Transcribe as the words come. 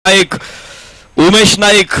नाईक, उमेश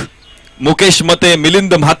नाईक, मुकेश मते,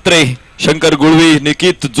 मिलिंद म्हात्रे, शंकर गुळवी,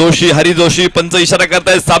 निकित जोशी, हरी जोशी पंच इशारा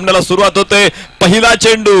करतायत. सामन्याला सुरुवात होते. पहिला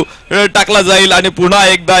चेंडू टाकला जाईल आणि पुन्हा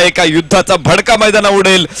एकदा एका युद्धाचा भडका मैदाना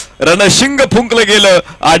उडेल. रणशिंग फुंकलं गेलं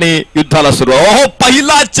आणि युद्धाला सुरुवात. ओहो,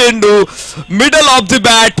 पहिला चेंडू middle of the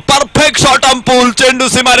bat, perfect shot on पूल, चेंडू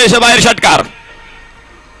सीमारेषा बाहेर, षटकार.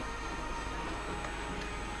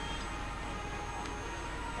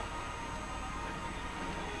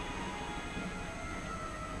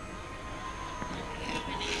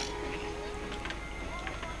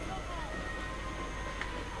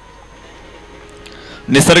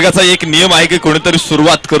 निसर्गाचा एक नियम आहे की कोणीतरी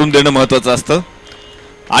सुरुवात करून देणं महत्वाचं असतं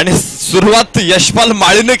आणि सुरुवात यशपाल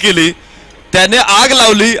माळीने केली. त्याने आग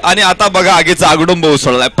लावली आणि आता बघा आगीचा आगडोंब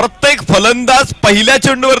उसळलाय. प्रत्येक फलंदाज पहिल्या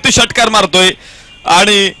चेंडूवरती षटकार मारतोय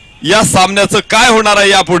आणि या सामन्याचं काय होणार आहे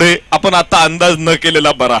यापुढे आपण आता अंदाज न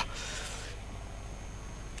केलेला बरा.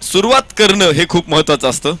 सुरुवात करणं हे खूप महत्वाचं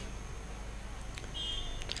असतं.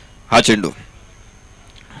 हा चेंडू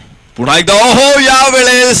पुन्हा एकदा, ओहो,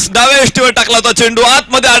 यावेळेस डाव्या यष्टीवर टाकला होता चेंडू,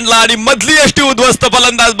 आतमध्ये आणला आणि मधली यष्टी उद्ध्वस्त,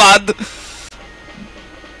 फलंदाज बाद.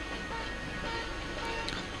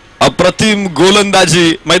 अप्रतिम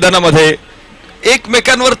गोलंदाजी मैदानामध्ये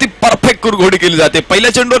एकमेकांवरती परफेक्ट कुरघोडी केली जाते.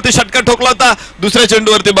 पहिल्या चेंडूवरती षटकार ठोकला होता, दुसऱ्या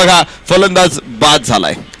चेंडूवरती बघा फलंदाज बाद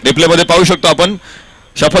झालाय. रिप्ले मध्ये पाहू शकतो आपण.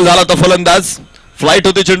 सफल झाला तो फलंदाज. फ्लाइट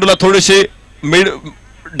होती चेंडूला थोडीशी मिड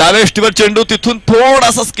डाव्या यष्टीवर चेंडू, तिथून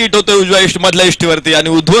थोडासा स्किट होतोय उजव्या यष्टी मधल्या यष्टीवरती आणि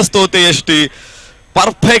उद्ध्वस्त होते यष्टी.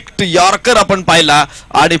 परफेक्ट यॉर्कर आपण पाहिला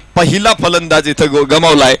आणि पहिला फलंदाज इथं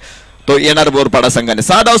गमावलाय तो येणार बोरपाडा संघाने.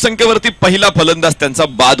 6 धावसंख्येवरती पहिला फलंदाज त्यांचा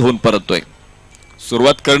बाद होऊन परततोय.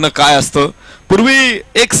 सुरुवात करणं काय असतं. पूर्वी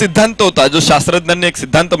एक सिद्धांत होता, जो शास्त्रज्ञांनी एक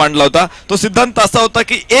सिद्धांत मांडला होता. तो सिद्धांत असा होता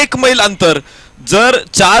की 1 मैल अंतर जर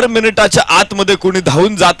 4 मिनिटाच्या आतमध्ये कोणी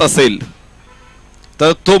धावून जात असेल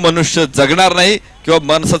तर तो मनुष्य जगणार नाही किंवा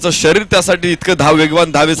माणसाचं शरीर त्यासाठी इतकं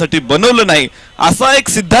वेगवान धावेसाठी बनवलं नाही, असा एक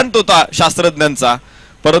सिद्धांत होता शास्त्रज्ञांचा.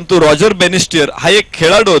 परंतु रॉजर बेनिस्टियर हा एक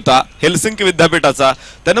खेळाडू होता हेल्सिंकी विद्यापीठाचा.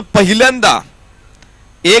 त्यानं पहिल्यांदा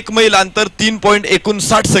 1 मैल अंतर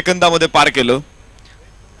 3.59 सेकंदामध्ये पार केलं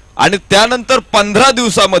आणि त्यानंतर 15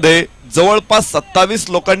 दिवसामध्ये जवळपास 27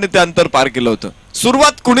 लोकांनी ते अंतर पार केलं होतं.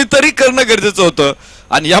 सुरुवात कुणीतरी करणं गरजेचं होतं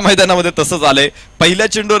आणि या मैदानामध्ये तसंच आलंय. पहिल्या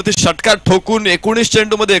चेंडूवरती षटकार ठोकून 19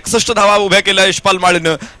 चेंडूमध्ये 61 धावा उभ्या केल्या यशपाल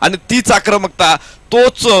माळीनं आणि तीच आक्रमकता,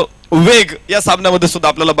 तोच वेग या सामन्यामध्ये सुद्धा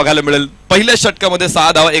आपल्याला बघायला मिळेल. पहिल्या षटकामध्ये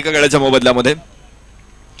 6 धावा एका गड्याच्या मोबदल्यामध्ये.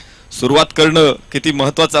 सुरुवात करणं किती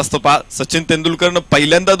महत्वाचं असतं पहा. सचिन तेंडुलकरनं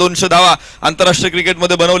पहिल्यांदा 200 धावा आंतरराष्ट्रीय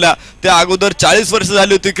क्रिकेटमध्ये बनवल्या. त्या अगोदर 40 वर्ष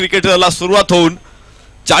झाली होती क्रिकेटला सुरुवात होऊन.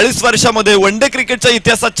 40 वर्षामध्ये वन डे क्रिकेटच्या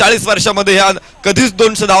इतिहासात 40 वर्षामध्ये ह्या कधीच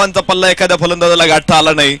 200 धावांचा पल्ला एखाद्या फलंदाजाला गाठता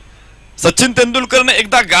आला नाही. सचिन तेंडुलकरने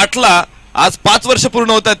एकदा गाठला. आज 5 वर्ष पूर्ण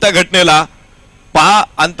होत आहेत त्या घटनेला. पहा,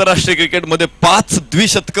 आंतरराष्ट्रीय क्रिकेटमध्ये 5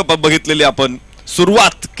 द्विशतकं बघितलेली आपण.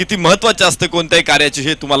 सुरुवात किती महत्वाची असते कोणत्याही कार्याची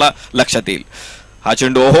हे तुम्हाला लक्षात येईल. हा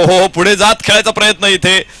चेंडू हो पुढे जात खेळायचा प्रयत्न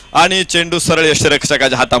इथे आणि चेंडू सरळ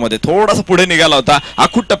यष्टिरक्षकाच्या हातामध्ये. थोडासा पुढे निघाला होता.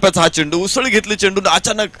 आखूट टप्प्याचा हा चेंडू, उसळ घेतली चेंडू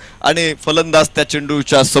अचानक आणि फलंदाज त्या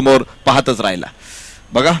चेंडूच्या समोर पाहतच राहिला.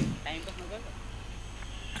 बघा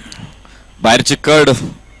बाहेरची कड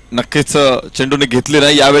नक्कीच चेंडूने घेतली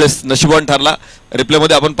नाही, यावेळेस नशिबवान ठरला. रिप्ले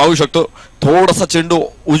मध्ये आपण पाहू शकतो थोडासा चेंडू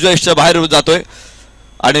उजव्या यष्टीच्या बाहेर जातोय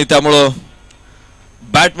आणि त्यामुळं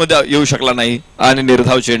बॅट मध्ये येऊ शकला नाही आणि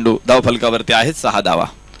निर्धाव चेंडू. धाव फलकावरती आहे 6 धावा.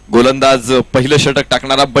 गोलंदाज पहिलं षटक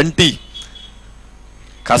टाकणारा बंटी,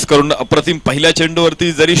 खास करून अप्रतिम पहिल्या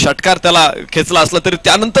चेंडूवरती जरी षटकार त्याला खेचला असला तरी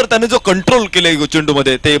त्यानंतर त्याने जो कंट्रोल केले चेंडू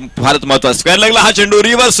मध्ये ते फारच महत्वाचं. स्क्वेअर लेगला हा चेंडू,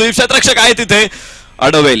 रिव्हर्स स्वीप, क्षेत्ररक्षक आहे तिथे,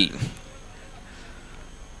 अडवेल.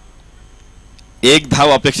 1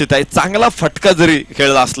 धाव अपेक्षित आहे. चांगला फटका जरी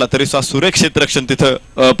खेळला असला तरी सुरेख क्षेत्ररक्षण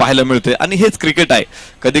तिथं पाहायला मिळते आणि हेच क्रिकेट आहे.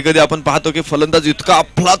 कधी कधी आपण पाहतो की फलंदाज इतका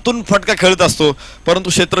अफलातून फटका खेळत असतो परंतु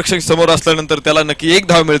क्षेत्ररक्षक समोर असल्यानंतर त्याला नक्की 1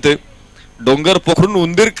 धाव मिळते. डोंगर पोखरून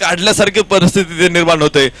उंदीर काढल्यासारखी परिस्थिती निर्माण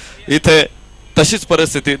होते. इथे तशीच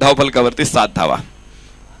परिस्थिती. धाव फलकावरती 7 धावा.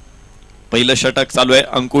 पहिलं षटक चालू आहे.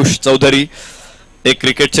 अंकुश चौधरी एक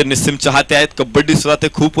क्रिकेटचे निस्सीम चाहते आहेत. कबड्डी सुद्धा ते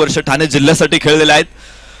खूप वर्ष ठाणे जिल्ह्यासाठी खेळलेले आहेत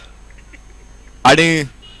आणि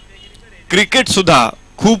क्रिकेट सुद्धा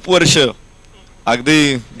खूप वर्ष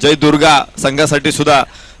अगदी जय दुर्गा संघासाठी सुद्धा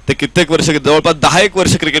ते कित्येक वर्ष, जवळपास 10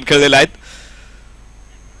 वर्ष क्रिकेट खेळलेले आहेत.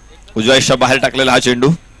 उजव्या यष्टीच्या बाहेर टाकलेला हा चेंडू,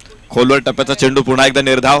 खोलवर टप्प्याचा चेंडू, पुन्हा एकदा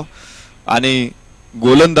निर्धाव आणि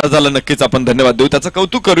गोलंदाजाला नक्कीच आपण धन्यवाद देऊ. त्याचं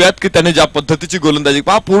कौतुक करूयात की त्याने ज्या पद्धतीची गोलंदाजी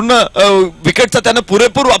पहा, पूर्ण विकेटचा त्याने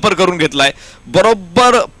पुरेपूर वापर करून घेतलाय.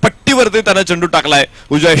 बरोबर पट्टीवरती त्याने चेंडू टाकलाय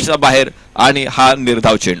उजव्या यष्टीच्या बाहेर आणि हा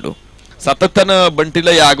निर्धाव चेंडू. सातत्यानं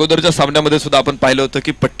बंटीला या अगोदरच्या सामन्यामध्ये सुद्धा आपण पाहिलं होतं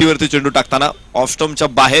की पट्टीवरती चेंडू टाकताना ऑफ स्टंपच्या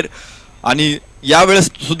बाहेर, आणि यावेळेस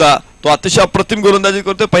सुद्धा तो अतिशय अप्रतिम गोलंदाजी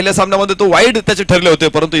करतोय. पहिल्या सामन्यामध्ये तो वाईड त्याचे ठरले होते,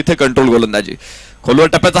 परंतु इथे कंट्रोल गोलंदाजी. खोलवर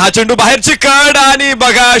टप्प्याचा हा चेंडू बाहेरची कड, आणि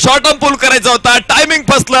बघा शॉर्ट ऑन पूल करायचा होता, टायमिंग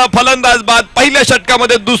फसलं. फलंदाज बाद. पहिल्या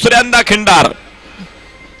षटकामध्ये दुसऱ्यांदा खिंडार.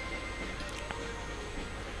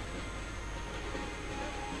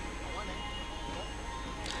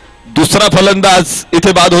 दुसरा फलंदाज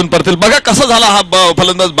इथे बाद होऊन परतील. बघा कसा झाला हा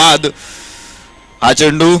फलंदाज बाद. हा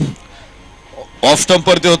चेंडू ऑफ स्टंप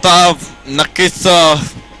वरती होता, नक्कीच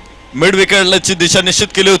मिड विकेटची दिशा निश्चित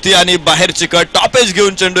केली होती, आणि बाहेरची कट टॉप एज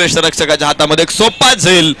घेऊन चेंडू यष्टिरक्षकाच्या हातामध्ये. एक सोपा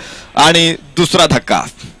झेल आणि दुसरा धक्का.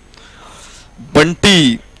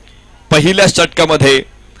 बंटी पहिल्या षटकामध्ये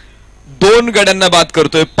 2 गड्यांना बाद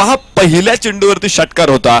करतोय. पहा, पहिल्या चेंडूवरती षटकार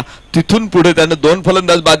होता, तिथून पुढे त्याने 2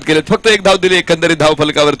 फलंदाज बाद केलेत, फक्त 1 धाव दिली. एकंदरीत धाव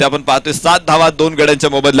फलकावरती आपण पाहतोय 7 धावा 2 गड्यांच्या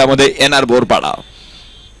मोबदल्यामध्ये येणार बोरपाडा.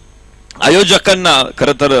 आयोजकांना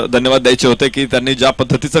खरं तर धन्यवाद द्यायचे होते की त्यांनी ज्या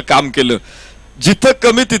पद्धतीचं काम केलं, जिथं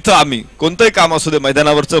कमी तिथं आम्ही कोणतंही काम असू दे,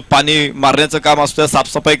 मैदानावरचं पाणी मारण्याचं काम असू द्या,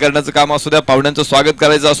 साफसफाई करण्याचं काम असू द्या, पाहुण्यांचं स्वागत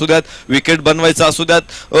करायचं असू द्यात, विकेट बनवायचं असू द्यात,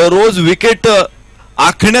 रोज विकेट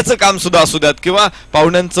आखण्याचं काम सुद्धा असू द्यात, किंवा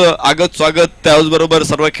पाहुण्यांचं आगत स्वागत, त्याचबरोबर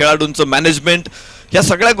सर्व खेळाडूंचं मॅनेजमेंट, या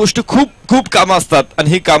सगळ्या गोष्टी खूप खूप कामं असतात. आणि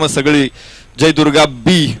ही कामं सगळी जय दुर्गा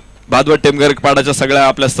बी भादवड टेमघर पाडाच्या सगळ्या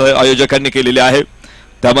आपल्या सह आयोजकांनी केलेली आहे.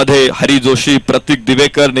 त्यामध्ये हरी जोशी, प्रतीक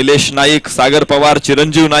दिवेकर, निलेश नाईक, सागर पवार,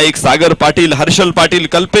 चिरंजीव नाईक, सागर पाटील, हर्षल पाटील,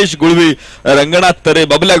 कल्पेश गुळवी, रंगनाथ तरे,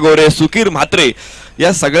 बबल्या गोरे, सुकीर म्हात्रे,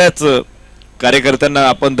 या सगळ्याच कार्यकर्त्यांना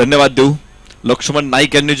आपण धन्यवाद देऊ. लक्ष्मण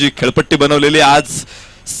नाईक यांनी जी खेळपट्टी बनवलेली, आज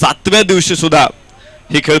 7व्या दिवशी सुद्धा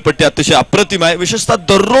ही खेळपट्टी अतिशय अप्रतिम आहे. विशेषतः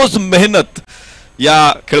दररोज मेहनत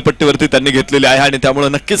या खेळपट्टीवरती त्यांनी घेतलेली आहे, आणि त्यामुळे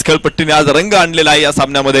नक्कीच खेळपट्टीने आज रंग आणलेला आहे. या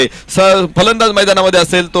सामन्यामध्ये फलंदाज मैदानामध्ये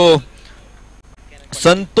असेल तो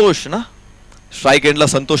संतोष ना, स्ट्राइक एंडला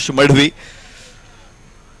संतोष मढवी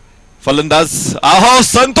फलंदाज. आहो,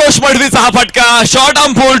 संतोष मढवीचा हा फटका, short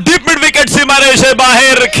on full, deep mid wicket सीमारेषे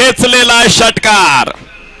बाहेर खेचलेला षटकार.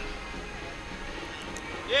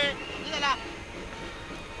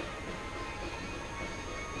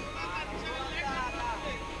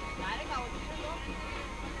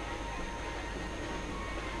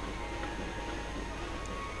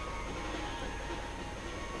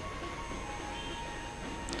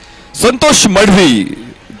 संतोष मढवी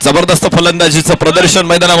जबरदस्त फलंदाजीचं प्रदर्शन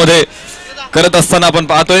मैदानामध्ये करत असताना आपण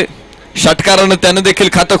पाहतोय. षटकारानं त्याने देखील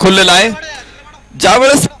खातं खोललेलं आहे.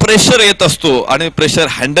 ज्यावेळेस प्रेशर येत असतो आणि प्रेशर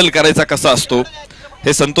हँडल करायचा कसा असतो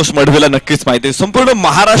हे संतोष मढवीला नक्कीच माहिती आहे. संपूर्ण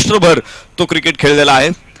महाराष्ट्रभर तो क्रिकेट खेळलेला आहे.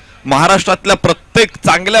 महाराष्ट्रातल्या प्रत्येक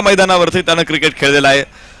चांगल्या मैदानावरती त्यानं क्रिकेट खेळलेला आहे.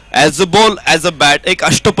 As a ball, as a bat, एक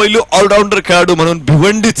अष्टपैलू ऑलराऊंडर खेळाडू म्हणून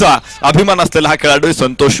भिवंडीचा अभिमान असलेला हा खेळाडू आहे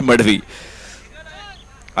संतोष मढवी.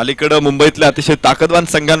 अलीकडे मुंबईतल्या अतिशय ताकदवान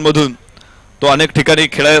संघांमधून तो अनेक ठिकाणी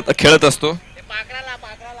खेळत असतो,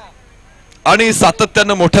 आणि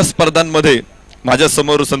सातत्यानं मोठ्या स्पर्धांमध्ये माझ्या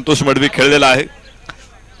समोर संतोष मढवी खेळलेला आहे.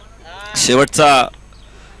 शेवटचा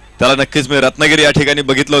त्याला नक्कीच मी रत्नागिरी या ठिकाणी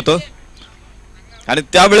बघितलं होतं, आणि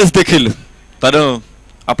त्यावेळेस देखील त्यानं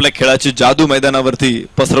आपल्या खेळाची जादू मैदानावरती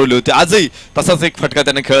पसरवली होती. आजही तसाच एक फटका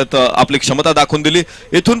त्याने खेळत आपली क्षमता दाखवून दिली.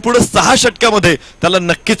 इथून पुढे 6 षटकामध्ये त्याला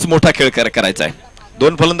नक्कीच मोठा खेळ करायचा आहे.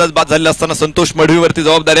 2 फलंदाज बाद झाले असताना संतोष मढवीवरती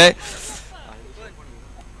जबाबदारी आहे.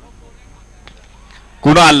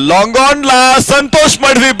 कुणाल लॉंग ऑन ला, संतोष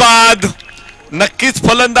मढवी बाद. नक्कीच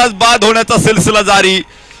फलंदाज बाद होण्याचा सिलसिला जारी.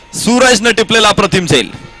 सूरजने टिपलेला अप्रतिम झेल.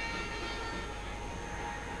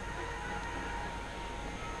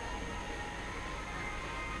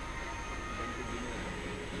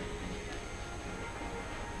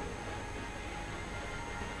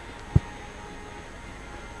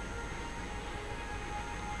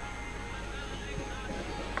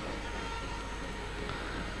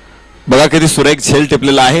 बघा किती सुरेख झेल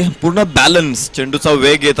टिपलेला आहे. पूर्ण बॅलन्स, चेंडूचा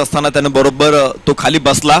वेग येत असताना त्याने बरोबर तो खाली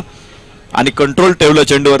बसला आणि कंट्रोल ठेवलं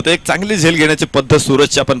चेंडूवरती. एक चांगली झेल घेण्याची पद्धत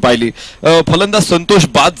सूरजची आपण पाहिली. फलंदाज संतोष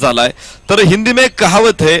बाद झालाय. तर हिंदी में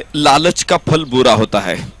कहावत है, लालच का फल बुरा होता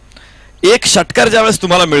है. एक षटकार ज्यावेळेस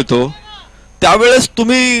तुम्हाला मिळतो त्यावेळेस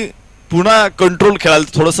तुम्ही पुन्हा कंट्रोल खेळायला,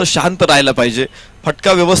 थोडंसं शांत राहायला पाहिजे.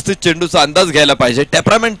 फटका व्यवस्थित चेंडूचा अंदाज घ्यायला पाहिजे.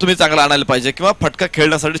 टेम्परामेंट तुम्ही चांगला आणायला पाहिजे, किंवा फटका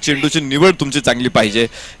खेळण्यासाठी चेंडूची निवड तुमची चांगली पाहिजे.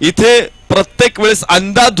 इथे प्रत्येक वेळेस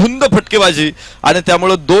अंधाधुंद फटकेबाजी, आणि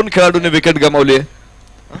त्यामुळे 2 खेळाडूंनी विकेट गमावली.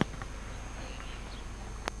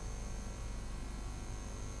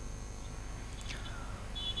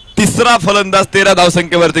 तिसरा फलंदाज 13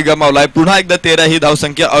 धावसंख्येवरती गमावलाय. पुन्हा एकदा 13 ही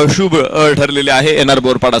धावसंख्या अशुभ ठरलेली आहे येणार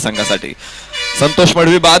बोरपाडा संघासाठी. संतोष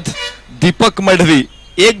मढवी बाद. दीपक मढवी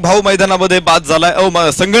एक भाऊ मैदानामध्ये बाद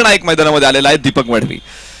झालाय, संघनायक मैदानामध्ये आलेला आहे दीपक मडवी.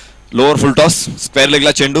 लोअर फुल टॉस, स्क्वेअर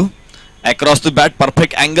लेगला चेंडू, across the bat,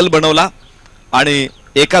 perfect angle बनवला आणि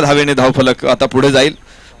एका धावेने धावफलक आता पुढे जाईल.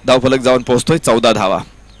 धावफलक जाऊन पोहोचतोय 14 धावा.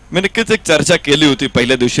 मी नक्कीच एक चर्चा केली होती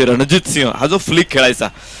पहिल्या दिवशी. रणजित सिंह हा जो फ्लिक खेळायचा,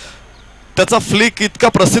 त्याचा फ्लिक इतका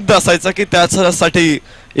प्रसिद्ध असायचा की त्यासाठी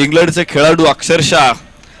इंग्लंडचे खेळाडू अक्षरशः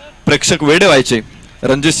प्रेक्षक वेडे व्हायचे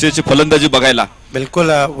रणजित सिंहची फलंदाजी बघायला.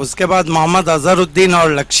 बिल्कुल. उसके बाद मोहम्मद अजहरुद्दीन और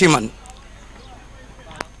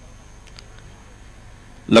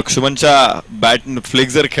लक्ष्मणच्या बॅट फ्लिक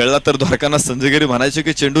जर खेळला तर द्वारकानाथ संजयगिरी म्हणायचे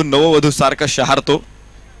की चेंडू नववधू सारखा शहारतो.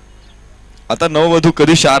 आता नववधू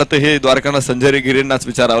कधी शहारते हे द्वारकानाथ संजयगिरींनाच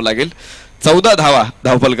विचारावं लागेल. 14 धावा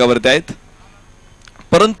धावफलकावरती आहेत.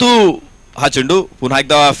 परंतु हा चेंडू पुन्हा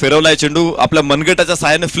एकदा फिरवलाय. चेंडू आपल्या मनगटाच्या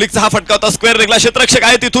सहाय्याने फ्लिकचा हा फटका होता. स्क्वेअर रेगला क्षेत्ररक्षक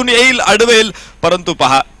आहे, तिथून येईल, अडवेल, परंतु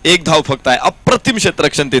पहा एक धाव फक्त आहे. अप्रतिम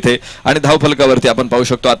क्षेत्ररक्षण तिथे आणि धावफलकावरती आपण पाहू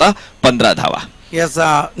शकतो आता 15 धावा. Yes,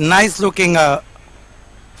 nice looking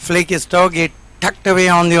flick is dog. It tucked away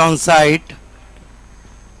on the onside.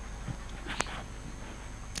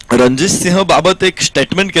 Ranjit Singh बाबत एक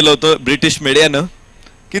स्टेटमेंट केलं होतं ब्रिटिश मीडियानं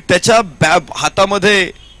की त्याच्या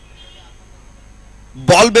हातामध्ये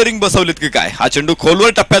बॉल बेरिंग बसवलीत की काय. हा चेंडू खोलवर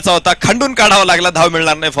टप्प्याचा होता, खंडून काढावा लागला, धाव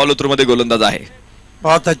मिळणार नाही. फॉलो थ्रू मध्ये गोलंदाज आहे.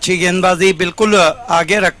 बहुत अच्छी गेंदबाजी, बिल्कुल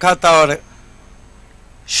आगे रखा था और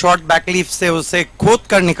शॉर्ट बैकलीफ से उसे खोद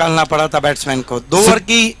कर निकालना पड़ा था बैट्समैन को. 2 ओवर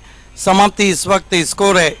की समाप्ति. इस वक्त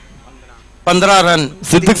स्कोर है 15 रन.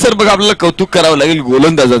 सिद्दीक सर बघा, आपल्याला कौतुक करावं लागेल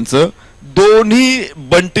गोलंदाजांचं. दोन्ही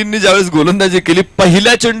बंटींनी ज्यावेळेस गोलंदाजी केली,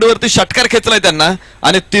 पहिल्या चेंडूवरती षटकार खेचलाय त्यांना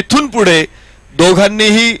आणि तिथून पुढे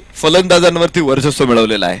दोघांनीही फलंदाजांवरती वर्चस्व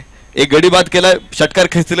मिळवलेलं आहे. एक गडी बाद केलाय, षटकार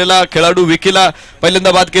खेचलेला खेळाडू विकीला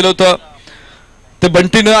पहिल्यांदा बाद केलं होतं ते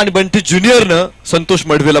बंटीनं आणि बंटी ज्युनियरनं संतोष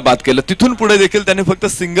मडवीला बाद केलं. तिथून पुढे देखील त्यांनी फक्त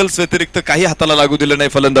सिंगल्स व्यतिरिक्त काही हाताला लागू दिलं नाही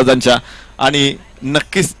फलंदाजांच्या आणि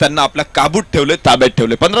नक्कीच त्यांना आपल्या काबूत ठेवले, ताब्यात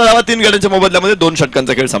ठेवले. 15 धावा 3 गड्यांच्या मोबदल्यामध्ये 2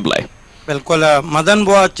 षटकांचा खेळ संपलाय. बिल्कुल. मदन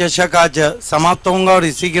बुआ चषक आज समाप्त होगा और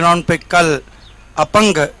इसी ग्राउंड पे कल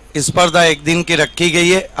अपंग स्पर्धा 1 दिन की रखी गई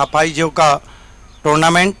है. अपाइजों का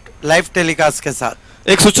टूर्नामेंट लाइव टेलीकास्ट के साथ.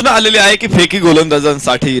 एक सूचना आलेली आहे की फेकी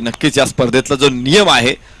गोलंदाजांसाठी नक्कीच या स्पर्धेतला जो नियम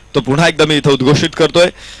आहे तो पुन्हा एकदा मी इथं उद्घोषित करतोय.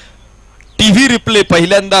 टीव्ही रिप्ले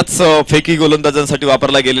पहिल्यांदाच फेकी गोलंदाजांसाठी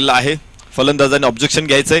वापरला गेलेला आहे. फलंदाजांनी ऑब्जेक्शन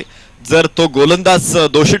घ्यायचंय. जर तो गोलंदाज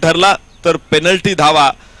दोषी ठरला तर पेनल्टी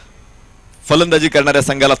धावा फलंदाजी करणाऱ्या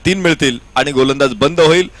संघाला 3 मिळतील आणि गोलंदाज बंद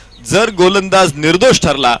होईल. जर गोलंदाज निर्दोष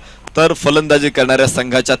ठरला तर फलंदाजी करणाऱ्या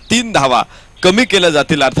संघाच्या 3 धावा कमी केल्या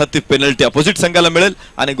जातील. अर्थात ती पेनल्टी अपोजिट संघाला मिळेल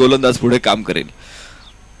आणि गोलंदाज पुढे काम करेल.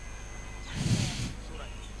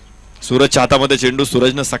 सूरजच्या हातामध्ये चेंडू.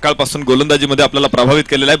 सूरजनं सकाळपासून गोलंदाजीमध्ये आपल्याला प्रभावित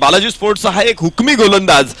केलेला आहे. बालाजी स्पोर्ट्सचा हा एक हुकमी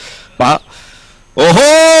गोलंदाज पहा. ओहो,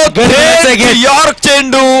 यॉर्क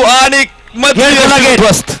चेंडू आणि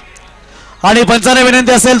आणि पंचाने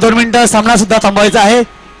विनंती असेल 2 मिनिटं सामना सुद्धा थांबवायचा आहे.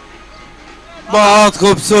 बहुत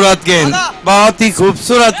खूबसूरत गेंद, बहुत ही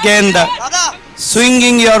खूबसूरत गेंद.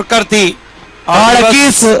 स्विंगिंग यॉर्कर थी और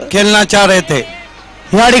खेलना चाह रहे थे.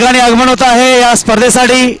 या ठिकाणी आगमन होत आहे या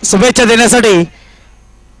स्पर्धेसाठी शुभेच्छा देण्यासाठी.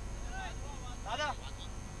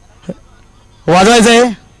 वाजवायचंय.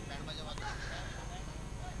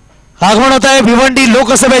 आगमन होत आहे भिवंडी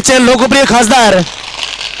लोकसभेचे लोकप्रिय खासदार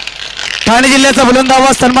ठाणे जिल्ह्याचा बुलंद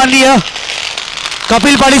आवाज सन्माननीय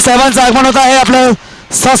कपिल पाटील साहेबांचं आगमन होत आहे. आपलं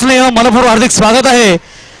सस्नेह मनपूर्वक हार्दिक स्वागत आहे.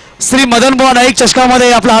 श्री मदन बुवा नाईक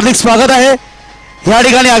चषकामध्ये आपलं हार्दिक स्वागत आहे. या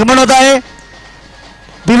ठिकाणी आगमन होत आहे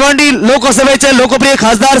भिवंडी लोकसभेचे लोकप्रिय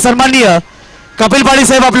खासदार सन्माननीय कपिल पाटील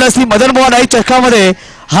साहेब. आपलं श्री मदन बुवा नाईक चषकामध्ये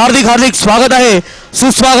हार्दिक हार्दिक स्वागत आहे,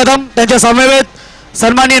 सुस्वागतम. त्यांच्या समवेत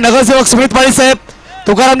सन्माननीय नगरसेवक सुमित पाटील साहेब,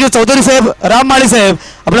 तुकारामजी चौधरी साहेब, राम माळी साहेब,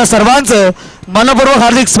 आपल्या सर्वांचं मनपूर्वक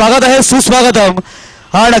हार्दिक स्वागत आहे, सुस्वागतम.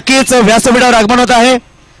 हा नक्कीच व्यासपीठावर आगमन होत आहे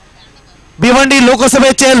भिवंडी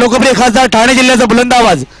लोकसभेचे लोकप्रिय खासदार ठाणे जिल्ह्याचा बुलंद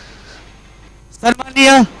आवाज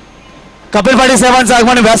सन्माननीय कपिल पाटील साहेबांचं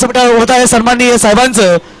आगमन व्यासपीठावर होत आहे. सन्माननीय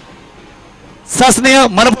साहेबांचं सस्नेह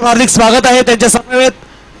मनपूर्वक हार्दिक स्वागत आहे. त्यांच्या समवेत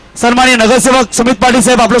सन्माननीय नगरसेवक सुमित पाटील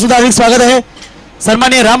साहेब, आपलं सुद्धा हार्दिक स्वागत आहे.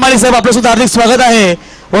 सन्माननीय राम माळी साहेब, आपलं सुद्धा हार्दिक स्वागत आहे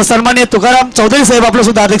व सन्माननीय तुकाराम चौधरी साहेब, आपलं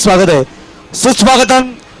सुद्धा हार्दिक स्वागत आहे.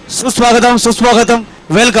 सुस्वागतम, सुस्वागतम, सुस्वागतम,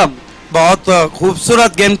 वेलकम. बहुत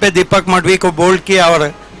खूबसूरत गेंद पे दीपक मडवी को बोल्ड किया और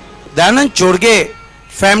दयानंद चोरगे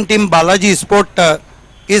फैम टीम बालाजी स्पोर्ट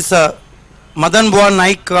इस मदन बुआ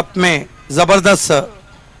नाइक कप में जबरदस्त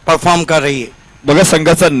परफॉर्म कर रही है. बघा,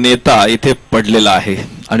 संघाचा नेता इथे पडलेला आहे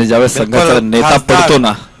आणि ज्यावेळेस संघाचा नेता पडतो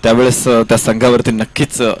ना त्यावेळेस त्या संघावरती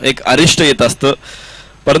नक्कीच एक अरिष्ट येत असतं.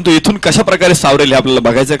 परंतु इथून कशा प्रकारे सावरेल हे आपल्याला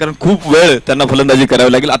बघायचं आहे, कारण खूप वेळ त्यांना फलंदाजी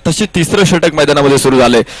करावी लागेल. आताशी तिसरं षटक मैदानामध्ये सुरू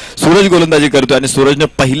झालंय. सूरज गोलंदाजी करतोय आणि सूरजने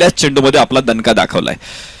पहिल्याच चेंडूमध्ये आपला दणका दाखवलाय.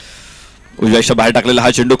 उजव्याच्या बाहेर टाकलेला हा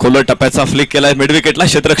चेंडू खोलवर टप्प्याचा फ्लिक केलाय मिड विकेटला.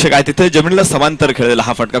 क्षेत्ररक्षक आहे तिथे जमिनीला समांतर खेळलेला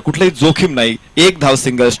हा फटका, कुठलाही जोखीम नाही. एक धाव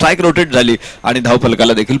सिंगल, स्ट्राईक रोटेट झाली आणि धाव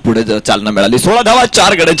फलकाला देखील पुढे चालना मिळाली. 16 धावा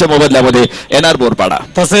 4 गड्यांच्या मोबदल्यामध्ये येणार बोरपाडा.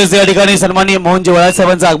 तसेच या ठिकाणी सन्माननीय मोहनजी वळाय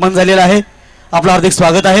साहेबांचं आगमन झालेलं आहे. आपलं हार्दिक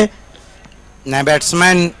स्वागत आहे. नए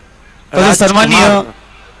बैट्समैन सन्माननीय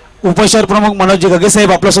उपशहर प्रमुख मनोज गगे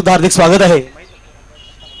साहेब, आपलं सुद्धा हार्दिक स्वागत आहे.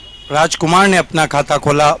 राजकुमार ने अपना खाता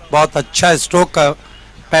खोला, बहुत अच्छा स्ट्रोक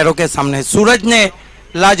पैरों के सामने. सूरज ने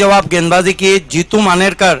लाजवाब गेंदबाजी की. जीतू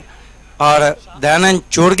मानेरकर और दयानंद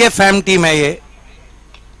चोरगे फैम टीम है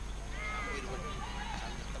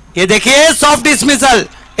ये देखिए सॉफ्ट डिसमिसल,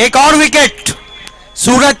 एक और विकेट.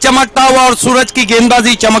 सूरज चमकता हुआ और सूरज की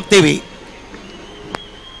गेंदबाजी चमकती हुई.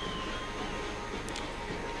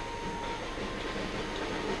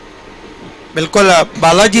 बिल्कुल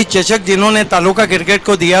बालाजी चषक जिन्होंने तालुका क्रिकेट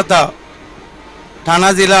को दिया था,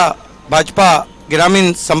 थाना जिला भाजपा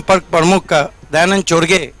ग्रामीण संपर्क प्रमुख दयानंद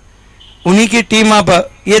चोरगे, उन्हीं की टीम. अब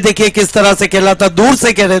ये देखिए किस तरह से खेला था, दूर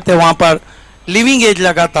से खेल रहे थे, वहां पर लिविंग एज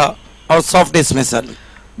लगा था और सॉफ्ट डिसमिसल.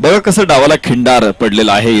 बघा कसं डावाला खिंडार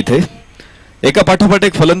पडलेला आहे. इथे एका पाठोपाठ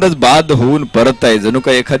एक फलंदाज बाद होऊन परत आहे. जणू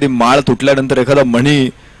काय एखादी माळ तुटल्यानंतर एखादा मणी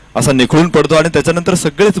असा निखळून पडतो आणि त्याच्यानंतर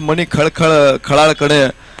सगळेच मणी खळाळकडे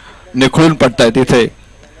निखळून पडतायत. इथे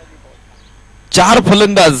 4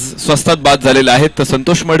 फलंदाज स्वस्तात बाद झालेले आहेत. तर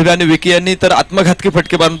संतोष मढवे आणि विकी यांनी तर आत्मघातकी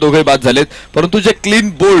फटके मारून दोघे बाद झालेत. परंतु जे क्लीन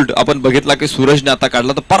बोल्ड आपण बघितला की सूरजने आता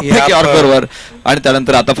काढला तर परफेक्ट यॉर्करवर आणि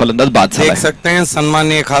त्यानंतर आता फलंदाज बाद झाला. देख सकते हैं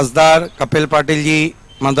सम्माननीय खासदार कपिल पाटिल जी,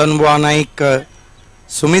 मदन बुआ नाइक,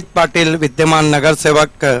 सुमित पाटिल विद्यमान नगर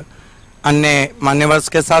सेवक, अन्य मान्यवर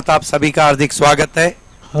के साथ आप सभी का हार्दिक स्वागत है.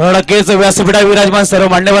 नक्कीच व्यासपीठावर विराजमान सर्व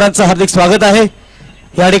मान्यवरांचं हार्दिक स्वागत आहे.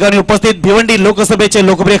 या ठिकाणी उपस्थित भिवंडी लोकसभेचे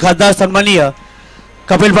लोकप्रिय खासदार सन्माननीय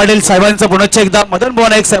कपिल पाटील साहेबांचं पुनश्च एकदा मदन बुवा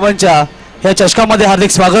नाईक साहेबांच्या या चषकामध्ये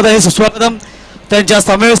हार्दिक स्वागत आहे, सुस्वागतम. त्यांच्या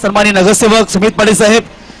समवेत सन्माननीय नगरसेवक सुमित पाटील साहेब,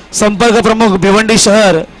 संपर्क प्रमुख भिवंडी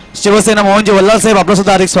शहर शिवसेना मोहनजी वल्लाल साहेब, आपलं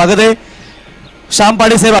सुद्धा हार्दिक स्वागत आहे. श्याम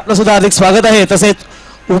पाटील साहेब, आपलं सुद्धा हार्दिक स्वागत आहे. तसेच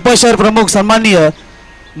उपशहर प्रमुख सन्माननीय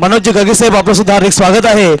मनोज गगे साहेब, आपलं सुद्धा हार्दिक स्वागत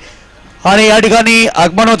आहे. आणि या ठिकाणी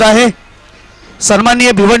आगमन होत आहे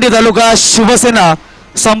सन्माननीय भिवंडी तालुका शिवसेना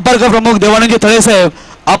संपर्क प्रमुख देवानंदजी थळे साहेब,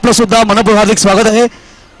 आपलं सुद्धा मनपूर्वक हार्दिक स्वागत आहे.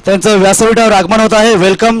 त्यांचं व्यासपीठावर आगमन होत आहे.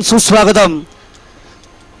 वेलकम, सुस्वागतम.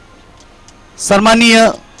 सन्माननीय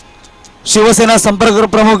शिवसेना संपर्क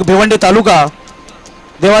प्रमुख भिवंडी तालुका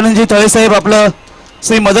देवानंदजी थळे साहेब, आपलं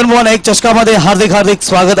श्री मदन बुवा नाईक चषकामध्ये हार्दिक हार्दिक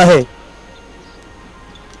स्वागत आहे.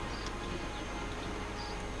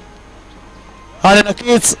 आणि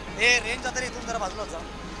नक्कीच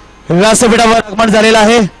व्यासपीठावर आगमन झालेलं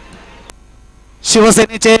आहे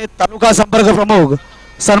शिवसेनेचे तालुका संपर्क प्रमुख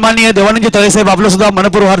सन्माननीय देवानंदजी तळे साहेब, आपलं सुद्धा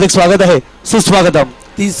मनपूर्वक हार्दिक स्वागत आहे, सुस्वागतम.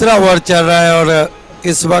 तीसरा ओवर चल रहा है और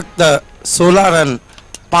इस वक्त 16 रन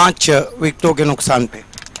 5 विकेटों के नुकसान पे.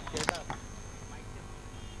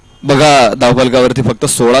 बघा धावफलकावरती फक्त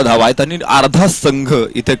 16 धावा आहेत आणि अर्धा संघ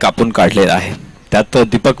इथे कापून काढलेला आहे. त्यात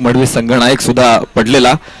दीपक मडवी संघनायक सुद्धा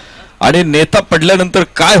पडलेला. आणि नेता पडल्यानंतर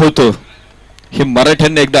काय होतं हे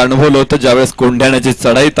मराठ्यांनी एकदा अनुभवलं होतं, ज्यावेळेस कोंढाण्याची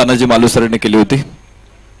चढाई तानाजी मालुसरेने केली होती.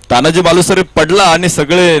 तानाजी मालुसरे पडला आणि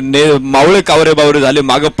सगळे मावळे कावरे बावरे झाले,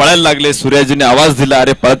 मागे पळायला लागले. सूर्याजीने आवाज दिला,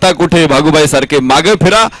 अरे पळता कुठे भागुबाई सारखे, मागे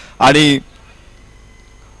फिरा आणि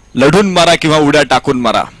लढून मारा किंवा उड्या टाकून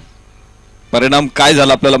मारा. परिणाम काय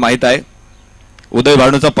झाला आपल्याला माहित आहे. उदय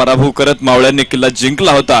भानूचा पराभव करत मावळ्यांनी किल्ला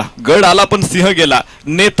जिंकला होता. गड आला पण सिंह गेला.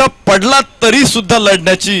 नेता पडला तरी सुद्धा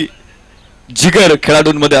लढण्याची जिगर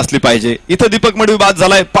खेळाडूंमध्ये असली पाहिजे. इथं दीपक मडवी बाद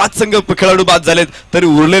झालाय, 5 संघ खेळाडू बाद झालेत, तरी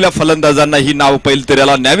उरलेल्या फलंदाजांना ही नाव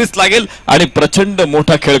पहिलतऱ्याला न्यावीच लागेल आणि प्रचंड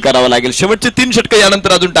मोठा खेळ करावा लागेल. शेवटचे 3 षटक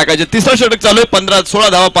यानंतर अजून टाकायचे. तिसरं षटक चालू आहे. 15-16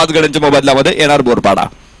 धावा 5 गड्यांच्या मोबदल्यामध्ये येणार बोरपाडा.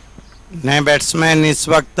 नए बैट्समैन इस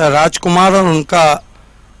वक्त राजकुमार और उनका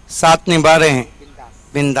साथ निभा रहे हैं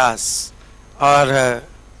बिंदास. और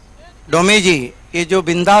डोमे जी, ये जो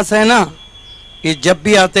बिंदास है ना, ये जब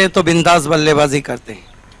भी आते हैं तो बिंदास बल्लेबाजी करते हैं.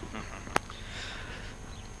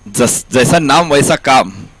 जैसा नाम वैसा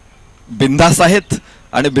काम. बिंदास आहेत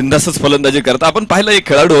आणि बिंदासच फलंदाजी करता. आपण पाहिलं एक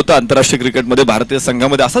खेळाडू होता आंतरराष्ट्रीय क्रिकेटमध्ये भारतीय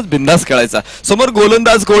संघामध्ये, असाच बिंदास खेळायचा. समोर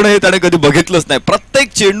गोलंदाज कोण आहे त्याने कधी बघितलंच नाही.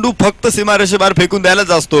 प्रत्येक चेंडू फक्त सीमारेषेबाहेर फेकून द्यायलाच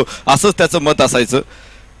असतो, असंच त्याचं मत असायचं.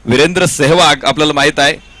 वीरेंद्र सहवाग आपल्याला माहित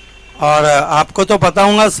आहे. और आपको तो पता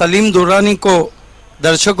होगा सलीम दुरानी को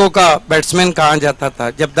दर्शकों का बैट्समैन कहा जाता था.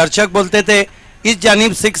 जब दर्शक बोलते थे इस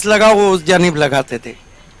जानिब 6 लगा, वो उस जानिब लगाते थे.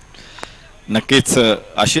 नक्कीच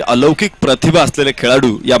अशी अलौकिक प्रतिभा असलेले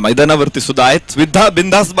खेळाडू या मैदानावरती सुद्धा आहेत. विद्या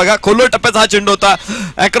बिंदास बघा, खोलो टप्प्याचा हा चेंडू होता,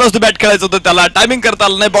 अक्रॉस द बॅट खेळायचं होतं, त्याला टायमिंग करता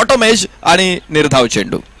आलं नाही, बॉटम एज आणि निर्धाव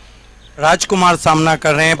चेंडू. राजकुमार सामना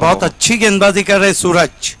कर रहे हैं, बहुत अच्छी गेंदबाजी कर रहे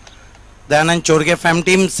सूरज. दयानंद चोरगे फैम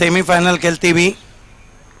टीम सेमीफाइनल खेलती हुई.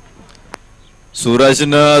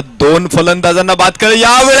 सूरजनं 2 फलंदाजांना बाद केलं,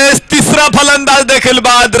 यावेळेस तिसरा फलंदाज देखील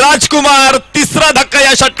बाद. राजकुमार तिसरा धक्का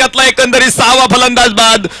या षटकातला, एकंदरीत 6वा फलंदाज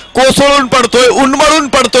बाद. कोसळून पडतोय, उन्मळून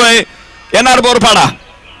पडतोय. येणार बोरपाडा.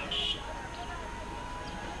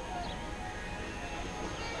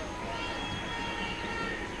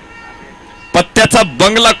 पत्त्याचा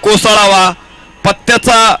बंगला कोसळावा,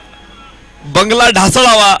 पत्त्याचा बंगला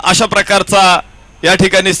ढासळावा, अशा प्रकारचा या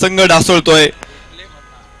ठिकाणी संघ ढासळतोय.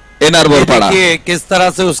 एनआर बोरपाड़ा किस तरह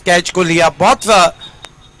से उस कैच को लिया, बहुत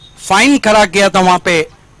फाइन खड़ा किया था वहां पे.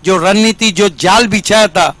 जो रणनीति, जो जाल बिछाया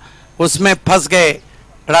था, उसमें फंस गए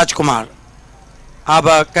राजकुमार. अब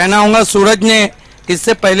कहना होगा सूरज ने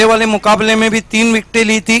इससे पहले वाले मुकाबले में भी 3 विकेटें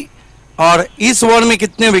ली थी, और इस ओवर में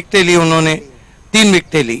कितने विकेटें ली उन्होंने? 3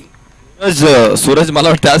 विकेटें ली. सूरज मला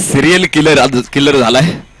वाटतं आज सिरियल किलर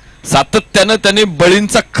झालाय. सातत्यानं त्यांनी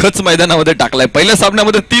बळींचा खच मैदानामध्ये टाकलाय. पहिल्या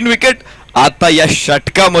सामन्यामध्ये 3 विकेट, आता या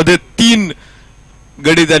षटकामध्ये 3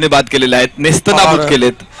 गडी त्याने बाद केलेले आहेत, नेस्तनाबूत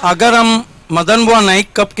केलेत. अगर हम मदन बुआ नाइक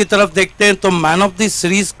कप की तरफ देखते हैं तो मैन ऑफ द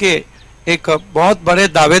सीरीज के एक बहुत बड़े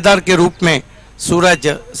दावेदार के रूप में सूरज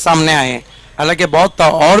सामने आए. हालांकि बहुत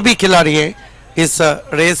और भी खिलाड़ी हैं इस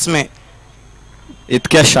रेस में.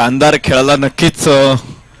 इतक्या शानदार खेळाला नक्कीच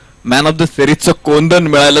मॅन ऑफ द सिरीजचं कोंदण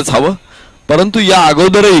मिळायलाच हवं. परंतु या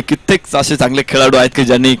अगोदरही कित्येक असे चांगले खेळाडू आहेत की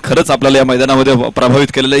ज्यांनी खरंच आपल्याला या मैदानामध्ये प्रभावित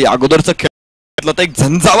केलेलं. या अगोदरचा खेळ एक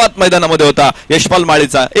झंझावात मैदानामध्ये होता यशपाल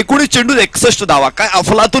माळीचा. 19 चेंडू 61 धावा, काय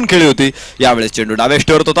अफलातून खेळी होती. यावेळेस चेंडू डाव्या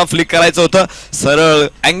स्टेवर होता, फ्लिक करायचं होतं, सरळ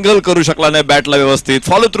अँगल करू शकला नाही बॅटला व्यवस्थित.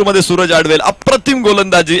 फॉलो थ्रू मध्ये सूरज आडवेल, अप्रतिम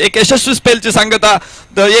गोलंदाजी, एक यशस्वी स्पेलची सांगता.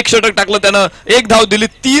 1 षटक टाकलं त्यानं, 1 धाव दिली,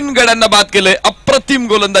 3 गड्यांना बाद केले. अप्रतिम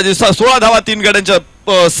गोलंदाजी, 16 धावा 3 गड्यांच्या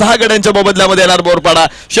 6 गड्यांच्या मोबदल्यामध्ये येणार बोरपाडा.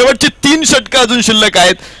 शेवटची 3 षटकं अजून शिल्लक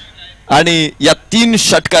आहेत आणि या 3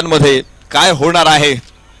 षटकांमध्ये काय होणार आहे,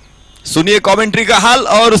 सुनिए कमेंट्री का हाल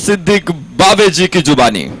और सिद्दीक बाबे जी की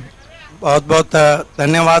जुबानी. बहुत बहुत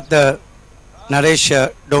धन्यवाद नरेश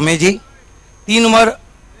डोमे जी. 3 ओवर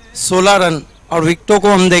 16 रन और विकेटों को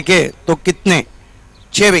हम देखें तो कितने,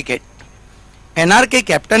 6 विकेट. एनआर के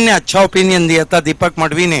कैप्टन ने अच्छा ओपिनियन दिया था दीपक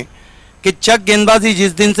मडवी ने कि चक गेंदबाजी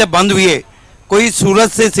जिस दिन से बंद हुई है, कोई सूरज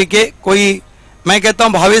से सीखे, कोई मैं कहता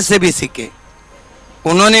हूं भावेश से भी सीखे.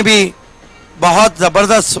 उन्होंने भी बहुत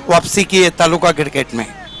जबरदस्त वापसी की है तालुका क्रिकेट में.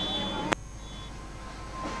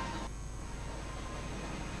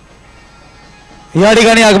 या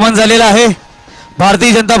ठिकाणी आगमन झालेलं आहे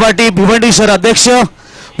भारतीय जनता पार्टी भिवंडी शहर अध्यक्ष,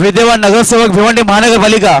 विद्यमान नगरसेवक भिवंडी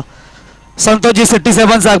महानगरपालिका संतोषजी शेट्टी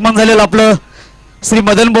साहेबांचं आगमन झालेलं आपलं श्री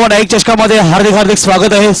मदन बुवा नाईक चषकामध्ये हार्दिक हार्दिक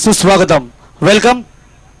स्वागत आहे, सुस्वागतम, वेलकम.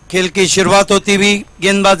 खेल की शुरुआत होती हुई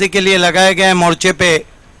गेंदबाजी के लिए लगाए गए मोर्चे पे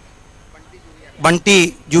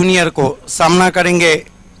बंटी जूनियर को सामना करेंगे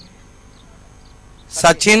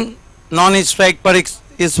सचिन. नॉन स्ट्राइक पर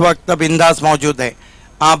इस वक्त बिंदास मौजूद है.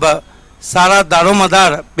 अब सारा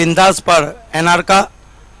दारोमदार बिंदास पर एनआर का.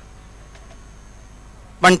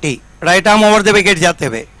 Bunty right arm over the wicket जाते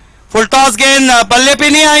हुए, फुल टॉस गेंद बल्ले पे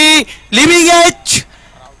नहीं आई, लिविंग एज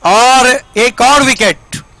और एक और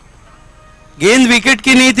विकेट. गेंद विकेट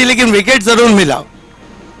की नहीं थी लेकिन विकेट जरूर मिला.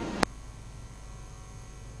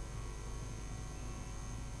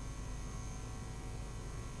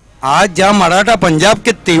 आज जहां मराठा पंजाब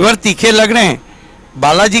के तेवर तीखे लग रहे हैं,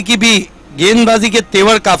 बालाजी की भी गेंदबाजी के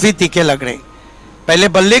तेवर काफी तीखे लग रहे हैं. पहले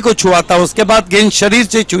बल्ले को छुआ था, उसके बाद गेंद शरीर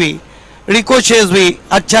से छुई, रिकोशेस हुई,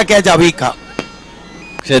 अच्छा कैच अभी का.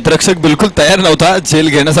 क्षेत्ररक्षक बिलकुल तयार नव्हता झेल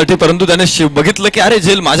घेण्यासाठी, परंतु त्याने बघितलं की अरे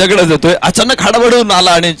झेल माझ्याकडे येतोय, अचानक हाडाबडून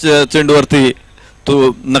आला आणि चेंडूवरती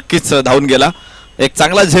तो नक्कीच धावून गेला. एक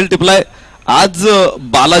चांगला झेल टिपलाय. आज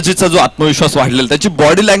बालाजीचा जो आत्मविश्वास वाढलेला, त्याची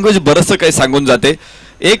बॉडी लँग्वेज बरंचसं काही सांगून जाते.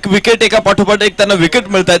 एक विकेट एका पाठोपाठ एक त्यांना विकेट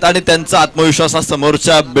मिळतायत आणि त्यांचा आत्मविश्वास हा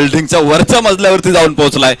समोरच्या बिल्डिंगच्या वरच्या मजल्यावरती जाऊन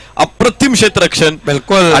पोहोचलाय. अप्रतिम क्षेत्ररक्षण,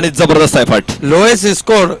 बिल्कुल, आणि जबरदस्त एफर्ट. लोएस्ट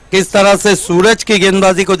स्कोर किस तरह से सूरज की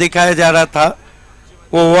गेंदबाजी को दिखाया जा रहा था,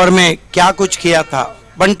 वो ओवर में क्या कुछ किया था.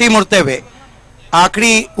 बंटी मुड़ते हुए,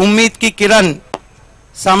 आखिरी उम्मीद की किरण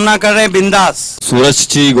सामना कर रहे बिंदास.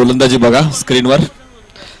 सूरजची गोलंदाजी बघा स्क्रीनवर.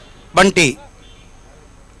 बंटी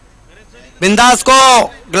बिंदास को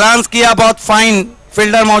ग्लांस किया, बहुत फाइन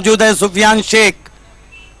फील्डर मौजूद है सुफियान शेख.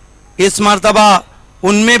 इस मर्तबा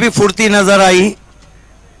उनमें भी फुर्ती नजर आई.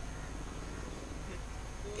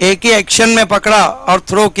 एक ही एक्शन में पकड़ा और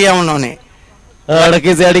थ्रो किया उन्होंने.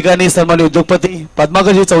 नक्कीच या ठिकाणी सन्माननीय उद्योगपती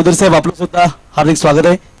पद्माकरजी चौधरी साहेब आपलं सुद्धा हार्दिक स्वागत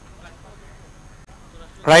आहे.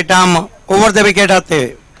 Right arm over the wicket आते हुए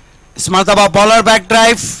इस मरतबा बॉलर बैक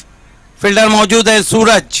ड्राइव, फील्डर मौजूद है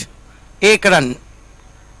सूरज, 1 रन.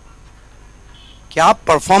 क्या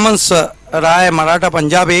परफॉर्मेंस रहा है मराठा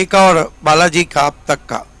पंजाब ए का और बालाजी का अब तक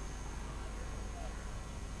का.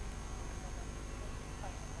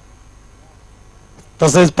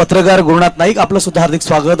 तसेच पत्रकार गुरुनाथ नाईक आपलं सुद्धा हार्दिक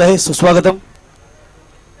स्वागत आहे, सुस्वागतम.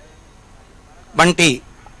 बंटी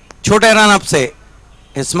छोटे रन अप से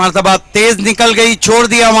इस मरतबा तेज निकल गई, छोड़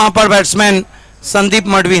दिया वहां पर बैट्समैन संदीप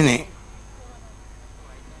मडवी ने.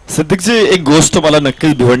 सिद्दीकजी, एक गोष्ट मला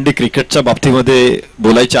नक्कीच भिवंडी क्रिकेटच्या बाबतीमध्ये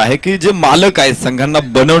बोलायची आहे की जे मालक आहेत संघांना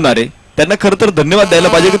बनवणारे त्यांना खरं तर धन्यवाद द्यायला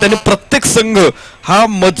पाहिजे की त्यांनी प्रत्येक संघ हा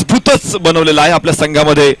मजबूतच बनवलेला आहे आपल्या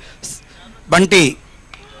संघामध्ये. बंटी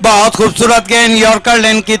बहुत खूबसूरत गेंद, यॉर्कर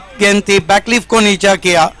लेन की गेंद थी, बैकलीफ को नीचा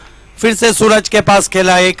किया, फिर से सूरज के पास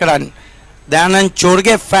खेला 1 रन. दयानंद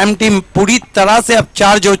चोरगे फैम टीम पूरी तरह से अब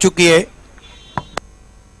चार्ज हो चुकी है.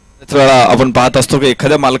 वेळा आपण पाहत असतो की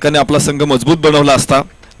एखाद्या मालकाने आपला संघ मजबूत बनवला असता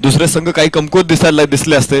दुसरे संघ काही कमकुवत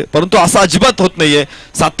दिसले असते, परंतु असं अजिबात होत नाहीये.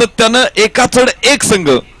 सातत्यानं एकाचड एक संघ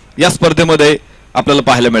या स्पर्धेमध्ये आपल्याला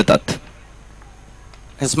पाहायला मिळतात.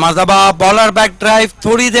 इस मरतबा बॉलर बैक ड्राइव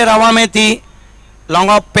थोड़ी देर हवा में थी, लॉन्ग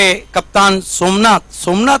ऑफ पे कप्तान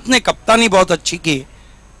सोमनाथ ने कप्तानी बहुत अच्छी की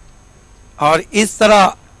और इस तरह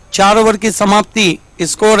 4 ओवर की समाप्ति.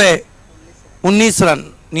 स्कोर है 19 रन,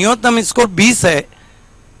 न्यूनतम स्कोर 20 है.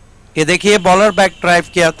 ये देखिए बॉलर बैक ड्राइव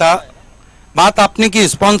किया था. बात आपने की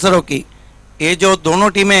स्पॉन्सरों की, ये जो दोनों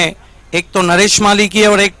टीमें, एक तो नरेश माली की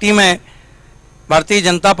और एक टीम है भारतीय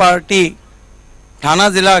जनता पार्टी थाना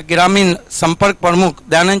जिला ग्रामीण संपर्क प्रमुख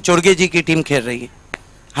दयानंद चोरगे जी की टीम खेल रही है.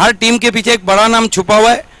 हर टीम के पीछे एक बड़ा नाम छुपा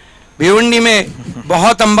हुआ है. भिवंडी में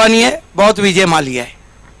बहुत अंबानी है, बहुत विजय मालिया है.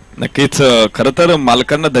 नक्कीच खरं तर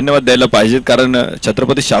मालकांना धन्यवाद द्यायला पाहिजेत, कारण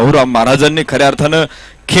छत्रपती शाहूराम महाराजांनी खऱ्या अर्थानं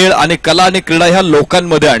खेळ आणि कला आणि क्रीडा ह्या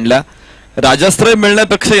लोकांमध्ये आणल्या. राजाश्रय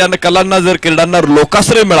मिळण्यापेक्षा या कलांना जर क्रीडांना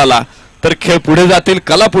लोकाश्रय मिळाला तर खेळ पुढे जातील,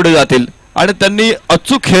 कला पुढे जातील आणि त्यांनी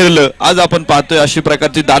अचूक खेळलं. आज आपण पाहतोय अशी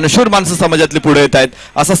प्रकारची दानशूर माणसं समाजातली पुढे येत आहेत,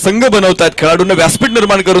 असा संघ बनवत आहेत, खेळाडूंना व्यासपीठ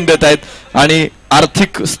निर्माण करून देत आहेत आणि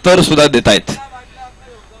आर्थिक स्तर सुद्धा देत आहेत.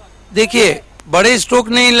 देखिए बड़े स्ट्रोक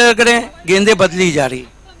नहीं लग रहे, गेंदे बदली जा रही.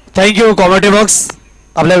 Thank you commentary box.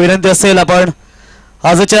 आपल्या विनंती असेल आपण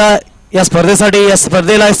आजच्या या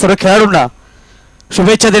स्पर्धेला सर्व खेळाडूंना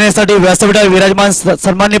शुभेच्छा देण्यासाठी व्यासपीठावर विराजमान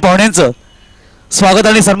सन्माननीय पाहुण्यांचं स्वागत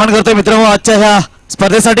आणि सन्मान करतोय. मित्रांनो, आजच्या ह्या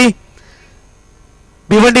स्पर्धेसाठी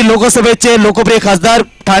भिवंडी लोकसभेचे लोकप्रिय खासदार,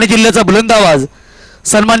 ठाणे जिल्ह्याचा बुलंद आवाज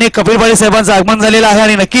सन्माननीय कपिल पाटील साहेबांचं आगमन झालेलं आहे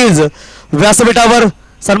आणि नक्कीच व्यासपीठावर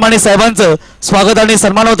सन्माननीय साहेबांचं स्वागत आणि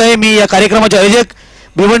सन्मान होत आहे. मी या कार्यक्रमाचे आयोजक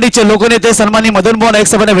भिवंडीचे लोकनेते सन्माननीय मदन बुवा नाईक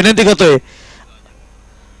साहेबांना विनंती करतोय,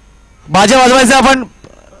 बाजा वाजवायचा, आपण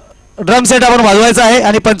ड्रम सेट आपण वाजवायचा आहे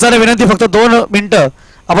आणि पंचांना विनंती फक्त 2 मिनिटं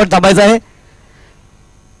आपण थांबायचं आहे.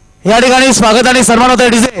 या ठिकाणी स्वागत आणि सन्मान होत आहे.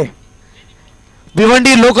 डीजे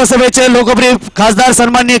भिवंडी लोकसभेचे लोकप्रिय खासदार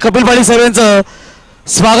सन्माननीय कपिल पाटील साहेबांचं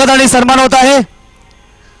स्वागत आणि सन्मान होत आहे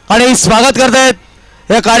आणि स्वागत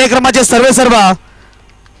करतायत या कार्यक्रमाचे सर्व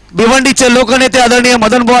भिवंडीचे लोकनेते आदरणीय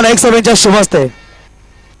मदन बुवा नाईक साहेबांच्या शुभ हस्ते.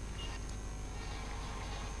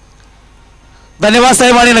 धन्यवाद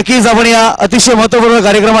साहेब. आणि नक्कीच आपण या अतिशय महत्त्वपूर्ण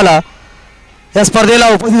कार्यक्रमाला, या स्पर्धेला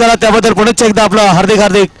उपस्थित झाला त्याबद्दल पुन्हा एकदा आपलं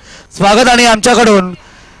हार्दिक स्वागत. आणि आमच्याकडून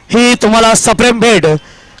ही तुम्हाला सप्रेम भेट,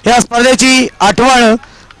 या स्पर्धेची आठवण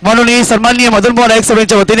म्हणून ही सन्माननीय मदन बुवा नाईक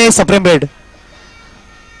साहेबांच्या वतीने सप्रेम भेट.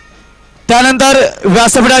 त्यानंतर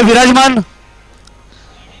व्यासपीठावर विराजमान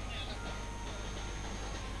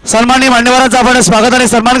सन्माननीय मान्यवरांचा आपण स्वागत आणि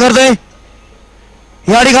सन्मान करतोय.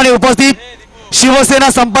 या ठिकाणी उपस्थित शिवसेना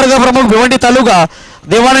संपर्क प्रमुख भिवंडी तालुका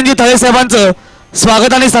देवानंदजी थळे साहेबांचं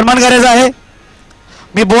स्वागत आणि सन्मान करायचा आहे.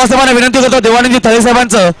 मी बुवा साहेबांना विनंती करतो, देवानंदजी थळे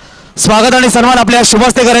साहेबांचं स्वागत आणि सन्मान आपल्या शुभ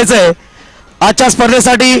हस्ते करायचं आहे. आजच्या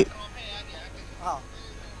स्पर्धेसाठी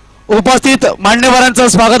उपस्थित मान्यवरांचं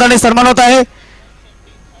स्वागत आणि सन्मान होत आहे.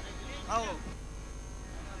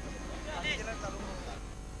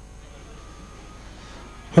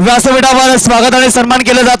 व्यासपीठावर स्वागत आणि सन्मान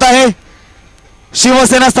केले जात आहे.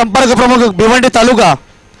 शिवसेना संपर्क प्रमुख भिवंडी तालुका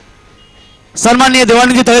सन्माननीय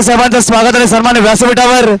देवानंदजी थळे साहेबांचं स्वागत आणि सन्मान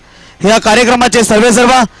व्यासपीठावर या कार्यक्रमाचे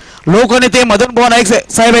सर्व लोकनेते मदन बुवा नाईक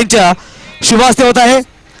साहेब यांच्या शुभ हस्ते होत आहे.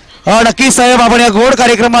 नक्कीच साहेब, आपण या गोड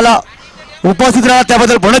कार्यक्रमाला उपस्थित राहा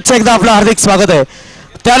त्याबद्दल पुन्हा एकदा आपलं हार्दिक स्वागत आहे.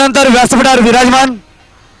 त्यानंतर व्यासपीठावर विराजमान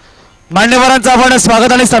मान्यवरांचा आपण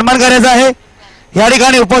स्वागत आणि सन्मान करायचा आहे. या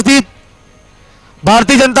ठिकाणी उपस्थित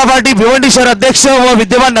भारतीय जनता पार्टी भिवंडी शहर अध्यक्ष व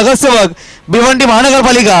विद्यमान नगरसेवक भिवंडी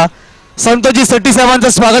महानगरपालिका संतोषजी शेट्टी साहेबांचं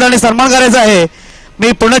स्वागत आणि सन्मान करायचा आहे।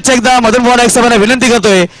 मी पुन्हा एकदा मदन बुवा नाईक साहेबांना विनंती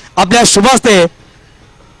करतोय आपल्या शुभ हस्ते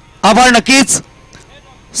आपण नक्कीच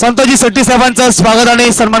संतोषजी शेट्टी साहेबांचं स्वागत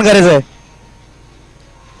आणि सन्मान करायचं आहे।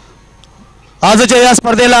 आजच्या या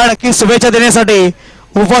स्पर्धेला नक्कीच शुभेच्छा देण्यासाठी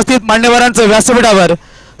उपस्थित मान्यवरांचं व्यासपीठावर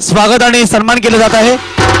स्वागत आणि सन्मान केले जात आहे।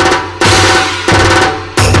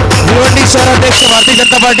 भिवंडी शहराध्यक्ष भारतीय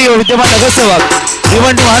जनता पार्टी व विद्यमान नगरसेवक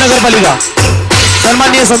भिवंडी महानगरपालिका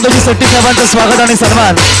सन्माननीय संतोषजी शेट्टी साहेबांचं स्वागत आणि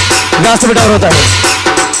सन्मान व्यासपीठावर होत आहे।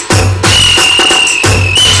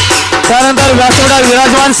 त्यानंतर व्यासपीठावर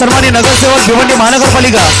विराजमान सन्माननीय नगरसेवक भिवंडी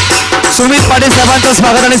महानगरपालिका सुमित पाटील साहेबांचं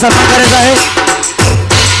स्वागत आणि सन्मान करायचं आहे।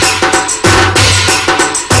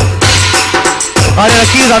 आणि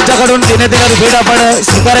नक्कीच आमच्याकडून देण्यात येणारी भेट आपण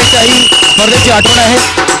स्वीकारायची ही स्पर्धेची आठवण आहे।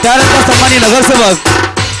 त्यानंतर सन्माननीय नगरसेवक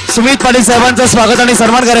सुमित पाटील साहेबांचं स्वागत आणि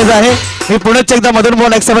सन्मान करायचा आहे। मी पुन्हा एकदा मदन बुवा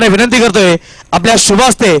नाईक साहेबांना विनंती करतोय आपल्या शुभ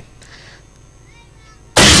हस्ते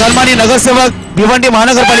सन्माननीय नगरसेवक भिवंडी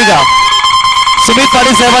महानगरपालिका सुमित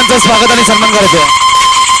पाटील साहेबांचं स्वागत आणि सन्मान करायचं आहे।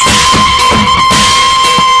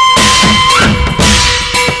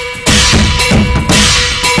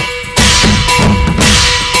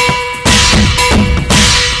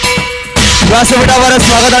 व्यासपीठावर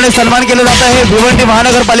स्वागत आणि सन्मान केले जात आहे। भिवंडी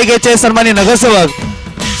महानगरपालिकेचे सन्माननीय नगरसेवक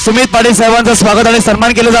सुमित पाटील साहेबांचं स्वागत आणि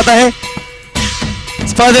सन्मान केले जात आहे।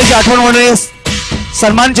 स्पर्धेची आठवण म्हणून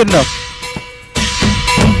सन्मान चिन्ह।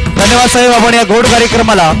 धन्यवाद साहेब, आपण या गोड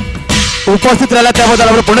कार्यक्रमाला उपस्थित राहिला त्याबद्दल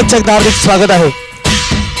आपण पुन्हा एकदा हार्दिक स्वागत आहे।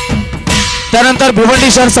 त्यानंतर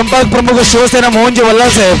भिवंडी शहर संपर्क प्रमुख शिवसेना मोहनजी वल्लाळ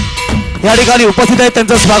साहेब या ठिकाणी उपस्थित आहेत,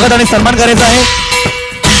 त्यांचं स्वागत आणि सन्मान करायचं आहे।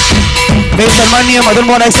 मी सन्माननीय मदन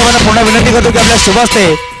बुवा नाईक साहेबांना पुन्हा विनंती करतो की आपल्या शुभ हस्ते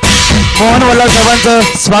मोहन वल्लाळ साहेबांचं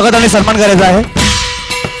स्वागत आणि सन्मान करायचं आहे।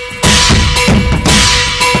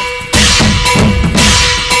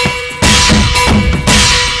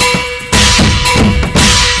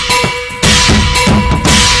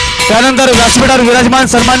 त्यानंतर व्यासपीठावर विराजमान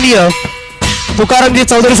सन्माननीय तुकारामजी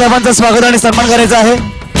चौधरी साहेबांचं स्वागत आणि सन्मान करायचं आहे।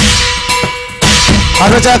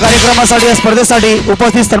 आजच्या कार्यक्रमासाठी या स्पर्धेसाठी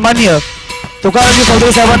उपस्थित सन्माननीय तुकारामजी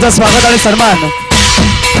चौधरी साहेबांचं स्वागत आणि सन्मान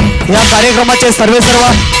या कार्यक्रमाचे सर्व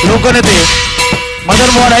लोकनेते मदन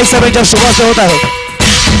बुवा नाईक साहेबांच्या शुभ हस्ते होत आहे।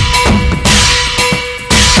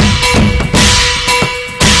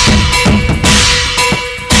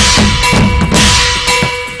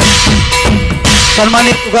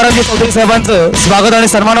 सन्मानित तुकारामजी चौधरी साहेबांचं स्वागत आणि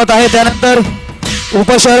सन्मान होत आहे। त्यानंतर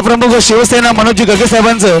उपशहर प्रमुख शिवसेना मनोजी गगे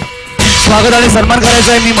साहेबांचं स्वागत आणि सन्मान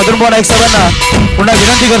करायचं आहे। मी मदन बुवा नाईक साहेबांना पुन्हा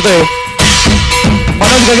विनंती करतोय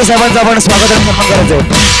मनोज गगे साहेबांचं आपण स्वागत आणि सन्मान करायचं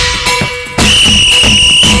आहे।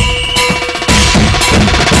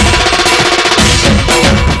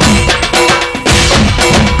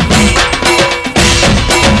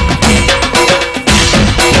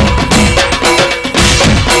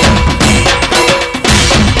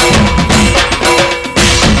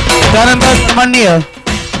 त्यानंतर सन्माननीय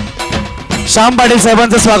श्याम पाटील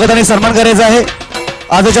साहेबांचं स्वागत आणि सन्मान करायचं आहे।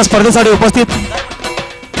 आजच्या स्पर्धेसाठी उपस्थित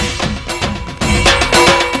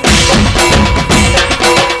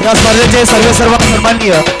या स्पर्धेचे सर्व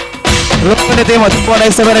सन्माननीय लोकनेते मदन बुवा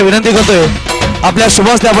नाईक साहेबांना विनंती करतोय आपल्या शुभ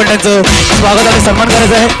हस्ते आपण त्यांचं स्वागत आणि सन्मान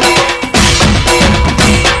करायचं आहे।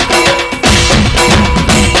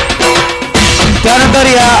 त्यानंतर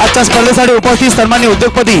या आजच्या स्पर्धेसाठी उपस्थित सन्माननीय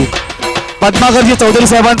उद्योगपती पद्माकरजी चौधरी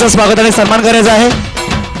साहेबांचं स्वागत आणि सन्मान करायचं आहे।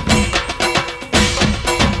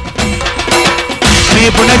 मी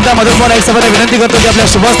पुन्हा एकदा मदन बुवा नाईक साहेबांना विनंती करतो की आपल्या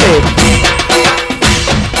शुभ हस्ते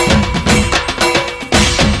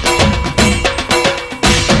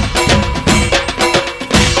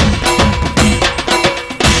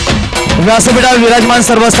व्यासपीठावर विराजमान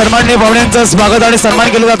सर्व सन्माननीय पाहुण्यांचं स्वागत आणि सन्मान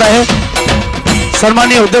केलं जात आहे।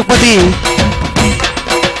 सन्माननीय उद्योगपती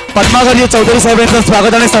पद्माकरजी चौधरी साहेब यांचं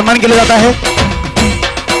स्वागत आणि सन्मान केले जात आहे।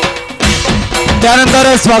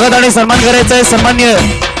 त्यानंतर स्वागत आणि सन्मान करायचं आहे सन्माननीय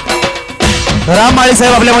राम माळी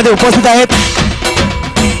साहेब आपल्यामध्ये उपस्थित आहेत।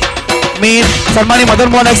 मी सन्माननीय मदन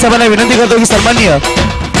बुवा नाईक साहेबांना विनंती करतो की सन्माननीय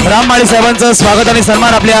राम माळी साहेबांचं स्वागत आणि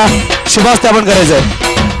सन्मान आपल्या शुभ हस्ते आपण करायचं आहे।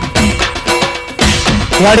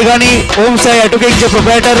 या ठिकाणी ओम साई ऑटोकेकचे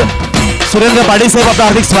प्रोप्रायटर सुरेंद्र पाटील साहेब आपलं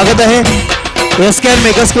हार्दिक स्वागत आहे। एसकेएन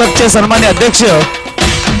मेकर्स क्लबचे सन्मान्य अध्यक्ष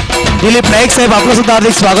दिलीप नाईक साहेब आपलं सुद्धा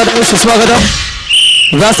हार्दिक स्वागत आहे,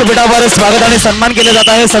 सुस्वागतम। व्यासपीठावर स्वागत आणि सन्मान केले जात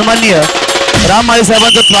आहे सन्माननीय राम माळी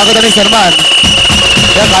साहेबांचं स्वागत आणि सन्मान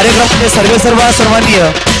या कार्यक्रमाचे सर्व सन्माननीय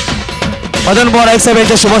मदन बुवा नाईक साहेब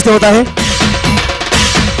यांच्या शुभ हस्ते होत आहे।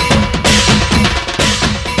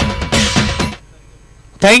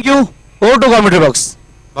 Thank you. Over to commentary box.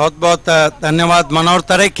 बहुत बहुत धन्यवाद मनोहर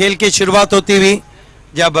तरह। खेल की शुरुआत होती हुई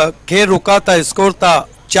जब खेल रुका था, स्कोर था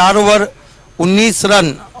 4 ओवर 19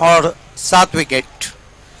 रन और 7 विकेट।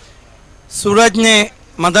 सूरज ने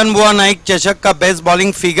मदन बुआ नाइक चषक का बेस्ट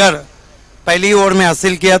बॉलिंग फिगर पहली ओवर में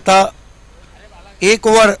हासिल किया था। 1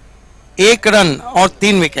 ओवर 1 रन और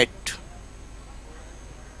 3 विकेट।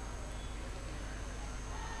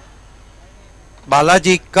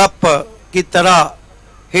 बालाजी कप की तरह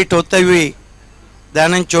हिट होते हुए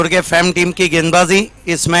दयानंद चोरगे फैम टीम की गेंदबाजी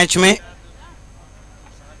इस मैच में।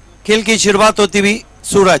 खेल की शुरुआत होती हुई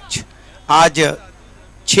सूरज। आज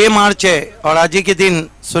 6 मार्च है और आज ही के दिन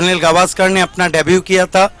सुनील गावस्कर ने अपना डेब्यू किया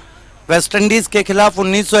था वेस्ट इंडीज के खिलाफ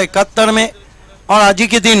 1971 में, और आज ही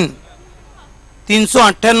के दिन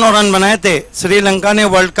 358 रन बनाए थे। श्रीलंका ने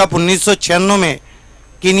वर्ल्ड कप 1996 में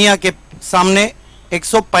कीनिया के सामने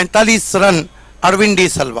 145 रन अरविंद डी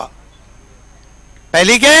सल्वा।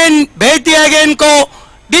 पहली गेंद भेज दिया गेंद को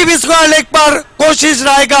डीप स्क्वायर लेग पर, कोशिश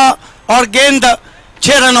रहेगा और गेंद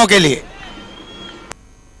 6 रनों के लिए।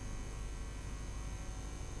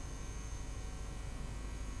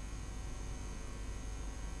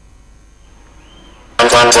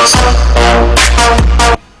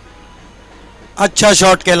 अच्छा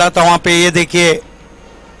शॉट खेला था वहां पे, ये देखिए।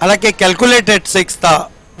 हालांकि कैलकुलेटेड 6 था,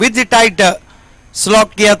 विद द टाइट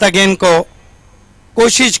स्लॉक किया था गेंद को,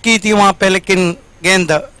 कोशिश की थी वहां पे, लेकिन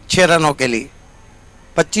गेंद 6 रनों के लिए।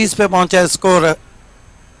 25 पे पहुंचा स्कोर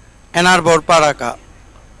एनआर बोरपाड़ा का।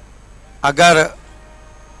 अगर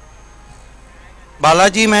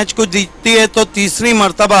बालाजी मैच को जीतती है तो तीसरी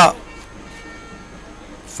मर्तबा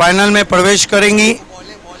फाइनल में प्रवेश करेंगी।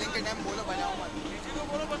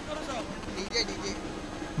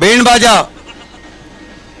 बैंड बाजा।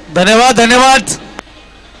 धन्यवाद धन्यवाद।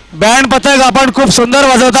 बँड पथक आपण खूप सुंदर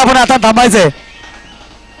वाजवता, पण आता थांबायचंय।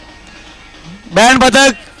 बँड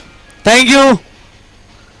पथक थँक्यू।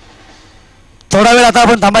 थोडा वेळ आता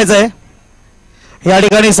आपण थांबायचंय। या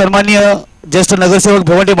ठिकाणी सन्माननीय ज्येष्ठ नगरसेवक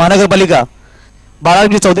भिवंडी महानगरपालिका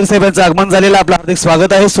बाळाजी चौधरी साहेब यांचं आगमन झालेलं, आपलं हार्दिक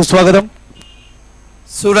स्वागत आहे, सुस्वागतम।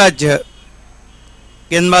 सूरज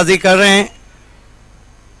गेंदबाजी कर रहे हैं,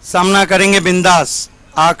 सामना करेंगे बिंदास।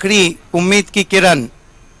 आखिरी उम्मीद की किरण।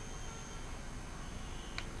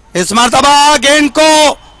 इस मर्तबा गेंद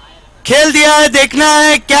को खेल दिया है, देखना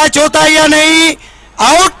है कैच होता है या नहीं।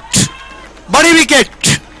 आउट, बड़ी विकेट।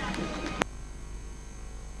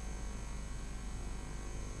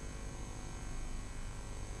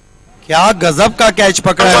 क्या गजब का कैच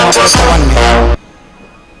पकड़ा है वहां पर पवन ने।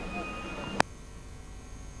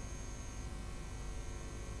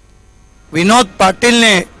 विनोद पाटिल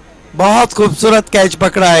ने बहुत खूबसूरत कैच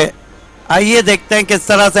पकड़ा है। आइए देखते हैं किस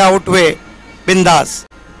तरह से आउट हुए बिंदास।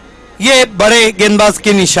 ये बड़े गेंदबाज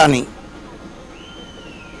की निशानी।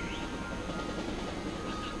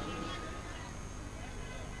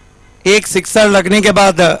 एक सिक्सर लगने के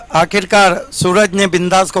बाद आखिरकार सूरज ने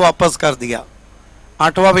बिंदास को वापस कर दिया।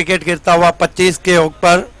 8वां विकेट गिरता हुआ 25 के ओवर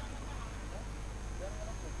पर।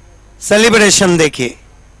 सेलिब्रेशन देखिए।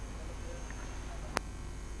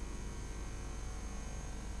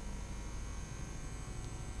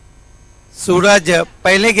 सूरज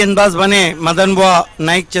पहले गेंदबाज बने मदन बुआ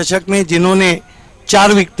नाइक चषक में जिन्होंने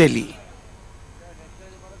 4 विकेटें ली।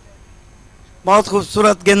 बहुत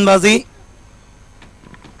खूबसूरत गेंदबाजी।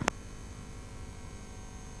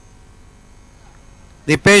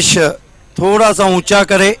 दीपेश थोड़ा सा ऊंचा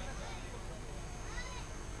करे।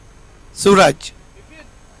 Suraj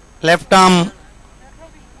left arm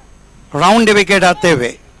round wicket आते हुए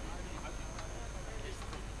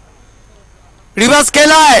रिवर्स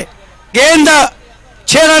खेला है, गेंद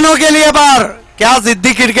 6 रनों के लिए बाहर। क्या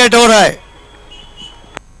जिद्दी क्रिकेट हो रहा है।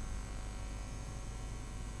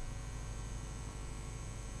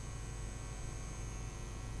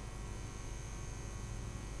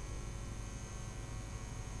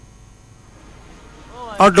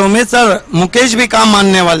 और डोमेसर मुकेश भी काम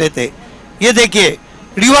मानने वाले थे। ये देखिए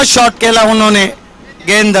रिवर्स शॉट खेला उन्होंने,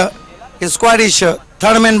 गेंद स्क्वायरिश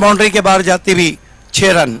थर्ड मैन बाउंड्री के बाहर जाती हुई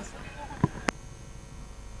 6 रन।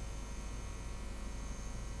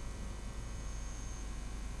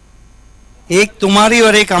 एक तुम्हारी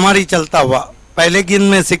और एक हमारी चलता हुआ। पहले गेंद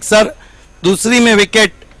में सिक्सर, दूसरी में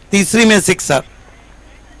विकेट, तीसरी में सिक्सर।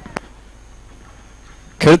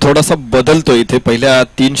 खेळ थोडासा बदलतो इथे। पहिल्या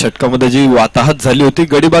 3 षटकामध्ये जी वाताहत झाली होती,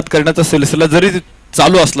 गडीबाद करण्याचा सिलसिला जरी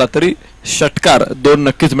चालू असला तरी षटकार 2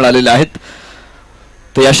 नक्कीच मिळालेले आहेत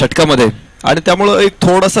तर या षटकामध्ये, आणि त्यामुळे एक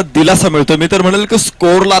थोडासा दिलासा मिळतो। मी तर म्हणेल की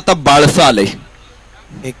स्कोरला आता बाळसं आले।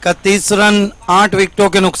 31 रन 8 विकेटों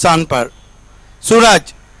के नुकसान पर।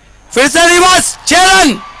 सूरज फिर से रिवर्स 6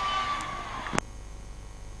 रन।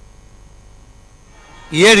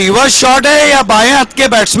 ये रिवर्स शॉट है या बाएं हाथ के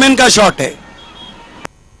बैट्समैन का शॉट है।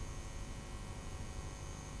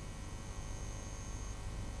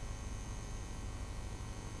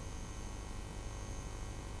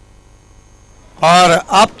 और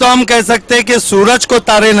अब तो हम कह सकते हैं कि सूरज को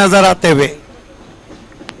तारे नजर आते हुए।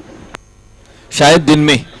 शायद दिन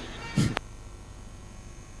में।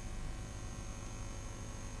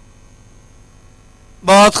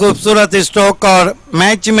 बहुत खूबसूरत स्ट्रोक और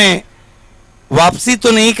मैच में वापसी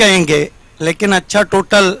तो नहीं कहेंगे, लेकिन अच्छा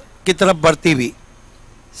टोटल की तरफ बढ़ती हुई।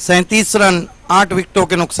 37 रन 8 विकेटों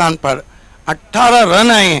के नुकसान पर 18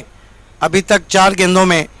 रन आए हैं अभी तक 4 गेंदों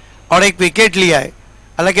में और 1 विकेट लिया है।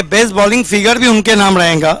 हालांकि बेस्ट बॉलिंग फिगर भी उनके नाम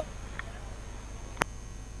रहेगा।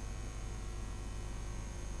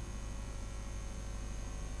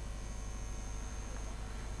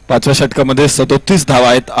 पाचव्या षटकामध्ये 37 धावा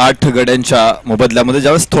आहेत 8 गड्यांच्या मोबदल्यामध्ये।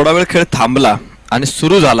 ज्यावेळेस थोडा वेळ खेळ थांबला आणि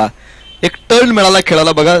सुरू झाला, एक टर्न मिळाला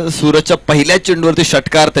खेळाला बघा। सूरजच्या पहिल्या चेंडूवरती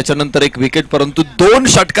षटकार, त्याच्यानंतर 1 विकेट, परंतु 2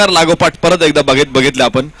 षटकार लागोपाठ परत एकदा बघितले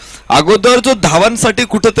आपण। अगोदर जो धावांसाठी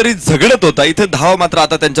कुठेतरी झगडत होता, इथे धावा मात्र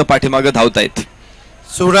आता त्यांच्या पाठीमागे धावतायत।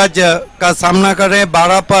 सूरज का सामना कर रहे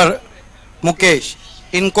 12 पर मुकेश।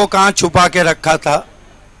 इनको कहां छुपा के रखा था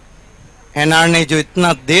एनआर ने, जो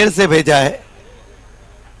इतना देर से भेजा है।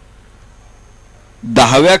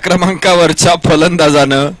 10व्या क्रमांकावरच्या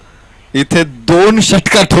फलंदाजानं इथे 2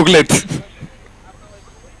 षटकार ठोकलेत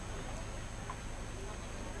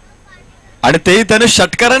आणि तेही त्याने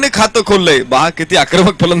षटकाराने खातं खोललंय। बहा किती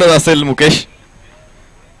आक्रमक फलंदाज असेल मुकेश।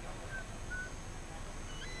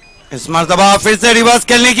 इस मर्तबा फिर से रिवर्स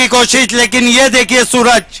खेलने की कोशिश, लेकिन ये देखिए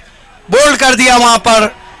सूरज बोल्ड कर दिया वहां पर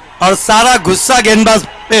और सारा गुस्सा गेंदबाज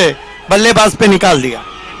पे, बल्लेबाज पे निकाल दिया।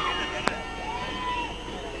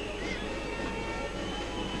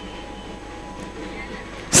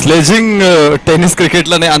 स्लेजिंग टेनिस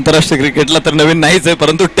क्रिकेटला नाही, आंतरराष्ट्रीय क्रिकेटला तर नवीन नाहीच आहे,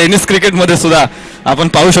 परंतु टेनिस क्रिकेटमध्ये सुद्धा आपण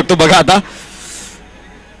पाहू शकतो। बघा आता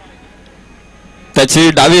त्याची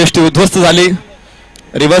डावी यष्टी उद्ध्वस्त झाली।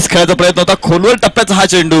 रिव्हर्स खेळायचा प्रयत्न होता, खोलवर टप्प्याचा हा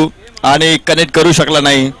चेंडू आणि कनेक्ट करू शकला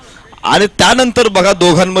नाही। आणि त्यानंतर बघा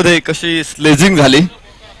दोघांमध्ये कशी स्लेजिंग झाली।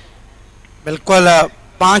 बिल्कुल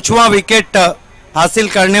 5वां विकेट हासिल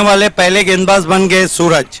करने वाले पहले गेंदबाज बन गए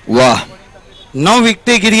सूरज। वाह, 9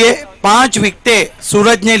 विकेटें गिरी, 5 विकेटें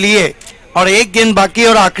सूरज ने लिए और 1 गेंद बाकी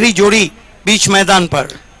और आखिरी जोड़ी बीच मैदान पर।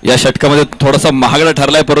 या षटकामध्ये थोडासा महागडा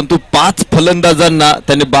ठरलाय, परंतु 5 फलंदाजांना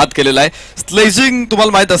त्यांनी बाद केलेला आहे। स्लेजिंग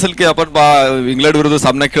तुम्हाला माहित असेल की आपण इंग्लंड विरुद्ध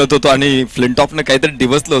सामना खेळत होतो आणि फ्लिंटॉफने काहीतरी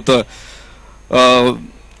डिवसलं होतं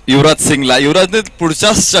युवराज सिंगला। युवराजने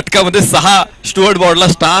पुढच्या षटकामध्ये 6 स्टुअर्ट बॉर्डला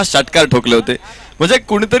 6 षटकार ठोकले होते। म्हणजे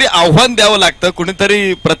कुणीतरी आव्हान द्यावं लागतं,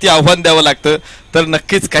 कुणीतरी प्रति आव्हान द्यावं लागतं, तर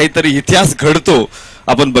नक्कीच काहीतरी इतिहास घडतो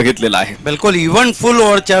आपण बघितलेला आहे। बिल्कुल इवन फुल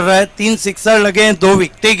ओवर चल रहा है, 3 सिक्सर लगे, 2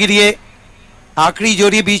 विकेटें गिरी है। आखिरी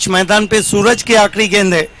जोड़ी बीच मैदान पे सूरज की आखिरी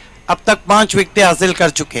गेंद है। अब तक 5 विकेटें हासिल कर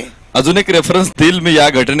चुके हैं। अजून एक रेफरन्स देईल मी या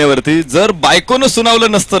घटनेवरती। जर बायकोनं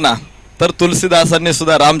सुनावलं नसतं ना, तर तुलसीदासांनी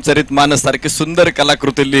सुद्धा रामचरितमानस सारखी सुंदर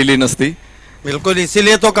कलाकृती लिहिली नसती। बिल्कुल,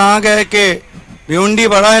 इसीलिए तो कहा गया है कि भिवंडी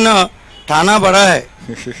बड़ा है ना, ठाणा बड़ा है,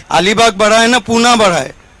 अलिबाग बड़ा है ना, पुणा बड़ा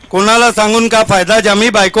है। कोणाला सांगून का फायदा, ज्यामी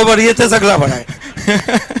बायको बरी आहे ते सगळा बड़ा है।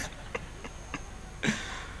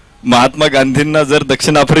 महात्मा गांधींना जर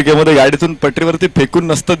दक्षिण आफ्रिकेमध्ये गाडीतून पटरीवरती फेकून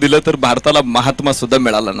नसतं दिलं, तर भारताला महात्मा सुद्धा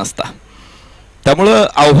मिळाला नसता। त्यामुळं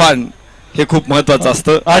आव्हान हे खूप महत्वाचं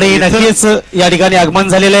असतं। आणि नक्कीच या ठिकाणी आगमन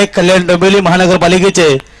झालेले आहे कल्याण डोंबिवली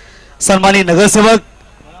महानगरपालिकेचे सन्माननीय नगरसेवक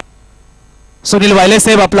सुनील वायले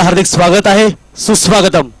साहेब, आपलं हार्दिक स्वागत आहे,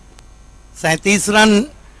 सुस्वागतम। 37 रन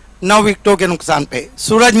 9 विकेटों के नुकसान पे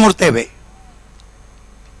सूरज मुड़ते हुए।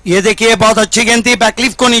 ये देखिए बहुत अच्छी गेंद थी,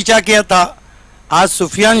 बैकलिफ को नीचा किया था। आज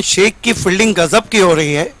सुफियान शेख की फील्डिंग गजब की हो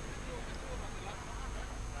रही है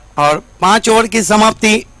और 5 ओवर की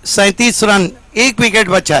समाप्ति, 37 रन 1 विकेट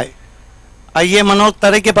बचा है। आइए मनोज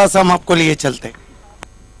तरे के पास हम आपको लिए चलते।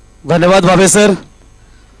 धन्यवाद भावे सर।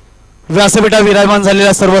 व्यासपीठा विराजमान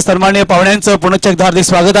झालेल्या सर्व सन्माननीय पाहुण्यांचं पुनश्च एकदा हार्दिक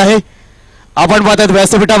स्वागत आहे। आपण पाहतात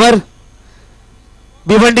व्यासपीठावर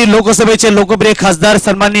भिवंडी लोकसभेचे लोकप्रिय खासदार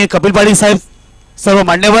सन्माननीय कपिल पाटील साहेब, सर्व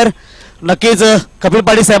मान्यवर। नक्कीच कपिल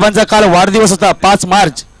पाटील साहेबांचा काल वाढदिवस होता 5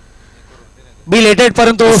 मार्च। बी लेटेड,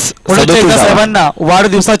 परंतु पुनश्च एकदा साहेबांना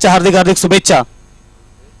वाढदिवसाच्या हार्दिक हार्दिक शुभेच्छा।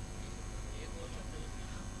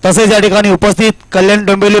 तसेच या ठिकाणी उपस्थित कल्याण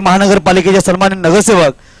डोंबिवली महानगरपालिकेचे सन्माननीय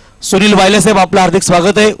नगरसेवक सुनील वायले साहेब, आपलं हार्दिक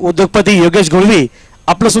स्वागत आहे। उद्योगपती योगेश गुळवी,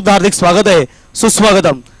 आपलं सुद्धा हार्दिक स्वागत आहे,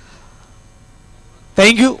 सुस्वागतम।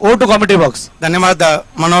 Thank you. Over to commentary box. धन्यवाद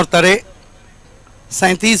मनोज तरे।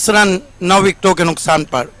 37 रन 9 विकेटों के नुकसान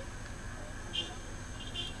पर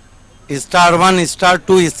स्टार 1, स्टार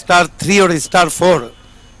 2, स्टार 3 और स्टार 4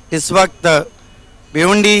 इस वक्त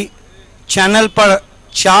भिवंडी चैनल पर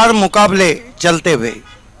 4 मुकाबले चलते हुए।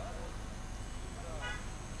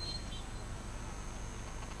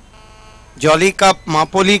 जॉली कप,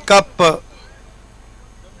 मापोली कप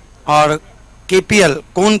और केपीएल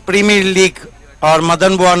कौन प्रीमियर लीग और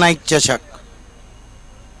मदन बुआ नाइक चषक।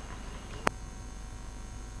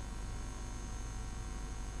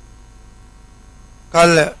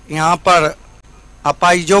 कल यहाँ पर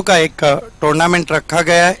अपाइजों का एक टूर्नामेंट रखा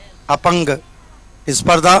गया है, अपंग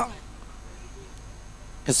स्पर्धा।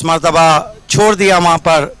 इस मरतबा छोड़ दिया वहाँ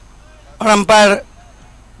पर, और अंपायर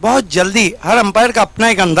बहुत जल्दी, हर अंपायर का अपना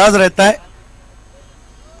एक अंदाज रहता है।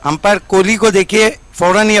 अंपायर कोहली को देखिए,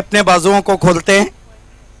 फौरन ही अपने बाजुओं को खोलते हैं।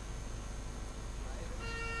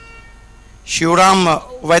 शिवराम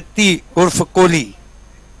वैती उर्फ कोहली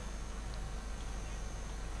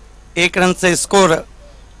 1 रन से स्कोर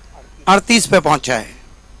 38 पे पहुंचा है।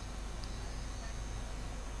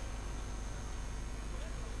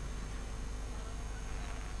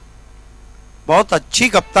 बहुत अच्छी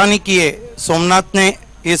कप्तानी की है सोमनाथ ने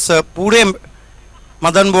इस पूरे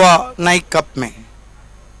मदन बुआ नाइक कप में।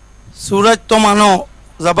 सूरज तो मानो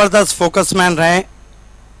जबरदस्त फोकस मैन रहे।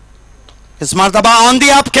 इस मरतबा ऑन दी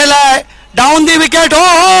अप खेला है, डाउन दी विकेट।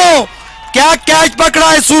 हो क्या कैच पकड़ा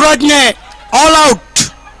है सूरज ने, all out.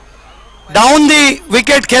 Down the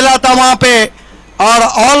wicket खेला था वहां पे और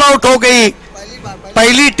ऑल आउट हो गई।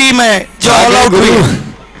 पहली टीम है जो ऑल आउट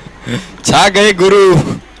हुई। छा गए गुरु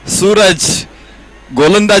सूरज।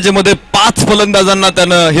 गोलंदाजीमध्ये 5 फलंदाजांना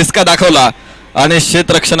त्यानं हिसका दाखवला आणि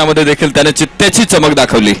क्षेत्ररक्षणामध्ये देखील त्याने चित्त्याची चमक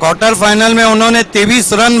दाखवली। क्वार्टर फाइनल में उन्होंने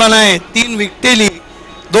 23 रन बनाए, 3 विकेटें ली,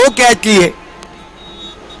 2 कैच लिए,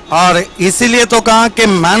 और इसीलिए तो कहा कि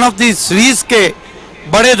मैन ऑफ द सीरीज के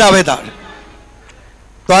बड़े दावेदार।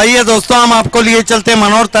 तो आइए दोस्तों, हम आपको लिए चलते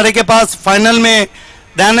मनोहर तारे के पास। फाइनल में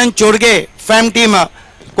दयानंद चोरगे फैम टीम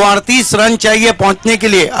को 38 रन चाहिए पहुंचने के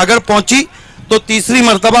लिए। अगर पहुंची तो तीसरी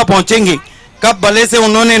मर्तबा पहुंचेंगी। कब भले से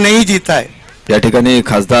उन्होंने नहीं जीता है। या ठिकाणी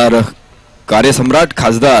खासदार, कार्यसम्राट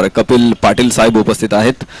खासदार कपिल पाटील साहेब उपस्थित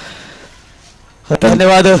आहेत।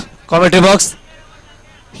 धन्यवाद कॉमेंट्री बॉक्स।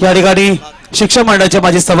 या ठिकाणी शिक्षक मंडळाचे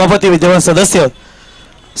माजी सभापती विद्यमान सदस्य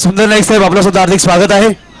सुंदर नाईक साहेब, आपलं सुद्धा हार्दिक स्वागत आहे।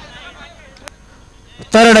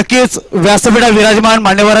 तर नक्कीच व्यासपीठावर विराजमान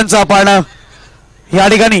मान्यवरांचा आपण या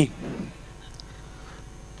ठिकाणी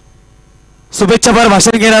शुभेच्छापर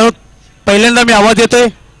भाषण घेणार आहोत। पहिल्यांदा मी आवाज देतोय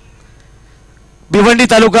भिवंडी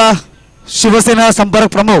तालुका शिवसेना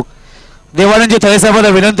संपर्क प्रमुख देवानंदजी थळे साहेबांना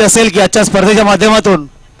विनंती असेल की आजच्या स्पर्धेच्या माध्यमातून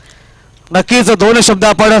नक्कीच 2 शब्द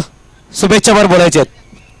आपण शुभेच्छापर बोलायचे आहेत।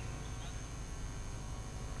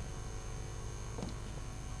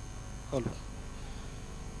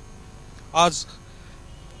 आज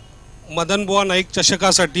मदन बुवा नाईक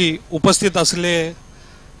चषकासाठी उपस्थित असले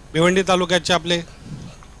भिवंडी तालुक्याचे आपले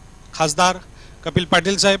खासदार कपिल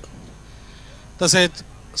पाटील साहेब, तसेच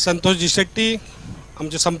संतोषजी शेट्टी,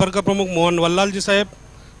 आमचे संपर्क प्रमुख मोहन वल्लालजी साहेब,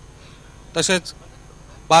 तसेच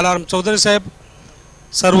बालाराम चौधरी साहेब,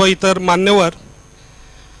 सर्व इतर मान्यवर।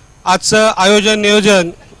 आजचं आयोजन नियोजन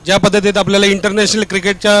ज्या पद्धतीत आपल्याला इंटरनॅशनल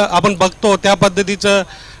क्रिकेटच्या आपण बघतो त्या पद्धतीचं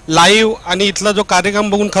लाईव्ह आणि इथला जो कार्यक्रम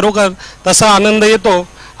बघून खरोखर तसा आनंद येतो।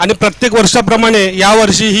 आणि प्रत्येक वर्षाप्रमाणे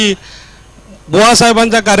यावर्षीही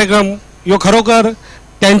बुवासाहेबांचा कार्यक्रम यो खरोखर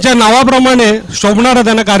त्यांच्या नावाप्रमाणे शोभणारा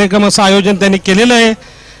त्यांना कार्यक्रम असं आयोजन त्यांनी केलेलं आहे।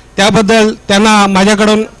 त्याबद्दल त्यांना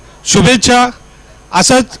माझ्याकडून शुभेच्छा।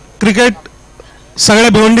 असंच क्रिकेट सगळ्या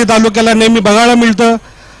भिवंडी तालुक्याला नेहमी बघायला मिळतं।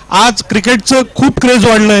 आज क्रिकेटचं खूप क्रेज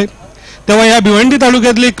वाढलं आहे, तेव्हा या भिवंडी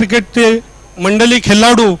तालुक्यातले क्रिकेटचे मंडळी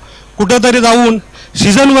खेळाडू कुठंतरी जाऊन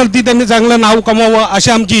सीझनवरती त्यांनी चांगलं नाव कमावं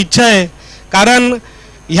अशी आमची इच्छा आहे। कारण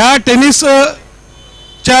ह्या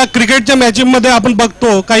टेनिसच्या क्रिकेटच्या मॅचेसमध्ये आपण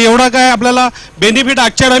बघतो का एवढा काय आपल्याला बेनिफिट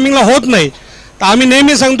आजच्या टायमिंगला होत नाही। तर आम्ही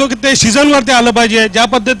नेहमी सांगतो की ते सीझनवरती आलं पाहिजे। ज्या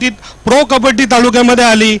पद्धतीत प्रो कबड्डी तालुक्यामध्ये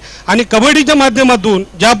आली आणि कबड्डीच्या माध्यमातून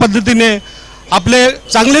ज्या पद्धतीने आपले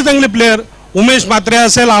चांगले चांगले प्लेयर उमेश म्हात्रे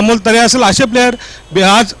असेल, अमोल तरे असेल, असे प्लेयर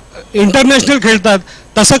आज इंटरनॅशनल खेळतात,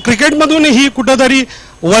 तसं क्रिकेटमधूनही कुठंतरी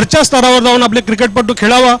वरच्या स्तरावर जाऊन आपले क्रिकेटपटू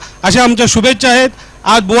खेळावा अशा आमच्या शुभेच्छा आहेत।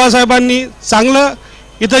 आज बुवासाहेबांनी चांगलं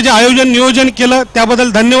इथं जे आयोजन नियोजन केलं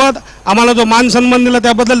त्याबद्दल धन्यवाद। आम्हाला जो मान सन्मान दिला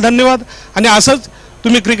त्याबद्दल धन्यवाद। आणि असंच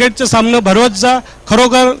तुम्ही क्रिकेटचे सामने भरवत जा।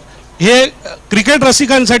 खरोखर हे क्रिकेट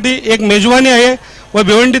रसिकांसाठी एक मेजवानी आहे व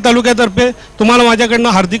भिवंडी तालुक्यातर्फे तुम्हाला माझ्याकडनं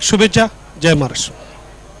हार्दिक शुभेच्छा। जय महाराष्ट्र।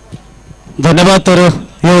 धन्यवाद। तर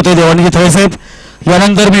हे होते देवानंदजी थळे साहेब।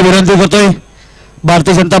 यानंतर मी विनंती करतोय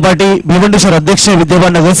भारतीय जनता पार्टी भिवंडी शहर अध्यक्ष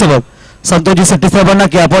विद्यमान नगरसेवक संतोषजी शेट्टी साहेबांना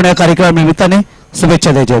की आपण या कार्यक्रमानिमित्ताने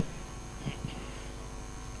शुभेच्छा द्यायच्या आहेत।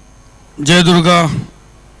 जय दुर्गा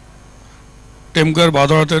टेमकर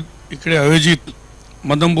भादोळा इकडे आयोजित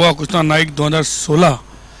मदन बुवा कृष्णा नाईक 2016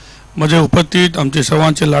 मध्ये उपस्थित आमचे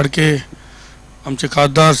सर्वांचे लाडके आमचे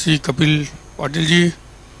खासदार श्री कपिल पाटीलजी,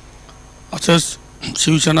 असंच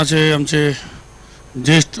शिवसेनाचे आमचे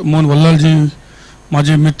ज्येष्ठ मोहन वल्लालजी,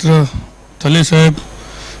 माझे मित्र थले साहेब,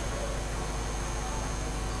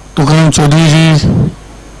 तुकाराम चौधरीजी,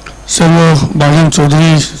 सर्व बाळासाहेब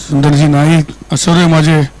चौधरी, सुंदरजी नाईक, सर्व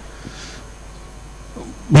माझे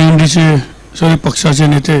भिवंडीचे सर्व पक्षाचे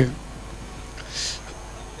नेते.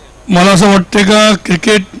 मला असं वाटते का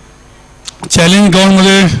क्रिकेट चॅलेंज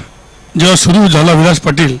ग्राउंडमध्ये जेव्हा सुरू झाला विलास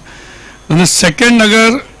पाटील, म्हणजे सेकंड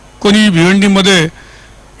नगर कोणी भिवंडीमध्ये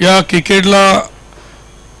या क्रिकेटला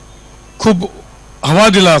खूप हवा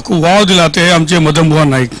दिला, खूप वाव दिला, ते आमचे मदन बुवा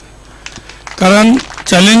नाईक. कारण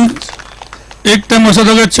चॅलेंज एक टाइम असा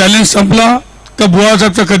होता का चॅलेंज संपला का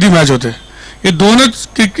बुवासाहेबचा कधी मॅच होते. हे दोनच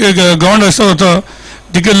ग्राउंड असं होतं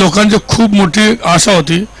तिथे लोकांची खूप मोठी आशा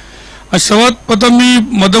होती. सर्वात प्रथम मी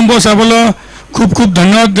मदन बुवा साहेबाला खूप खूप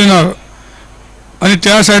धन्यवाद देणार. आणि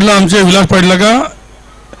त्या साईडला आमचे विलास पाटला का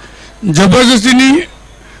जबरदस्तीने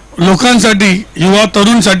लोकांसाठी, युवा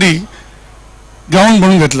तरुणसाठी ग्राउंड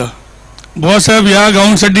बनवून घेतलं. बुवासाहेब या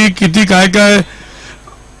ग्राउंडसाठी किती काय काय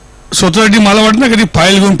स्वतःसाठी मला वाटतं ना कधी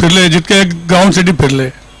फाईल घेऊन फिरले, जितके ग्राउंडसाठी फिरले.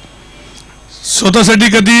 स्वतःसाठी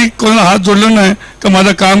कधी कोणाला हात जोडला नाही का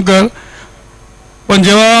माझं काम कर. पण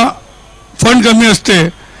जेव्हा फंड कमी असते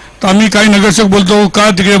तर आम्ही काही नगरसेवक बोलतो का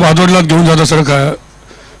तिकडे भादोडला घेऊन जाता सर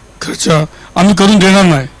खर्च आम्ही करून देणार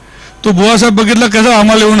नाही. तो बुवासाहेब बघितला कसा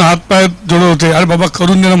आम्हाला येऊन हात पाय जोडत होते, अरे बाबा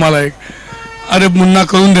करून देणं मला एक, अरे मुन्ना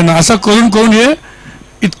करून देणं, असं करून करून हे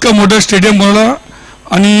इतकं मोठं स्टेडियम बनवलं.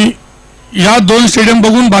 आणि या दोन स्टेडियम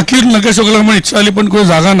बघून बाकी नगरसेवकाला पण इच्छा आली, पण कोणी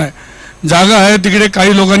जागा नाही. जागा आहे तिकडे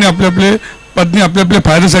काही लोकांनी आपले आपले पत्नी आपल्या आपल्या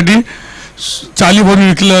फायद्यासाठी चाली बनवून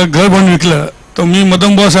विकलं, घर बनवून विकलं. तर मी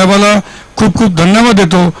मदन बुवा साहेबाला खूप खूप धन्यवाद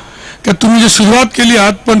देतो की तुम्ही जे सुरुवात केली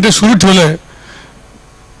आहात पण ते सुरू ठेवलं आहे.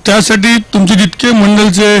 त्यासाठी तुमचे जितके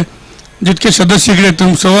मंडळचे जितके सदस्य इकडे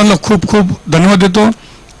तुम सर्वांना खूप खूप धन्यवाद देतो.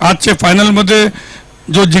 आजच्या फायनलमध्ये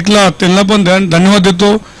जो जिंकला त्यांना पण धन्यवाद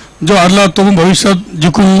देतो, जो हरला तो पण भविष्यात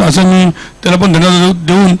जिंकून असं मी त्याला पण धन्यवाद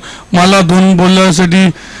देऊन मला दोन बोलण्यासाठी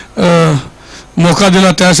मौका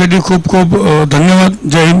दिला त्यासाठी खूप खूप धन्यवाद.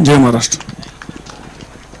 जय हिंद, जय महाराष्ट्र.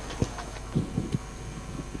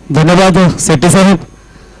 धन्यवाद शेट्टी साहेब.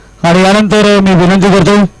 आणि यानंतर मी विनंती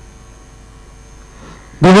करतो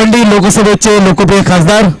भिवंडी लोकसभेचे लोकप्रिय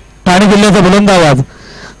खासदार, ठाणे जिल्ह्याचा बुलंद आवाज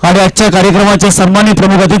आणि आजच्या कार्यक्रमाचे सन्माननीय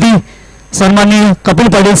प्रमुख अतिथी सन्माननीय कपिल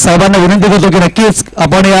पाटील साहेबांना विनंती करतो की नक्कीच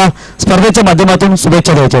आपण या स्पर्धेच्या माध्यमातून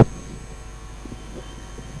शुभेच्छा द्यायच्या.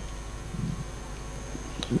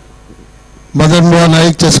 मदन बुवा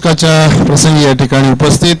नाईक चषकाच्या प्रसंगी या ठिकाणी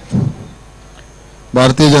उपस्थित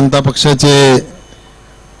भारतीय जनता पक्षाचे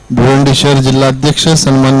भिवंडी शहर जिल्हाध्यक्ष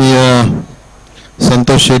सन्माननीय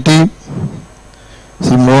संतोष शेट्टी,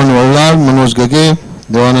 श्री मोहन वळलाड, मनोज गगे,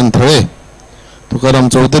 देवानंद थळे, तुकाराम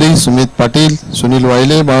चौधरी, सुमित पाटील, सुनील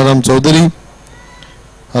वायले, बाळाराम चौधरी,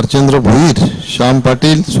 हरचंद्र भोईर, श्याम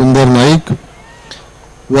पाटील, सुंदर नाईक,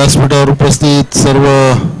 व्यासपीठावर उपस्थित सर्व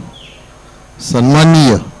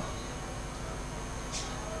सन्माननीय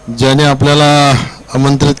ज्याने आपल्याला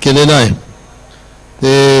आमंत्रित केलेलं आहे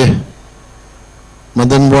ते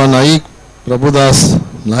मदन बुवा नाईक, प्रभुदास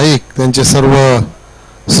नाईक, त्यांचे सर्व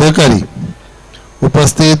सहकारी,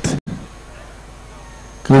 उपस्थित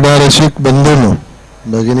क्रीडा रसिक बंधूंनो,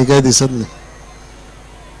 भगिनी काय दिसत नाही.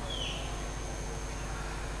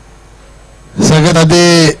 सगळ्यात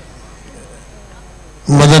आधी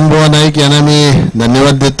मदन बुवा नाईक यांना मी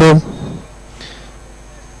धन्यवाद देतो.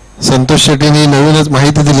 संतोष शेट्टींनी नवीनच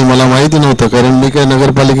माहिती दिली, मला माहिती नव्हतं कारण मी काय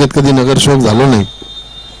नगरपालिकेत कधी नगरसेवक झालो नाही.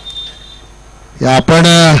 आपण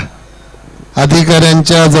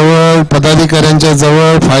अधिकाऱ्यांच्या जवळ पदाधिकाऱ्यांच्या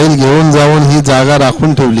जवळ फाईल घेऊन जाऊन ही जागा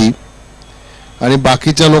राखून ठेवली आणि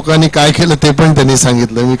बाकीच्या लोकांनी काय केलं ते पण त्यांनी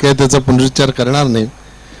सांगितलं. मी काय त्याचा पुनरुच्चार करणार नाही,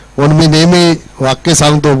 पण मी नेहमी वाक्य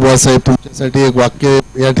सांगतो, बुवासाहेब तुमच्यासाठी एक वाक्य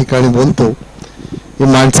या ठिकाणी बोलतो की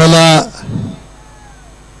माणसाला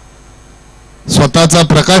स्वतःचा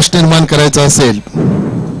प्रकाश निर्माण करायचा असेल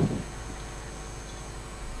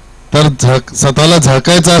तर स्वतःला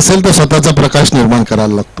झळकायचा असेल तर स्वतःचा प्रकाश निर्माण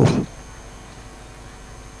करायला लागतो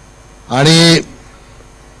आणि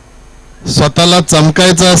स्वतःला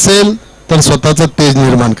चमकायचं असेल तर स्वतःचा तेज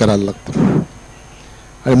निर्माण करायला लागतो.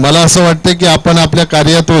 आणि मला असं वाटतं की आपण आपल्या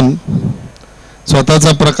कार्यातून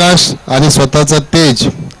स्वतःचा प्रकाश आणि स्वतःचा तेज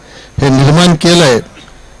हे निर्माण केलंय.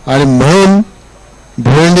 आणि म्हणून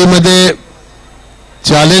भिवंडीमध्ये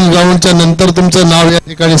चॅलेंज ग्राउंडच्या नंतर तुमचं नाव या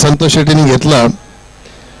ठिकाणी संतोष शेट्टींनी घेतलं,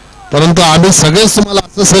 परंतु आम्ही सगळेच तुम्हाला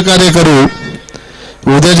असं सहकार्य करू,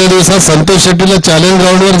 उद्याच्या दिवसात संतोष शेट्टीला चॅलेंज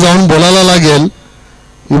ग्राउंडवर जाऊन बोलायला लागेल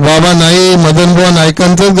की बाबा नाही, मदन बुवा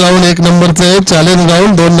नाईकांचं ग्राउंड 1 नंबरचं आहे, चॅलेंज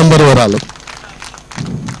ग्राउंड 2 नंबरवर आलं.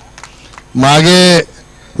 मागे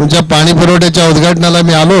तुमच्या पाणी पुरवठ्याच्या उद्घाटनाला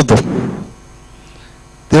मी आलो होतो,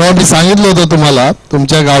 तेव्हा जेव्हा मी सांगितलं होतं तुम्हाला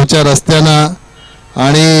तुमच्या गावच्या रस्त्यांना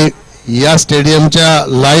आणि या स्टेडियमच्या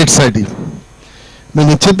लाईटसाठी, मी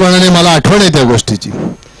निश्चितपणाने मला आठवण आहे त्या गोष्टीची,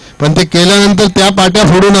 पण ते केल्यानंतर त्या पाट्या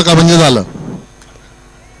फोडू नका म्हणजे झालं.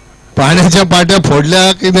 पाण्याच्या पाट्या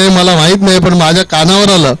फोडल्या की नाही मला माहीत नाही, पण माझ्या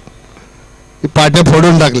कानावर आलं की पाट्या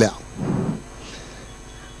फोडून टाकल्या.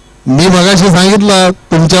 मी मगाशी सांगितलं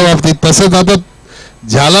तुमच्या बाबतीत, तसंच आता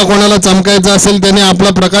ज्याला कोणाला चमकायचं असेल त्याने आपला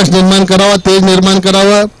प्रकाश निर्माण करावा, तेज निर्माण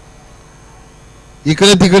करावं.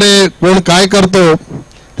 इकडे तिकडे कोण काय करतो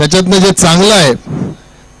त्याच्यातनं जे चांगलं आहे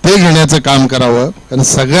ते घेण्याचं काम करावं. कारण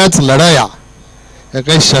सगळ्याच लढाया या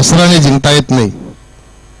काही शस्त्राने जिंकता येत नाही.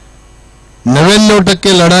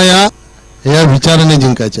 99% लढाया या विचाराने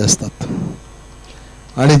जिंकायच्या असतात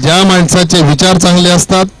आणि ज्या माणसाचे विचार चांगले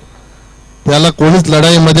असतात त्याला कोणीच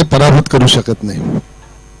लढाईमध्ये पराभूत करू शकत नाही.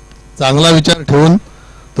 चांगला विचार ठेवून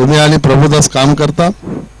तुम्ही आणि प्रभुदास काम करता.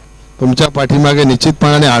 तुमच्या पाठीमागे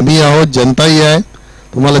निश्चितपणाने आम्ही आहोत, जनताही आहे.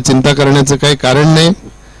 तुम्हाला चिंता करण्याचं काही कारण नाही.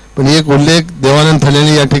 पण एक उल्लेख देवानंद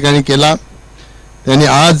थलेने या ठिकाणी केला. त्यांनी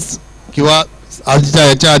आज किंवा आजच्या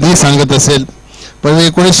याच्या आधी सांगत असेल, पण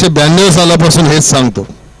 1992 सालापासून हेच सांगतो.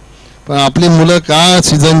 पण आपली मुलं का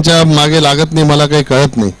सीझनच्या मागे लागत नाही मला काही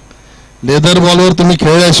कळत नाही. लेदर बॉलवर तुम्ही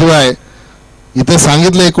खेळल्याशिवाय, इथं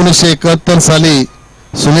सांगितलं 1971 साली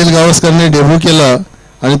सुनील गावस्करने डेब्यू केलं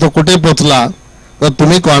आणि तो कुठे पोचला, तर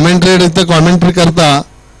तुम्ही कॉमेंट्री करता.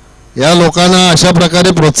 या लोकांना अशा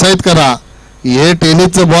प्रकारे प्रोत्साहित करा की हे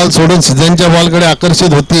टेनिसचं बॉल सोडून सीझनच्या बॉलकडे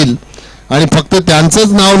आकर्षित होतील. आणि फक्त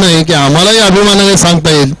त्यांचंच नाव नाही की आम्हालाही अभिमानाने सांगता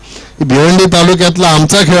येईल की भिवंडी तालुक्यातला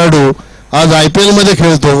आमचा खेळाडू आज IPL मध्ये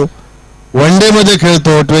खेळतो, वन डे मध्ये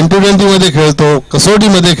खेळतो, 2020 मध्ये खेळतो,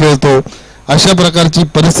 कसोटीमध्ये खेळतो. अशा प्रकारची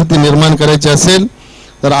परिस्थिती निर्माण करायची असेल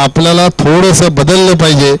तर आपल्याला थोडंसं बदललं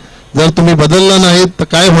पाहिजे. जर तुम्ही बदललं नाही तर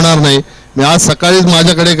काय होणार नाही. मी आज सकाळीच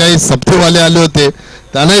माझ्याकडे काही सप्तेवाले आले होते,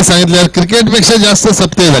 त्यांनाही सांगितलं यार क्रिकेटपेक्षा जास्त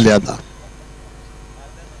सप्ते झाले आता.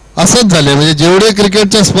 असंच झाले, म्हणजे जेवढे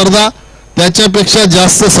क्रिकेटच्या स्पर्धा त्याच्यापेक्षा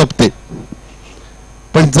जास्त सप्ते.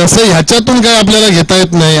 पण जसं ह्याच्यातून काय आपल्याला घेता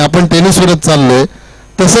येत नाही, आपण टेनिसवरच चाललोय,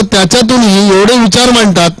 तसं त्याच्यातूनही एवढे विचार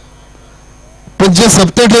मांडतात पण जे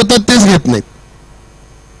सप्ते ठेवतात तेच घेत नाहीत.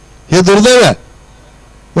 हे दुर्दैव आहे.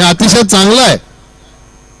 हे अतिशय चांगलं आहे.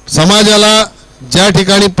 समाजाला ज्या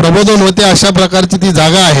ठिकाणी प्रबोधन होते अशा प्रकारची ती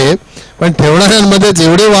जागा आहे, पण ठेवणाऱ्यांमध्ये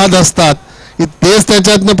जेवढे वाद असतात की तेच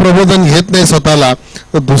त्याच्यातनं प्रबोधन घेत नाही स्वतःला,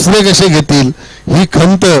 तर दुसरे कसे घेतील. ही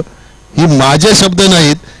खंत, ही माझे शब्द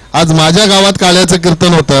नाहीत. आज माझ्या गावात काळ्याचं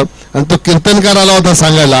कीर्तन होतं आणि तो कीर्तनकार आला होता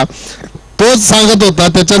सांगायला, तोच सांगत होता.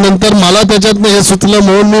 त्याच्यानंतर मला त्याच्यातनं हे सुचलं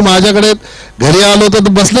म्हणून मी माझ्याकडे घरी आलो तर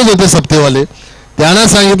बसलेच होते सप्तेवाले. त्यांना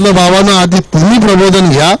सांगितलं बाबांनो आधी तुम्ही प्रबोधन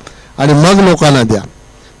घ्या आणि मग लोकांना द्या.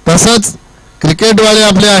 तसंच क्रिकेटवाले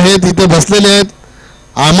आपले आहेत इथे बसलेले आहेत,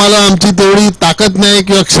 आम्हाला आमची तेवढी ताकद नाही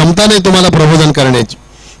किंवा क्षमता नाही तुम्हाला प्रबोधन करण्याची.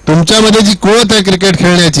 तुमच्यामध्ये जी कुवत आहे क्रिकेट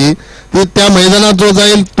खेळण्याची ती त्या मैदानात जो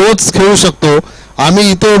जाईल तोच खेळू शकतो. आम्ही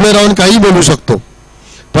इथे उभे राहून काही बोलू शकतो,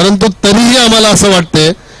 परंतु तरीही आम्हाला असं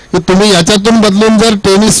वाटते की तुम्ही याच्यातून बदलून जर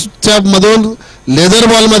टेनिसच्या मधून लेदर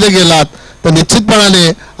बॉलमध्ये गेलात तर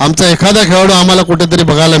निश्चितपणाने आमचा एखादा खेळाडू आम्हाला कुठेतरी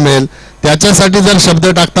बघायला मिळेल. त्याच्यासाठी जर शब्द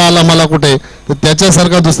टाकता आला मला कुठे, तर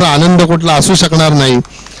त्याच्यासारखा दुसरा आनंद कुठला असू शकणार नाही.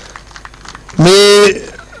 मी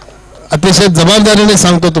अतिशय जबाबदारीने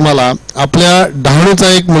सांगतो तुम्हाला, आपल्या डहाणूचा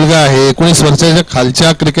एक मुलगा आहे, 19 वर्षाच्या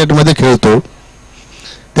खालच्या क्रिकेटमध्ये खेळतो.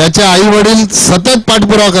 त्याचे आई वडील सतत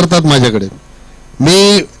पाठपुरावा करतात माझ्याकडे.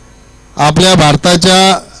 मी आपल्या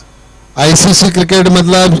भारताच्या ICC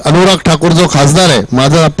क्रिकेटमधला अनुराग ठाकूर जो खासदार आहे,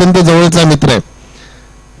 माझा अत्यंत जवळचा मित्र आहे,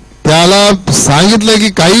 त्याला सांगितलं की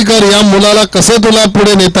काही कर, या मुलाला कसं तुला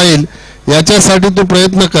पुढे नेता येईल याच्यासाठी तू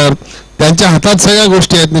प्रयत्न कर. त्यांच्या हातात सगळ्या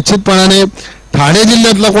गोष्टी आहेत. निश्चितपणाने ठाणे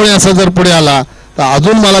जिल्ह्यातला कोणी असा जर पुढे आला तर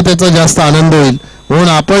अजून मला त्याचा जास्त आनंद होईल. म्हणून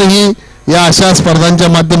आपणही या अशा स्पर्धांच्या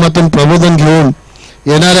माध्यमातून प्रबोधन घेऊन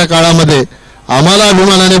येणाऱ्या काळामध्ये आम्हाला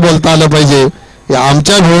अभिमानाने बोलता आलं पाहिजे की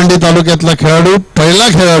आमच्या भिवंडी तालुक्यातला खेळाडू, पहिला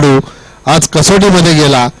खेळाडू आज कसोटीमध्ये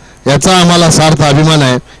गेला, याचा आम्हाला सार्थ अभिमान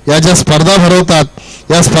आहे. या ज्या स्पर्धा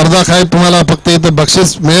भरवतात या स्पर्धा काय तुम्हाला फक्त इथं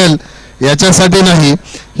बक्षीस मिळेल याच्यासाठी नाही,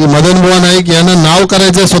 की मदन बुवा नाईक यांना नाव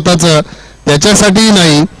करायचं स्वतःचं त्याच्यासाठीही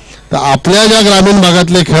नाही, तर आपल्या ज्या ग्रामीण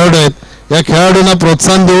भागातले खेळाडू आहेत या खेळाडूंना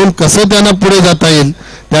प्रोत्साहन देऊन कसं त्यांना पुढे जाता येईल,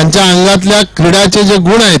 त्यांच्या अंगातल्या क्रीडाचे जे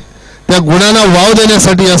गुण आहेत त्या गुणांना वाव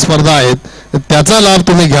देण्यासाठी या स्पर्धा आहेत. त्याचा लाभ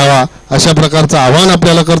तुम्ही घ्यावा अशा प्रकारचं आवाहन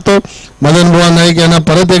आपल्याला करतो. मदन बुवा नाईक यांना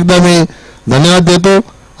परत एकदा मी धन्यवाद देतो.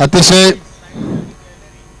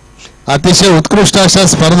 अतिशय उत्कृष्ट अशा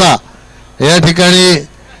स्पर्धा या ठिकाणी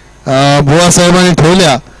बुवा साहेबांनी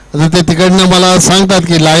ठेवल्या. आता ते तिकडनं मला सांगतात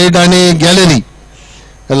की लाईट आणि गॅलरी,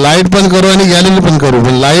 लाईट पण करू आणि गॅलरी पण करू,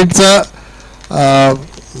 पण लाईटचा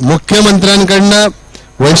मुख्यमंत्र्यांकडनं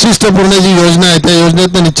वैशिष्ट्यपूर्ण जी योजना आहे त्या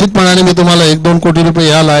योजनेत निश्चितपणाने मी तुम्हाला 1-2 कोटी रुपये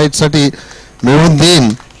या लाईटसाठी मिळवून देईन.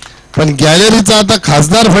 पण गॅलरीचा आता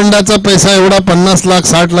खासदार फंडाचा पैसा एवढा 50 लाख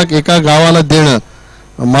 60 लाख एका गावाला देणं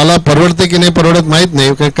मला परवडते की नाही परवडत माहीत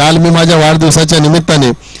नाही. कारण काल मी माझ्या वाढदिवसाच्या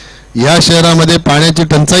निमित्ताने या शहरामध्ये पाण्याची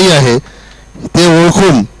टंचाई आहे ते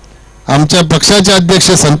ओळखून आमच्या पक्षाचे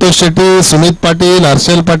अध्यक्ष संतोष शेट्टी, सुमित पाटील,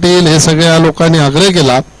 हर्षल पाटील हे सगळ्या लोकांनी आग्रह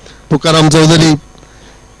केला. तुकाराम चौधरी,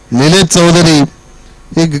 निलेश चौधरी,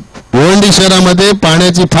 भिवंडी शहरामध्ये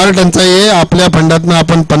पाण्याची फार टंचाई आहे. आपल्या फंडातनं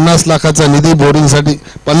आपण 50 लाखाचा निधी बोरिंगसाठी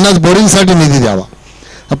 50 बोरिंगसाठी निधी द्यावा.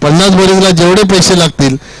 50 बोरिंगला जेवढे पैसे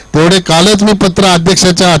लागतील तेवढे कालच मी पत्र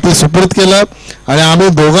अध्यक्षाच्या हाती सुपूर्द केलं आणि आम्ही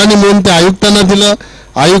दोघांनी मिळून ते आयुक्तांना दिलं.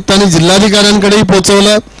 आयुक्तांनी जिल्हाधिकाऱ्यांकडेही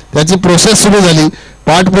पोहोचवलं. त्याची प्रोसेस सुरू झाली.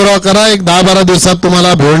 पाठपुरावा करा. एक 10-12 दिवसात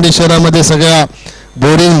तुम्हाला भिवंडी शहरामध्ये सगळ्या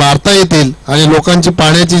बोरिंग मारता येतील आणि लोकांची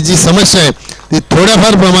पाण्याची जी समस्या आहे ती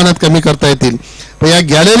थोड्याफार प्रमाणात कमी करता येतील. पण या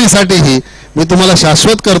गॅलरीसाठीही मी तुम्हाला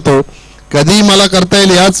शाश्वत करतो कधी मला करता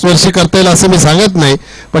येईल याच वर्षी करता येईल असं मी सांगत नाही.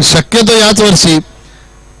 पण शक्यतो याच वर्षी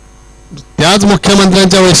त्याच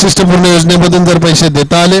मुख्यमंत्र्यांच्या वैशिष्ट्यपूर्ण योजनेमधून जर पैसे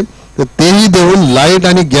देता आले तर तेही देऊन लाईट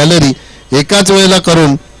आणि गॅलरी एकाच वेळेला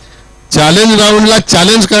करून चॅलेंज राऊंडला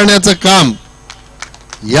चॅलेंज करण्याचं काम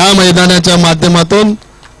या मैदानाच्या माध्यमातून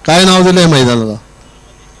काय नाव दिलंय मैदानाला?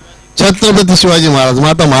 छत्रपती शिवाजी महाराज. मग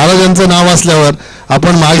आता महाराजांचं नाव असल्यावर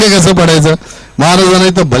आपण मागे कसं पडायचं? महाराजांनी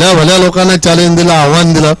तर भल्या भल्या लोकांना चॅलेंज दिलं,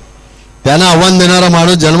 आव्हान दिलं. त्यांना आव्हान देणारा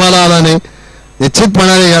माणूस जन्माला आला नाही.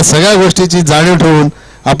 निश्चितपणाने या सगळ्या गोष्टीची जाणीव ठेवून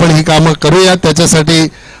आपण ही कामं करूया. त्याच्यासाठी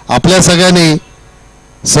आपल्या सगळ्यांनी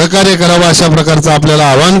सहकार्य करावं अशा प्रकारचं आपल्याला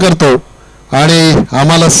आवाहन करतो. आणि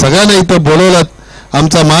आम्हाला सगळ्यांना इथं बोलवलं,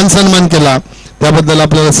 आमचा मान सन्मान केला त्याबद्दल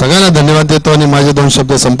आपल्याला सगळ्यांना धन्यवाद देतो आणि माझे 2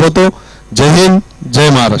 शब्द संपवतो. जय हिंद, जय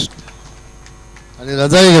महाराष्ट्र. आणि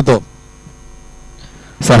रजाई घेतो.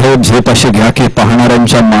 साहेब झेप अशी घ्या की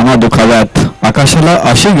पाहणाऱ्यांच्या माना दुखाव्यात, आकाशाला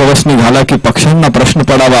अशी गवसणी घाला की पक्ष्यांना प्रश्न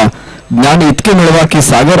पडावा, ज्ञान इतके मिळवा की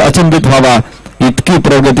सागर अचंबित व्हावा, इतकी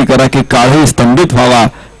प्रगती करा की काळही स्तंभित व्हावा,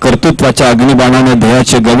 कर्तृत्वाच्या अग्निबाणाने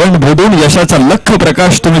ध्येयाचे गगन भेदून यशाचा लख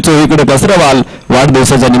प्रकाश तुम्ही चोहीकडे पसरवाल.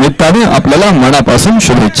 वाढदिवसाच्या निमित्ताने आपल्याला मनापासून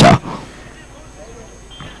शुभेच्छा.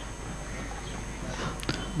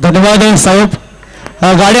 धन्यवाद साहेब.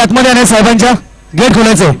 गाडी आतमध्ये आणे साहेबांच्या. गेट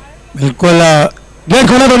खोलायचे. बिल्कुल गेट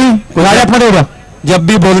खोला दोन्ही. गाड़ी आतमध्ये उभा. जब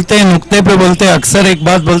भी बोलते हैं नुक्ते पे बोलते हैं, अक्सर एक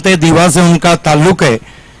बात बोलते हैं, दीवा से उनका ताल्लुक है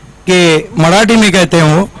कि मराठी में कहते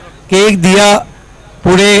हो कि एक दिया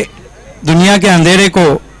पूरे दुनिया के अंधेरे को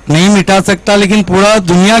नहीं मिटा सकता, लेकिन पूरा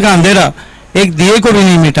दुनिया का अंधेरा एक दिए को भी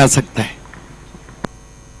नहीं मिटा सकता है.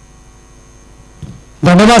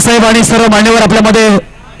 धन्यवाद साहेब. आणि सर्व मान्यवर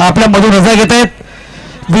आपल्यामधून रजा घेत आहेत.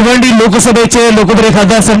 भिवंडी लोकसभेचे लोकप्रिय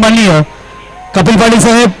खासदार सन्माननीय कपिल पाटील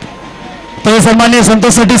साहेब, तर सन्माननीय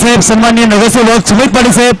संतोष शेट्टी साहेब, सन्माननीय नगरसेवक सुमित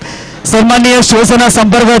पाटील साहेब, सन्माननीय शिवसेना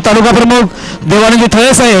संपर्क तालुका प्रमुख देवानंद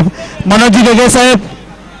थळे साहेब, मनोजी गेगे साहेब,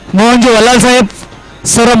 मोहनजी वल्लाल साहेब,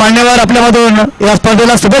 सर्व मान्यवर आपल्यामधून या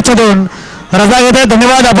स्पर्धेला शुभेच्छा देऊन रजा घेत आहेत.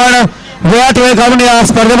 धन्यवाद. आपण वेळात वेळ काढून या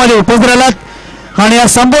स्पर्धेमध्ये उपस्थित राहिलात आणि या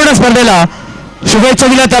संपूर्ण स्पर्धेला शुभेच्छा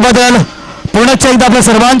दिल्या त्याबद्दल पुनश्च एकदा आपल्या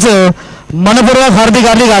सर्वांचं मनपूर्वक हार्दिक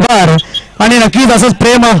आभार. आणि नक्कीच असंच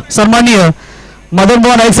प्रेम सन्माननीय मदन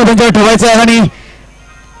बुवा नाईक साहेबांच्यावर ठेवायचं आहे आणि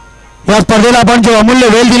या स्पर्धेला आपण जो अमूल्य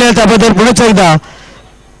वेळ दिला त्याबद्दल पुनश्च एकदा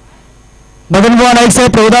मदन बुवा नाईक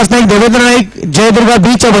साहेब, प्रभुदास नाईक, देवेंद्र नाईक, जयदुर्गा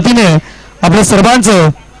बीचच्या वतीने आपल्या सर्वांचं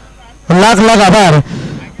लाख आभार.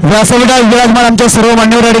 व्यासपीठावर विराजमान आमच्या सर्व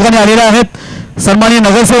मान्यवर या ठिकाणी आलेले आहेत. सन्माननीय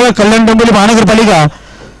नगरसेवक कल्याण डोंबिवली महानगरपालिका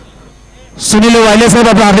सुनील वायले साहेब,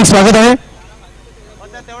 आपलं हार्दिक स्वागत आहे.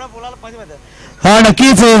 हा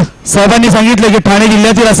नक्कीच साहेबांनी सांगितलं की ठाणे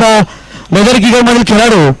जिल्ह्यातील असा लेदर क्रिकेटमधील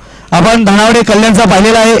खेळाडू आपण धनावडे कल्याणचा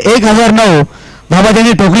पाहिलेला आहे. 1009 धाबा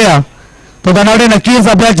त्यांनी ठोकल्या. तो धनावडे नक्कीच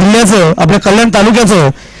आपल्या जिल्ह्याचं, आपल्या कल्याण तालुक्याचं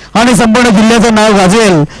आणि संपूर्ण जिल्ह्याचं नाव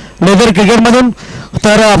गाजवेल लेदर क्रिकेटमधून.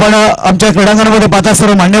 तर आपण आमच्या क्रीडांगणामध्ये पाहता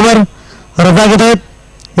सर्व मान्यवर रजा घेत आहेत.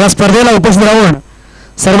 या स्पर्धेला उपस्थित राहून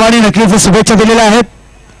सर्वांनी नक्कीच शुभेच्छा दिलेल्या आहेत.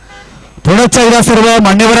 थोडंच एकदा सर्व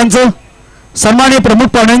मान्यवरांचं, सन्माननीय प्रमुख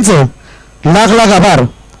पाहुण्यांचं लाख आभार.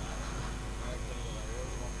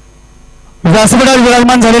 व्यासपीठावर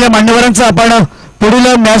विराजमान झालेल्या मान्यवरांचं आपण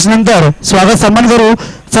पुढील मॅच नंतर स्वागत सन्मान करू.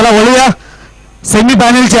 चला वळूया सेमी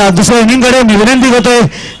फायनलच्या दुसऱ्या इनिंगकडे. मी विनंती करतोय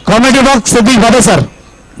कॉमेडी बॉक्स सतीश बाबे सर.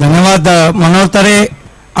 धन्यवाद मनोहर तारे.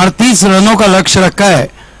 38 रनों का लक्ष्य रखा है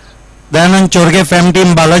दयानंद चोरगे फैम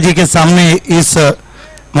टीम बालाजी के सामने इस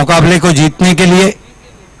मुकाबले को जीतने के लिए.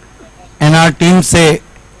 एनआर टीम से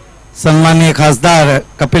सम्मानीय खासदार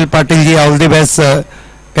Kapil Patil ji all the best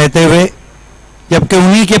कहते हुए, जबकि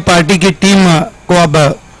उन्हीं के पार्टी की टीम को अब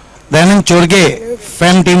दयानंद चोरगे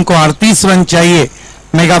फैम टीम को 38 रन चाहिए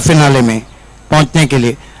मेगा फिनाले में पहुंचने के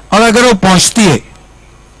लिए, और अगर वो पहुंचती है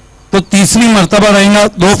तो तीसरी मर्तबा रहेगा।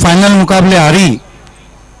 2 फाइनल मुकाबले हारी,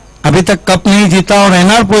 अभी तक कप नहीं जीता, और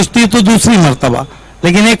एनआर पहुंचती तो दूसरी मर्तबा,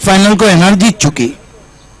 लेकिन एक फाइनल को एनआर जीत चुकी।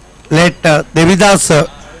 लेट देवीदास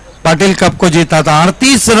पाटिल कप को जीता था।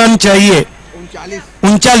 38 रन चाहिए,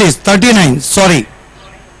 39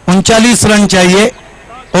 रन चाहिए।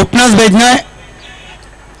 ओपनर्स भेजना है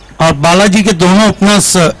और बालाजी के दोनों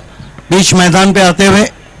ओपनर्स बीच मैदान पे आते हुए,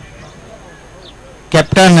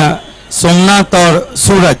 कैप्टन सोमनाथ और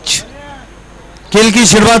सूरज। खेल की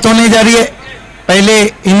शुरुआत होने जा रही है। पहले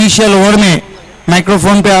इनिशियल ओवर में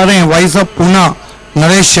माइक्रोफोन पे आ रहे हैं वॉइस ऑफ पूना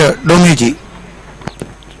नरेश डोंगे जी।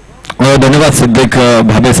 धन्यवाद सिद्दीक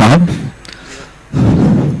भाबे साहब।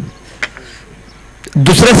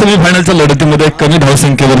 दुसऱ्या सेमीफायनलच्या लढतीमध्ये कमी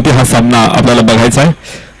धावसंख्येवरती हा सामना आपल्याला बघायचा आहे।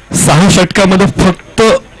 6 षटकामध्ये फक्त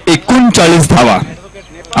 39 धावा।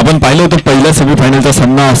 आपण पाहिलं होतं पहिल्या सेमीफायनलचा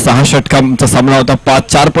सामना 6 षटकांचा सामना होता।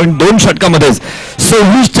 4.2 षटकामध्येच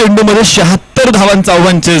 26 चेंडूमध्ये 76 धावांचं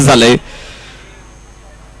आव्हान चेस झालंय।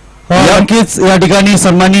 नक्कीच या ठिकाणी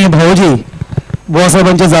सन्माननीय भाऊजी बुवा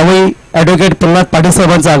साहेबांचे जावई ॲडव्होकेट प्रल्हाद पाटील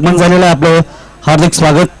साहेबांचं आगमन झालेलं आहे। आपलं हार्दिक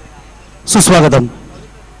स्वागत, सुस्वागतम।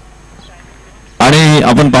 आणि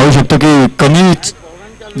आपण पाहू शकतो की कमी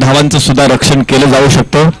धावांचं सुद्धा रक्षण केलं जाऊ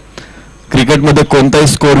शकतं। क्रिकेटमध्ये कोणताही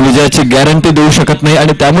स्कोर विजयाची गॅरंटी देऊ शकत नाही,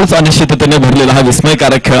 आणि त्यामुळेच अनिश्चिततेने भरलेला हा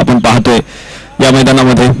विस्मयकारक खेळ आपण पाहतोय या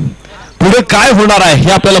मैदानामध्ये। पुढे काय होणार आहे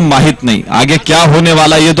हे आपल्याला माहित नाही। आगे क्या होने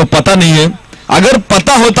वाला ये तो पता नहीं है। अगर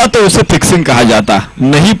पता होता तो उसे फिक्सिंग कहा जाता,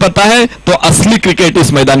 नहीं पता है तो असली क्रिकेट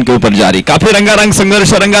इस मैदान के ऊपर जारी। काफी रंगारंग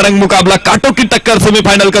संघर्ष, रंगारंग मुकाबला, कांटों की टक्कर।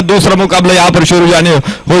 सेमीफाइनल का दूसरा मुकाबला यहाँ पर शुरू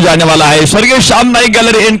हो जाने वाला है। स्वर्गीय श्याम नाइक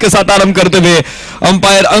गैलरी एंड के साथ आरंभ करते हुए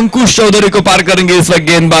अंपायर अंकुश चौधरी को पार करेंगे इस वक्त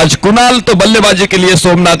गेंदबाज कुणाल। तो बल्लेबाजी के लिए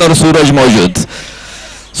सोमनाथ और सूरज मौजूद।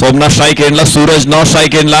 सोमनाथ स्ट्राइक एंडला, सूरज नॉन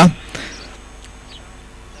स्ट्राइक एंडला।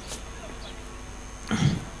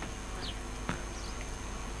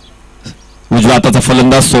 उजव्या हाताचा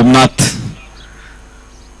फलंदाज सोमनाथ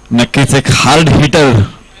नक्कीच एक हार्ड हिटर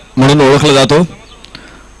म्हणून ओळखला जातो।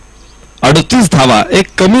 38 धावा, एक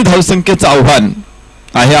कमी धावसंख्येचं आव्हान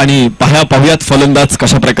आहे, आणि पाहूयात फलंदाज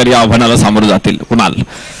कशा प्रकारे या आव्हानाला सामोरे जातील। कुणाल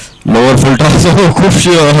लोअर फुल टॉस, खूप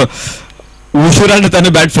उशिराने त्याने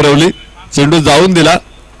बॅट फिरवली, चेंडू जाऊन दिला।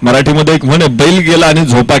 मराठीमध्ये एक म्हणे, बैल गेला आणि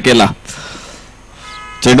झोपा केला।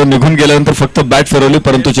 चेंडू निघून गेल्यानंतर फक्त बॅट फिरवली,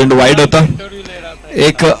 परंतु चेंडू वाईड होता।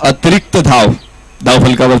 एक अतिरिक्त धाव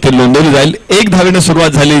फलकावरती नोंदवली जाईल। 1 धावेने सुरुवात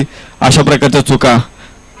झाली। अशा प्रकारच्या चुका,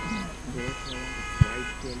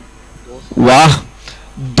 वाह,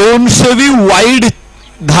 200वी वाईड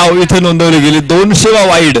धाव इथे नोंदवली गेली। 200वा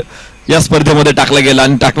वाईड या स्पर्धेमध्ये टाकला गेला,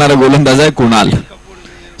 आणि टाकणारा गोलंदाज आहे कुणाल।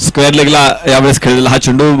 स्क्वेअर लेगला यावेळेस खेळलेला हा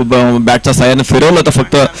चेंडू बॅटच्या साह्याने फिरवला होता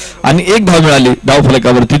फक्त, आणि 1 धाव मिळाली। धाव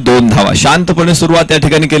फलकावरती 2 धावा। शांतपणे सुरुवात या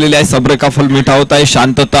ठिकाणी केलेली आहे। सब्र का फल मीठा होता है।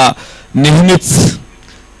 शांतता नेहमीच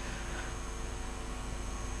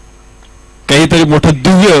काहीतरी मोठं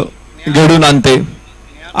दिव्य घडून आणते,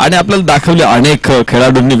 आणि आपल्याला दाखवले अनेक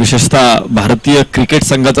खेळाडूंनी, विशेषतः भारतीय क्रिकेट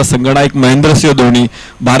संघाचा संघनायक महेंद्रसिंह धोनी,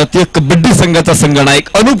 भारतीय कबड्डी संघाचा संघनायक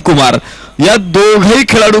अनूप कुमार, या दोघही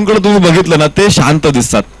खेळाडूंकडे तुम्ही बघितलं ना, ते शांत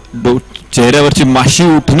दिसतात। चेहऱ्यावरची माशी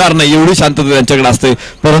उठणार नाही एवढी शांतता त्यांच्याकडे असते,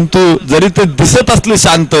 परंतु जरी ते दिसत असले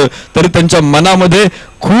शांत, तरी त्यांच्या मनामध्ये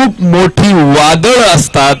खूप मोठी वादळ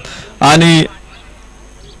असतात। आणि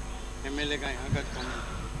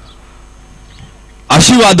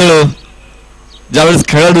अशी वादळ ज्यावेळेस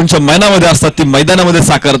खेळाडूंच्या मनामध्ये असतात, ती मैदानामध्ये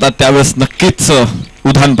साकारतात, त्यावेळेस नक्कीच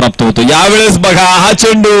उधाण प्राप्त होतं। यावेळेस बघा, हा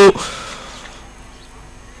चेंडू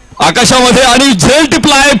आकाशामध्ये आणि झेल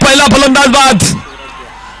टिपलाय। पहिला फलंदाज बाद,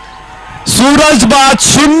 सूरज बाद।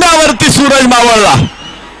 0वरती सूरज मावळला।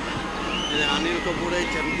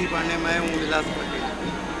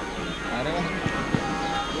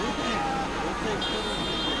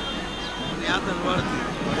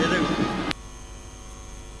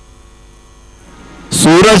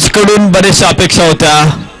 सूरज कडून बरेचशा अपेक्षा होत्या।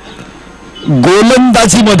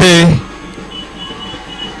 गोलंदाजीमध्ये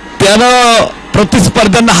त्यानं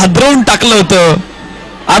प्रतिस्पर्ध्यांना हादरवून टाकलं होतं।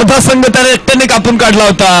 अर्धा संघ त्याने एकट्याने कापून काढला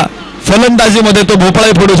होता। फलंदाजीमध्ये तो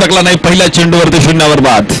भोपळाही फोडू शकला नाही। पहिल्या चेंडूवरती 0वर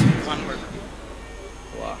बाद।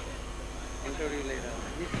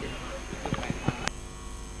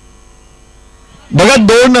 बघा,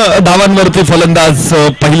 2 धावांवरती फलंदाज,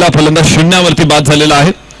 पहिला फलंदाज 0वरती बाद झालेला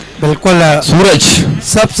आहे। बिल्कुल सूरज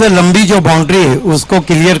सबसे लंबी जो बाउंड्री है उसको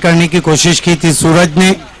क्लियर करने की कोशिश की थी सूरज ने।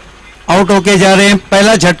 आउट होके जा रहे हैं।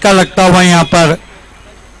 पहला झटका लगता हुआ यहाँ पर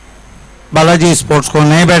बालाजी स्पोर्ट्स को।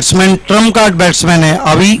 नए बैट्समैन, ट्रम्प कार्ड बैट्समैन है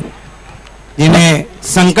अभी, जिन्हें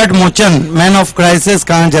संकट मोचन मैन ऑफ क्राइसिस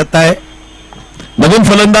कहा जाता है. नवीन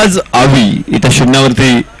फलंदाज आवी इथं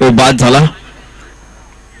शून्यावरती बाद झाला.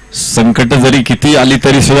 संकट जरी किती आली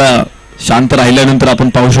तरी सुद्धा शांत राहिल्यानंतर आपण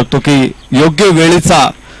पाहू शकतो की योग्य वेळेचा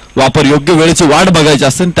वापर, योग्य वेळेची वाट बघायची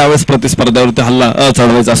असेल त्यावेळेस प्रतिस्पर्ध्यावरती हल्ला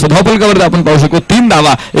चढवायचा असतो. धावफलकावरती आपण पाहू शकतो 3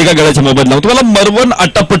 धावा एका गड्याच्या मोबदल्यावर. तुम्हाला मरवन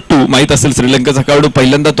अट्टापट्टू माहित असेल, श्रीलंकेचा खेळाडू.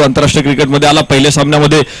 पहिल्यांदा तो आंतरराष्ट्रीय क्रिकेटमध्ये आला. पहिल्या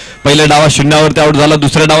सामन्यामध्ये पहिल्या डावात शून्यावरती आउट झाला,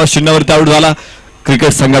 दुसऱ्या डावात शून्यावरती आउट झाला.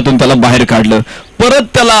 क्रिकेट संघातून त्याला बाहेर काढलं.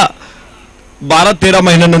 परत त्याला 12-13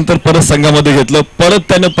 महिन्यानंतर परत संघामध्ये घेतलं. परत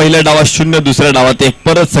त्यानं पहिल्या डावात 0, दुसऱ्या डावात 1,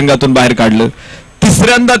 परत संघातून बाहेर काढलं.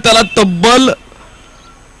 तिसऱ्यांदा त्याला तब्बल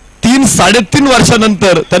 3-3.5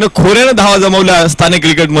 वर्षानंतर त्यानं खोऱ्यानं धावा जमवल्या स्थानिक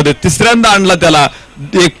क्रिकेटमध्ये. तिसऱ्यांदा आणला त्याला.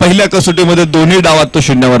 एक पहिल्या कसोटीमध्ये दोन्ही डावात तो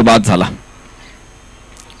शून्यावर बाद झाला.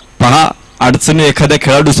 पहा अडचणी एखाद्या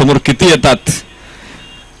खेळाडू समोर किती येतात,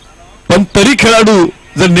 पण तरी खेळाडू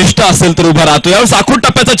जर निष्ठा असेल तर उभा राहतो. यावेळेस आखूड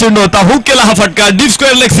टप्प्याचा चेंडू होता. हुक केला हा फटका. डीप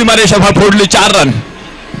स्क्वेअर लेग सीमारेषा फोडली. 4 रन.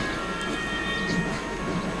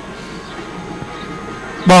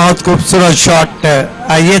 बहुत खूबसूरत शॉट.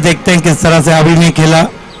 आइए देखते हैं किस तरह से अभी ने खेला.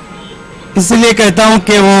 इसलिए कहता हूं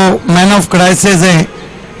कि वो मैन ऑफ क्राइसिस है.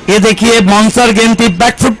 ये देखिए बाउंसर गेंद थी,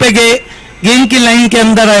 बैकफुट पे गए, गेंद की लाइन के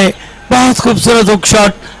अंदर आए. बहुत खूबसूरत हुक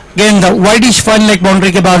शॉट. गेंद वाइडिश फन लेग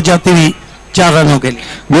बाउंड्री के बाहर जाती हुई 4 रनों के लिए.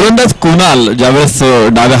 गोलंदाज कुणाल ज्यावेळेस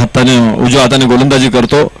डाव्या हाताने उजव्या हाताने गोलंदाजी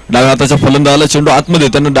करतो, डाव्या हाताच्या फलंदाजाला चेंडू आतमध्ये,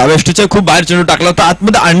 त्यानं डाव्या स्टिच्या खूप बाहेर चेंडू टाकला होता,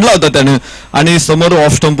 आतमध्ये आणला होता त्यानं आणि समोर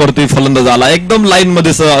ऑफ स्टंप वरती फलंदाज आला. एकदम लाईन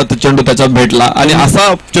मध्ये चेंडू त्याच्यात भेटला आणि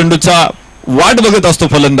असा चेंडूचा वाट बघत असतो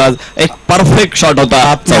फलंदाज. एक परफेक्ट शॉट होता.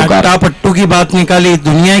 अट्टापट्टू की बात निकाली.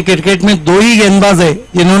 दुनिया क्रिकेट में 2 ही गेंदबाज है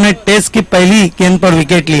जिन्होंने टेस्ट की पहली गेंद पर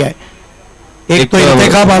विकेट लिया है. एक तो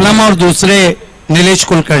इंतखाब आलम और दूसरे नीलेश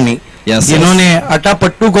कुलकर्णी, जिन्होंने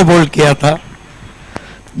अट्टापट्टू को बोल्ड किया था.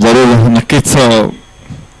 जरूर, नक्कीच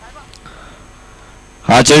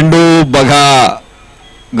हा चेंडू बघा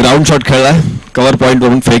ग्राउंड शॉट खेळलाय. कव्हर पॉइंट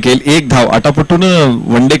वरून फेकेल. 1 धाव. अट्टापट्टूनं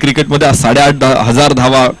वन डे क्रिकेटमध्ये 8,500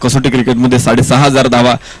 धावा, कसोटी क्रिकेटमध्ये 6,500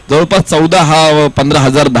 धावा, जवळपास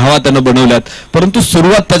 14-15,000 धावा त्यानं बनवल्यात. परंतु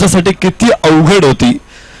सुरुवात त्याच्यासाठी किती अवघड होती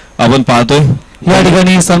आपण पाहतोय. या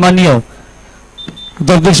ठिकाणी सन्माननीय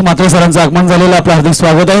जगदीश म्हात्रे सरांचं आगमन झालेलं. आपलं हार्दिक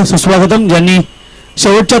स्वागत आहे, सुस्वागतम. ज्यांनी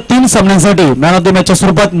शेवटच्या 3 सामन्यांसाठी मॅन ऑफ द मॅचच्या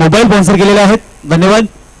स्वरूपात मोबाईल स्पॉन्सर केलेले आहेत. धन्यवाद.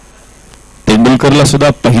 तेंडुलकरला सुद्धा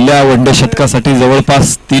पहिल्या वन डे शतकासाठी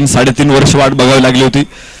जवळपास 3-3.5 वर्ष वाट बघावी लागली होती.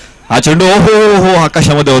 हा चेंडू हो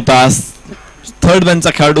आकाशामध्ये होता. थर्ड मॅनचा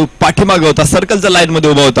खेळाडू पाठीमागे होता, सर्कलच्या लाईन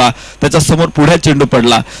मध्ये उभा होता, त्याच्या समोर पुढे चेंडू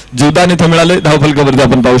पडला. जीवदान इथे मिळाले. धावफलकावरती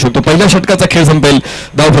आपण पाहू शकतो पहिल्या षटकाचा खेळ संपेल.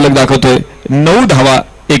 धावफलक दाखवतोय 9 धावा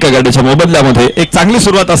एका गाडीच्या मोबदल्यामध्ये. एक चांगली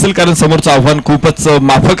सुरुवात असेल कारण समोरचं आव्हान खूपच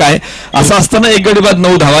माफक आहे. असं असताना 1 गडी बाद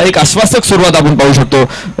 9 धावा, एक आश्वासक सुरुवात आपण पाहू शकतो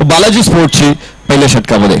बालाजी स्पोर्ट्सची पहिल्या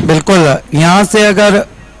षटकामध्ये. बिल्कुल. यहाँ से अगर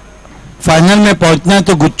फाइनल में पहुंचना है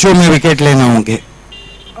तो गुच्छों में विकेट लेना होंगे.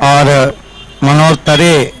 और मनोहर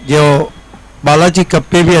तरे जो बालाजी कप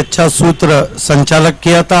पे भी अच्छा सूत्र संचालक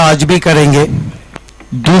किया था, आज भी करेंगे.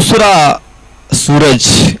 दुसरा सूरज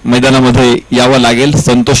मैदानामध्ये यावं लागेल.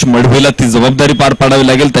 संतोष मडवीला ती जबाबदारी पार पाडावी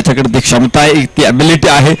लागेल. त्याच्याकडे ती क्षमता आहे, ती ॲबिलिटी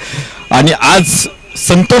आहे. आणि आज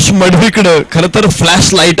संतोष मडवीकडे खरं तर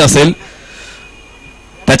फ्लॅश लाईट असेल.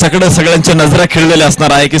 त्याच्याकडे सगळ्यांच्या नजरा खिळलेल्या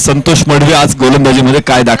असणार आहे की संतोष मडवी आज गोलंदाजीमध्ये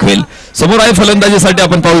काय दाखवेल. समोर आहे फलंदाजीसाठी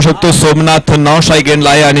आपण पाहू शकतो सोमनाथ नॉ स्ट्राईक एंडला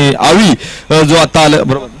आहे आणि आवी जो आता आला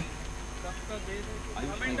बरोबर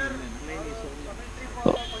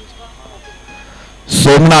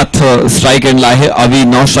सोमनाथ स्ट्राईक एंडला आहे, आवी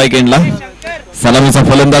नॉ स्ट्राईक एंडला. सलामीचा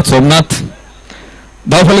फलंदाज सोमनाथ.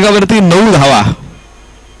 धावफलकावरती 9 धावा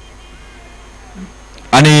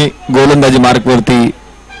आणि गोलंदाजी मार्कवरती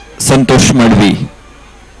संतोष मडवी.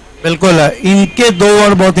 बिल्कुल. इनके 2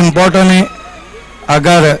 ओवर बहुत इंपॉर्टेंट है.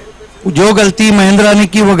 अगर जो गलती महेंद्रा ने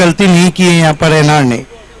की वो गलती नहीं की है यहाँ पर एनआर ने.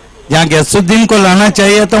 जहाँ गैसुद्दीन को लाना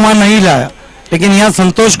चाहिए तो वहां नहीं लाया, लेकिन यहाँ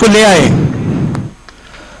संतोष को ले आए.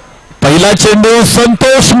 पहिला चेंडू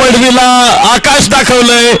संतोष मडवीला आकाश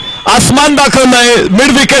दाखवलंय, आसमान दाखवलंय,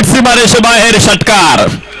 मिड विकेट सीमारेषे बाहेर. षटकार.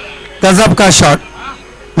 गजब का शॉट.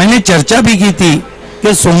 मैंने चर्चा भी की थी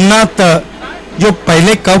कि सोमनाथ जो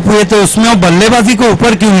पहले कप हुए थे उसमें वो बल्लेबाजी को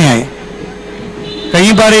ऊपर क्यों नहीं आए.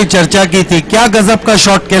 कई बार ये चर्चा की थी. क्या गजब का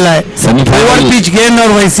शॉट केला है. ओवर पिच गेंद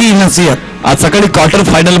और वैसी ही नसीहत. आज सकाळी क्वार्टर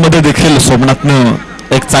फायनल मध्ये देखील सोमनाथनं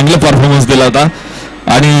एक चांगला परफॉर्मन्स दिला होता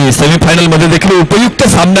आणि सेमीफायनल मध्ये देखील उपयुक्त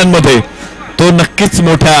सामन्यांमध्ये तो नक्कीच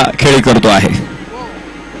मोठ्या खेळी करतो आहे.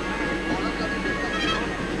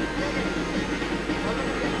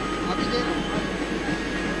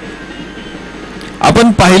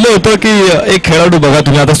 आपण पाहिलं होतं की एक खेळाडू बघा,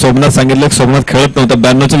 तुम्ही आता सोमनाथ सांगितलं सोमनाथ खेळत नव्हता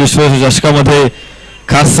 92च्या विश्वचषकामध्ये,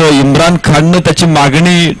 खास इम्रान खाननं त्याची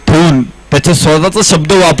मागणी ठेवून त्याचे स्वतःचा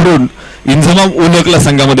शब्द वापरून इंझमाम उलकला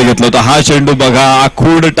संघामध्ये घेतला होता. हा चेंडू बघा,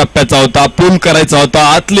 आखूड टप्प्याचा होता, पूल करायचा होता,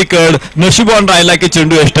 आतली कड नशिबवान राहिला की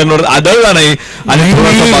चेंडू एस्टर्नवर आदळला नाही आणि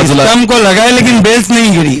बाजूला स्टंप को लगाया लेकिन बेल्स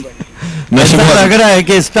नहीं गिरी. ऐसा लग रहा है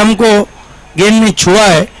कि स्टंप को गेंद ने छुआ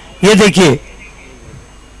है. ये देखिए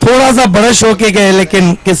थोड़ा सा ब्रश होके गए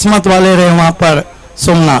लेकिन किस्मत वाले रहे वहां पर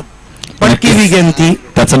सोमनाथ. पटकी भी गेंद थी.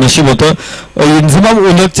 त्याचं नशीब होतं. इंझमाम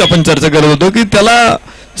उलकची आपण चर्चा करत होतो की त्याला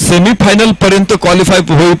सेमीफायनल पर्यंत क्वालिफाय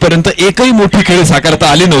होईपर्यंत एकही मोठी खेळी साकारता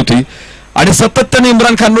आली नव्हती आणि सातत्याने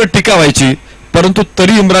इम्रान खानवर टीका व्हायची, परंतु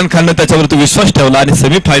तरी इम्रान खानने त्याच्यावरती विश्वास ठेवला आणि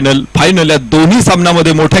सेमीफायनल फायनल या दोन्ही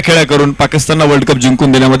सामन्यामध्ये मोठ्या खेळ्या करून पाकिस्तानला वर्ल्ड कप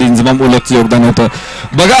जिंकून देण्यामध्ये इंझमाम उलकचं योगदान होतं.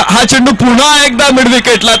 बघा हा चेंडू पुन्हा एकदा मिड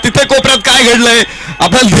विकेटला. तिथे कोपऱ्यात काय घडलंय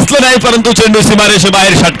आपल्याला दिसलं नाही, परंतु चेंडू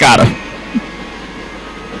सीमारेषेबाहेर षटकार.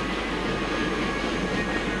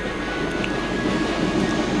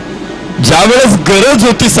 ज्यावेळेस गरज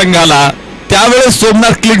होती संघाला त्यावेळेस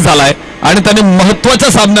सोमनाथ क्लिक झालाय आणि त्याने महत्वाच्या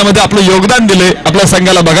सामन्यामध्ये आपलं योगदान दिले. आपल्या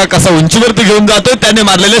संघाला बघा कसा उंचीवरती घेऊन जातोय त्याने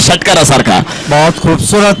मारलेल्या षटकारासारखा. बहुत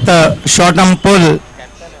खूबसूरत शॉट ऑन पुल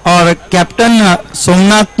और कैप्टन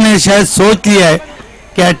सोमनाथ ने शायद सोच लिया है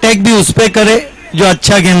कि अटैक भी उस पे करे जो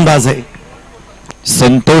अच्छा गेंदबाज है.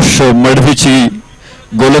 संतोष मडवीची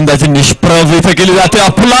गोलंदाजी निष्प्रभ इथे केली जाते.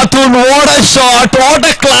 अफलातून what a shot, what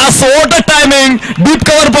a class, what a timing, deep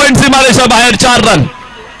cover point सीमारेषा बाहेर 4 रन.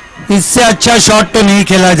 इससे अच्छा शॉट तो नहीं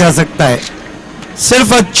खेला जा सकता है.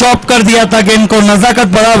 सिर्फ चॉप कर दिया था गेंद को. नजाकत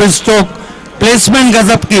बड़ा स्ट्रोक, प्लेसमेंट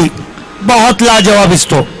गजब की, बहुत लाजवाब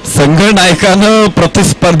स्ट्रोक. संघ नायकानं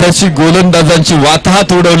प्रतिस्पर्ध्याची गोलंदाजांची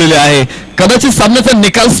वाताहत उडवलेली आहे. कदाचित सामन्याचा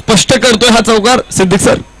निकाल स्पष्ट करतोय हा चौकार सिद्दीक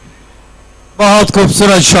सर. बहुत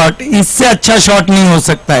खूबसूरत शॉट, इससे अच्छा शॉट नहीं हो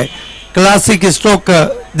सकता है. क्लासिक स्ट्रोक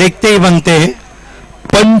देखते ही बनते हैं.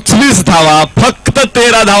 25 धावा, फक्त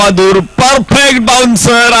 13 धावा दूर, परफेक्ट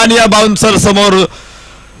बाउन्सर आणि या बाउन्सर समोर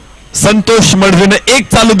संतोष मडवीने एक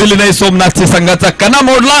चालू दिली नाही. सोमनाथची संघाचा कणा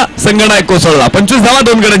मोडला, संघनायक कोसळला. 25 धावा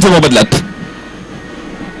 2 गड्यांच्या मोबदल्यात.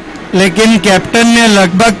 लेकिन कैप्टन ने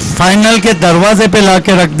लगभग फाइनल के दरवाजे पे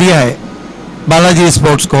लाके रख दिया है बालाजी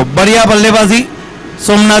स्पोर्ट्स को. बढ़िया बल्लेबाजी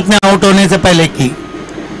सोमनाथ ने आउट होने से पहले की.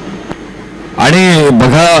 आणि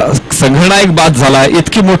बघा संघनायक बाद झालाय,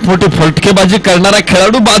 इतकी मोठमोठी फटकेबाजी करणारा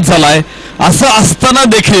खेळाडू बाद झालाय. असं असताना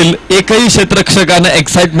देखील एकही क्षेत्ररक्षकाने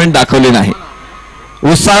एक्साइटमेंट दाखवली नाही,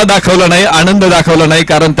 उत्साह दाखवला नाही, आनंद दाखवला नाही,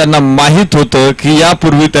 कारण त्यांना माहित होतं की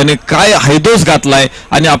यापूर्वी त्याने काय हैदोस घातलाय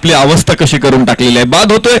आणि आपली अवस्था कशी करून टाकलेली आहे.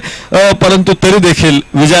 बाद होतोय परंतु तरी देखील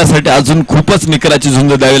विजयासाठी अजून खूपच निकराची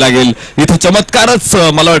झुंज द्यावी लागेल. इथे चमत्कारच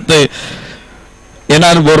मला वाटतंय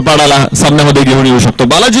येणार बोरपाडाला सामन्यामध्ये घेऊन येऊ शकतो.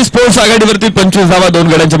 बालाजी स्पोर्ट्स आघाडीवरती 25 धावा 2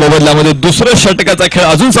 गड्यांच्या मोबदल्यामध्ये. दुसरं षटकाचा खेळ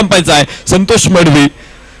अजून संपायचा आहे. संतोष मडवी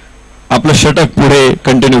आपलं षटक पुढे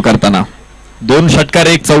कंटिन्यू करताना 2 षटकार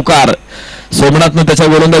 1 चौकार सोमनाथनं त्याच्या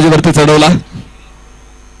गोलंदाजीवरती चढवला.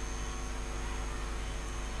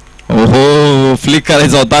 ओहो, फ्लिक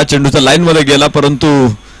करायचा होता, चेंडूचा लाईन मध्ये गेला परंतु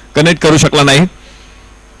कनेक्ट करू शकला नाही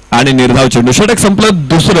आणि निर्धाव चेंडू. षटक संपलं.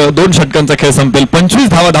 दुसरं 2 षटकांचा खेळ संपेल. 25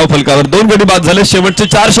 धावा धाव फलकावर 2 गडी बाद झाले. शेवटचे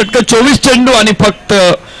 4 षटक 24 चेंडू आणि फक्त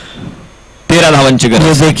 13 धावांची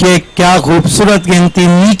गरज. देखिए क्या खूबसूरत गेंद थी,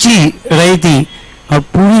 नीची रही थी और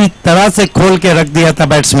पूरी तरह से खोल के रख दिया था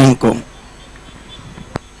बैट्समैन को.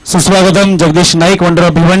 सुस्वागतम जगदीश नाईक, वंडर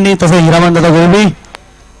ऑफ भिवंडी, तसंच हिरामन दादा गोळवी,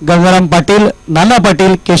 गंगाराम पाटील, नाना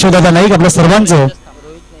पाटील, केशवदादा नाईक, आपल्या सर्वांचं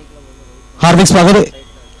हार्दिक स्वागत आहे.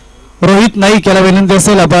 रोहित नाईक याला विनंती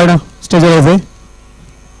असेल आपण स्टेजवर यायचे.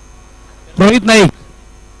 रोहित नाईक.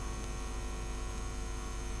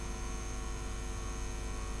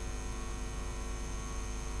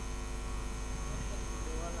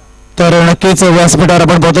 तर नक्कीच व्यासपीठावर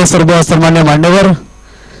आपण पाहतोय सर्व सन्मान्य मान्यवर,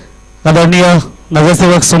 आदरणीय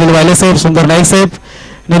नगरसेवक सुनील वायले साहेब, सुंदर नाईक साहेब,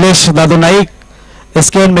 निलेश दादू नाईक,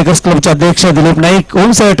 एसकेएन मेकर्स क्लबचे अध्यक्ष दिलीप नाईक,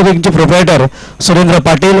 ओम सर्टिफिकेटचे प्रोप्रायटर सुरेंद्र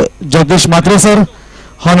पाटील, जगदीश म्हात्रे सर,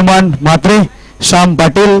 हनुमान म्हात्रे, श्याम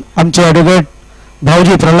पाटील, आमचे ॲडव्होकेट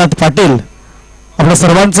भाऊजी प्रल्हाद पाटील, आपल्या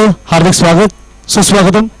सर्वांचं हार्दिक स्वागत,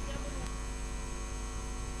 सुस्वागतम.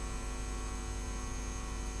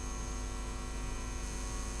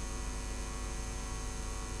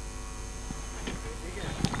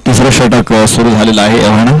 तिसरं षटक सुरू झालेलं आहे.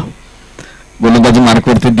 एव्हाना गोलंदाजी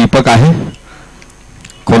मार्कवरती दीपक आहे.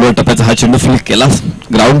 खोलवर टप्प्याचा हा चेंडू फ्लिक केला.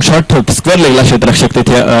 ग्राउंड शॉट स्क्वेअर लेगला क्षेत्ररक्षक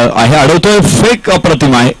तिथे आहे, अडवतोय. फेक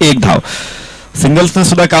अप्रतिम आहे. 1 धाव. सिंगल्सने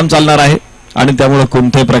सुद्धा काम चालणार आहे आणि त्यामुळे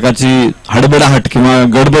कोणत्याही प्रकारची हडबडाहट किंवा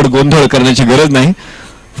गडबड गोंधळ करण्याची गरज नाही.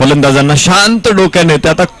 फलंदाजांना शांत डोक्याने, ते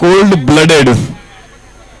आता कोल्ड ब्लडेड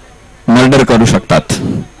मर्डर करू शकतात.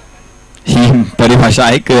 ही परिभाषा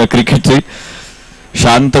आहे क्रिकेटची.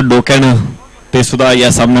 शांत डोक्यानं ते सुद्धा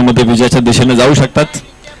या सामन्यामध्ये विजयाच्या दिशेने जाऊ शकतात.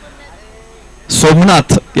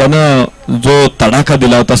 सोमनाथ यानं जो तडाखा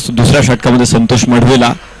दिला होता दुसऱ्या षटकामध्ये संतोष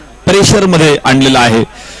मढवीला, प्रेशर मध्ये आणलेला आहे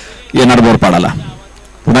येणार बोरपाडाला.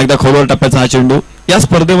 पुन्हा एकदा खोलवर टप्प्याचा हा चेंडू. या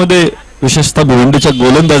स्पर्धेमध्ये विशेषतः भिवंडीच्या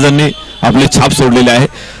गोलंदाजांनी आपले छाप सोडलेले आहे.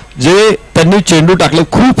 जे त्यांनी चेंडू टाकले,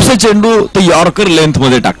 खूपसे चेंडू ते यॉर्कर लेंथ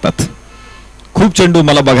मध्ये टाकतात. खूप चेंडू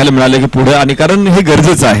मला बघायला मिळाले की पुढे, आणि कारण हे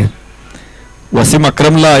गरजेचं आहे. वसीम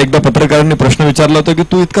अक्रमला एकदा पत्रकारांनी प्रश्न विचारला होता की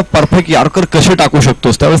तू इतका परफेक्ट यॉर्कर कसे टाकू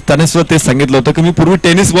शकतोस, त्यावेळेस त्याने सुद्धा ते सांगितलं होतं की मी पूर्वी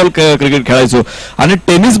टेनिस बॉल क्रिकेट खेळायचो, आणि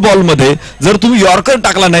टेनिस बॉल मध्ये जर तुम्ही यॉर्कर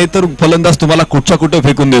टाकला नाही तर फलंदाज तुम्हाला कुठच्या कुठे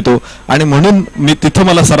फेकून देतो, आणि म्हणून मी तिथं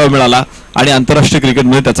मला सराव मिळाला आणि आंतरराष्ट्रीय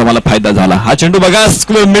क्रिकेटमध्ये त्याचा मला फायदा झाला. हा चेंडू बघा,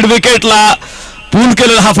 मिड विकेटला पूल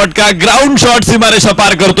केलेला हा फटका, ग्राउंड शॉट सीमारेषा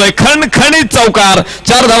पार करतोय, खणखणीत चौकार,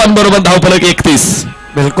 4 धावांबरोबर धावफलक 31.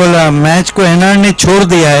 बिल्कुल मैच को एनआर ने छोड़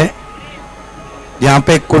दिया है. यहाँ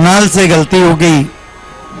पे कुणाल से गलती हो गई.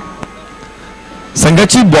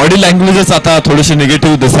 संघाची बॉडी लँग्वेजच आता थोडीशी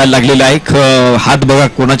निगेटिव्ह दिसायला लागलेली आहे. हात बघा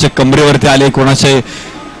कोणाच्या कमरेवरती आले, कोणाचे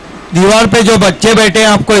दीवार पे जो बच्चे बैठे हैं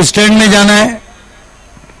आपको स्टैंड में जाना है.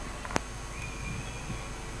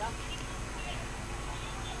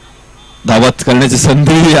 धावत करण्याची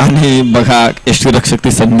संधी, आणि बघा यष्टीरक्षक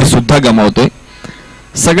ती संधी सुद्धा गमावतोय.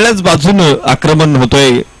 सगळ्याच बाजून आक्रमण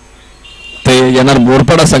होतोय ते येणार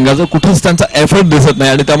बोरपाडा संघाचं. कुठेच त्यांचा एफर्ट दिसत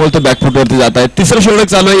नाही आणि त्यामुळे ते बॅकफुटवरती जात आहे. तिसरं षटक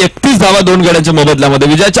चालू आहे. 31 धावा 2 गड्यांच्या मोबदल्यामध्ये.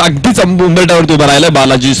 विजयाच्या अगदीच उंबरठ्यावरती उभा राहिलाय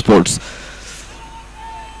बालाजी स्पोर्ट्स.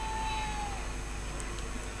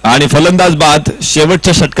 आणि फलंदाज बाद.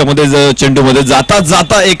 शेवटच्या षटकामध्ये चेंडूमध्ये जाता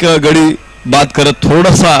जाता एक गडी बाद करत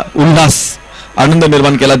थोडासा उल्हास आनंद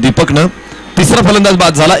निर्माण केला दीपकनं. तिसरा फलंदाज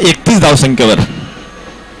बाद झाला 31 धावसंख्येवर.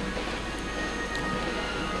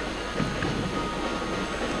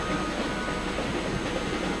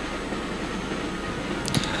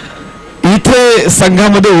 इथे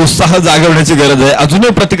संघामध्ये उत्साह जागवण्याची गरज आहे.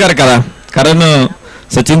 अजूनही प्रतिकार करा, कारण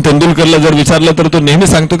सचिन तेंडुलकरला जर विचारलं तर तो नेहमी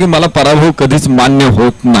सांगतो की मला पराभव कधीच मान्य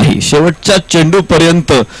होत नाही. शेवटच्या चेंडू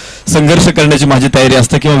पर्यंत संघर्ष करण्याची माझी तयारी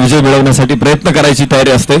असते किंवा विजय मिळवण्यासाठी प्रयत्न करायची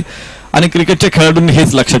तयारी असते, आणि क्रिकेटच्या खेळाडूंनी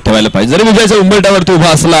हेच लक्षात ठेवायला पाहिजे. जरी विजयाच्या उंबरठ्यावरती उभा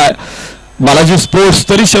असला बालाजी स्पोर्ट्स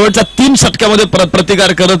तरी शेवटच्या 3 षटकामध्ये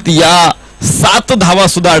प्रतिकार करत या 7 धावा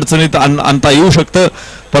सुद्धा अडचणीत आणता येऊ शकतं.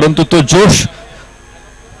 परंतु तो जोश,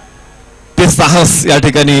 ते साहस या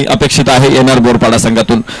ठिकाणी अपेक्षित आहे येणार बोरपाडा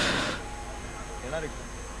संघातून.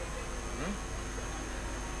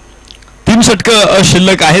 3 षटकं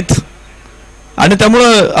शिल्लक आहेत, आणि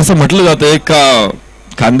त्यामुळं असं म्हटलं जातं एक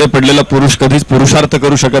खांदे पडलेला पुरुष कधीच पुरुषार्थ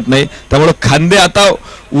करू शकत नाही. त्यामुळे खांदे आता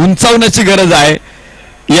उंचावण्याची गरज आहे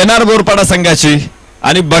येणार बोरपाडा संघाची,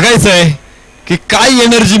 आणि बघायचं आहे की काय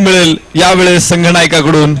एनर्जी मिळेल यावेळेस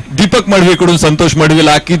संघनायकाकडून, दीपक मढवीकडून संतोष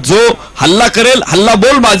मढवीला, की जो हल्ला करेल, हल्ला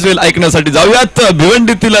बोल माजवेल. ऐकण्यासाठी जाऊयात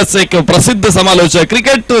भिवंडीतीलच एक प्रसिद्ध समालोचक,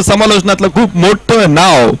 क्रिकेट समालोचनातलं खूप मोठं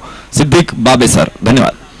नाव सिद्दीक बाबे सर.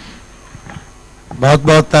 धन्यवाद. बहुत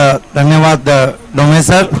बहुत धन्यवाद डोमे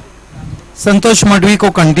सर. संतोष मढवी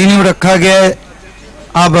को कंटिन्यू रखा गया है.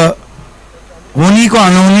 अब होनी को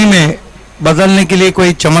अनहोनी में बदलने के लिए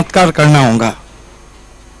कोई चमत्कार करना होगा.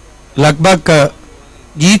 लगभग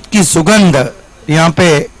जीत की सुगंध यहाँ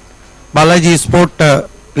पे बालाजी स्पोर्ट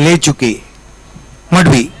ले चुकी.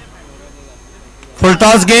 मढवी फुल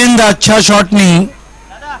टॉस गेंद, अच्छा शॉट नहीं,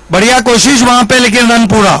 बढ़िया कोशिश वहां पे, लेकिन रन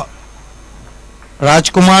पूरा.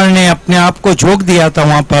 राजकुमार ने अपने आप को झोंक दिया था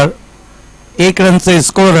वहां पर. 1 रन से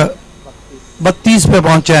स्कोर 32 पे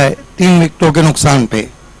पहुंचा है, 3 विकेटों के नुकसान पे.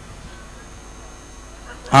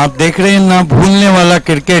 आप देख रहे हैं ना, भूलने वाला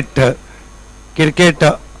क्रिकेट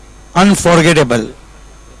अनफॉरगेटेबल.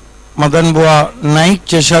 मदन बुआ नाइक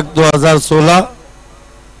चषक 2016.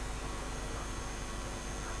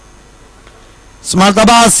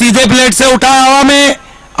 स्मर्तबा सीधे प्लेट से उठा, हवा में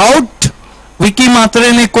आउट. विकी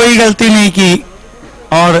मात्रे ने कोई गलती नहीं की,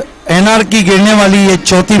 और एनआर की गिरने वाली ये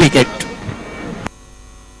 4थी विकेट.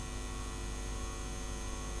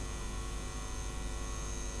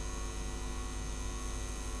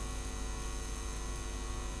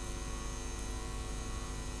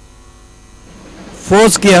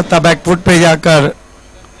 फोर्स किया था बैकफुट पे जाकर.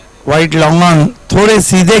 वाइट लॉन्ग ऑन, थोड़े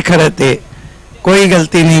सीधे खड़े थे, कोई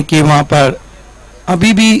गलती नहीं की वहां पर.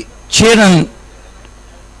 अभी भी 6 रन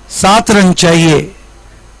 7 रन चाहिए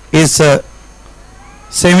इस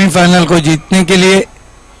सेमीफाइनल को जीतने के लिए.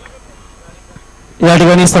 या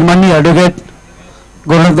ठिकाणी सन्माननीय ॲडव्होकेट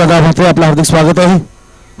गोरखदादा भोसले आपलं हार्दिक स्वागत आहे.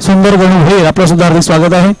 सुंदर गणू भोईर आपलं सुद्धा हार्दिक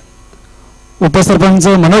स्वागत आहे. उपसरपंच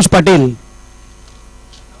मनोज पाटील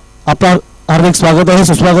आपला हार्दिक स्वागत आहे,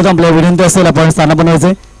 सुस्वागत. आपल्या विनंती असेल आपण स्थान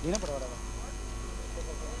बनवायचे.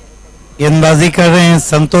 गेंदबाजी कर रहे हैं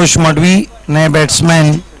संतोष मडवी, नए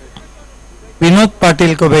बैट्समैन विनोद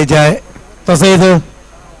पाटिल को भेजा है. तसेच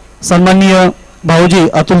सन्माननीय भाऊजी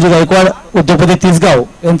अतुलजी गायकवाड, उद्योगपती तिसगाव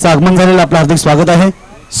यांचं आगमन झालेलं, आपलं हार्दिक स्वागत आहे.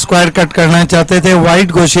 स्क्वायर कट करना चाहते थे,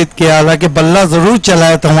 वाइड घोषित किया, हालांकि बल्ला जरूर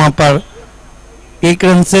चलाया था वहां पर. 1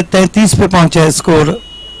 रन से 33 पे पहुंचा है स्कोर.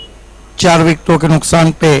 4 विकेटों के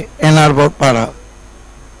नुकसान पे एनआर बोरपाड़ा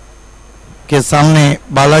के सामने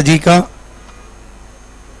बालाजी का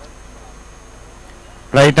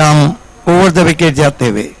right arm over the wicket जाते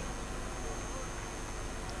हुए.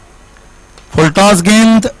 फुल टॉस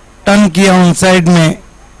गेंद टर्न किया ऑन साइड में,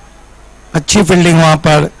 अच्छी फील्डिंग वहां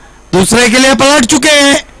पर. दूसरे के लिए पलट चुके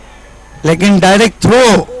हैं, लेकिन डायरेक्ट थ्रो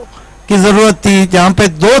की जरूरत थी. जहां पे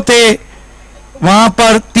 2 थे वहां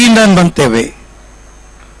पर 3 रन बनते हुए,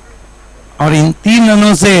 और इन 3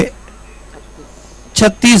 रनों से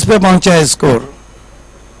 36 पे पहुंचा है स्कोर.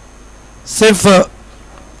 सिर्फ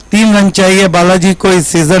 3 रन चाहिए बालाजी को इस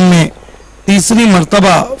सीजन में तीसरी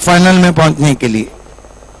मर्तबा फाइनल में पहुंचने के लिए.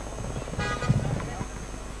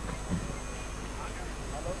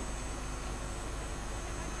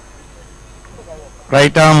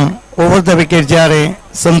 Right arm over the wicket जा रहे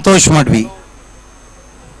संतोष मडवी,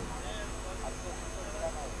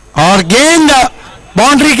 और गेंद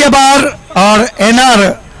बाउंड्री के बाहर और एनआर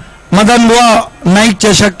मदन बुआ नाइक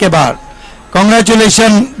चषक के बाहर.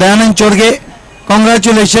 Congratulation Dayanand Chorge,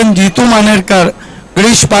 congratulation Jitu Manerkar,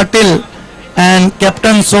 Girish Patil end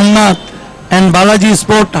captain Somnath end Balaji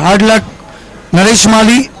sport. Hard luck Naresh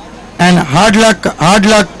Mali end hard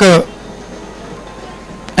luck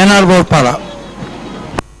NR बोरपाड़ा.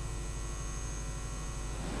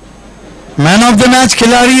 Man of the match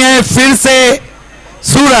खिलाड़ी हैं फिर से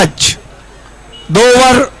सूरज. 2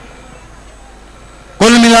 ओवर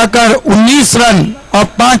कुल मिलाकर 19 रन और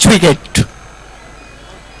 5 विकेट.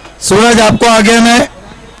 सूरज आपको आगे में.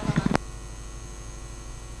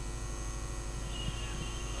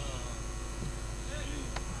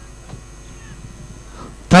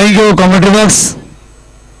 Thank you commentary box.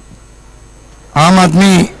 आम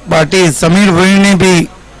आदमी पार्टी समीर भुई ने भी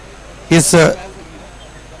इस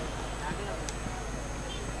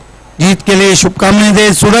जीत के लिए शुभकामनाएं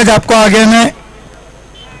दे. सूरज आपको आगे में.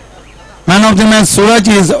 Man of the match Suraj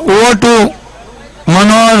is over to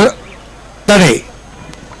Manohar तरे.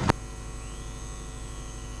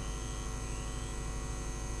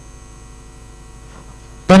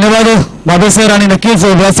 धन्यवाद बाबे सर. आणि नक्कीच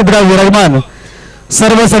व्यासपीठावर विराजमान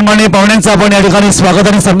सर्व सन्माननीय पाहुण्यांचं आपण या ठिकाणी स्वागत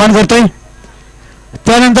आणि सन्मान करतोय.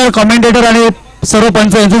 त्यानंतर कमेंटेटर आणि सर्व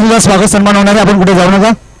पंच यांचं सुद्धा स्वागत सन्मान होणार आहे. आपण कुठे जाऊ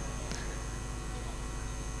नका.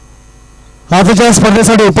 आजच्या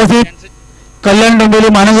स्पर्धेसाठी उपस्थित कल्याण डोंबिवली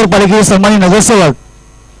महानगरपालिकेचे सन्मानित नगरसेवक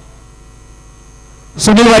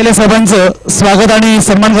सुनील वायले साहेबांचं स्वागत आणि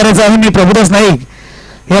सन्मान करायचं आहे. मी प्रभुदास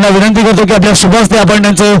नाईक यांना विनंती करतो की आपल्या शुभ हस्ते आपण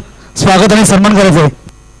त्यांचं स्वागत आणि सन्मान करायचं आहे.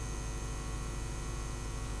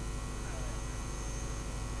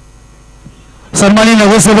 सन्मानित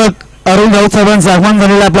नगरसेवक अरुण राऊत साहेबांचं आगमन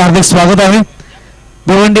झालेलं आपलं हार्दिक स्वागत आहे.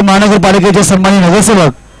 भिवंडी महानगरपालिकेचे सन्मानित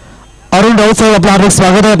नगरसेवक अरुण राऊत साहेब आपलं हार्दिक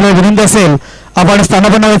स्वागत आहे. आपल्याला विनंती असेल आपण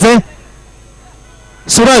स्थानापन्न व्हायचंय.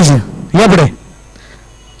 सूरज या पुढे.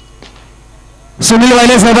 सुनील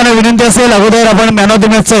वायले साहेबांना विनंती असेल अगोदर आपण मॅन ऑफ द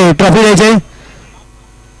मॅचचे ट्रॉफी द्यायचे.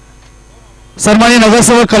 सन्मानित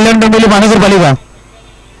नगरसेवक कल्याण डोंबिवली महानगरपालिका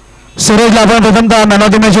सूरजला आपण प्रथमतः मॅन ऑफ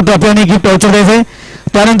द मॅचची ट्रॉफी आणि गिफ्ट वाउचर द्यायचे.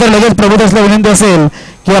 त्यानंतर लगेच प्रभुदासला विनंती असेल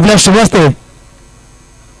की आपल्या शुभ हस्ते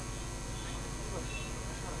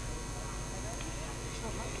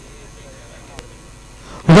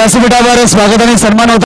व्यासपीठावर स्वागत आणि सन्मान होता.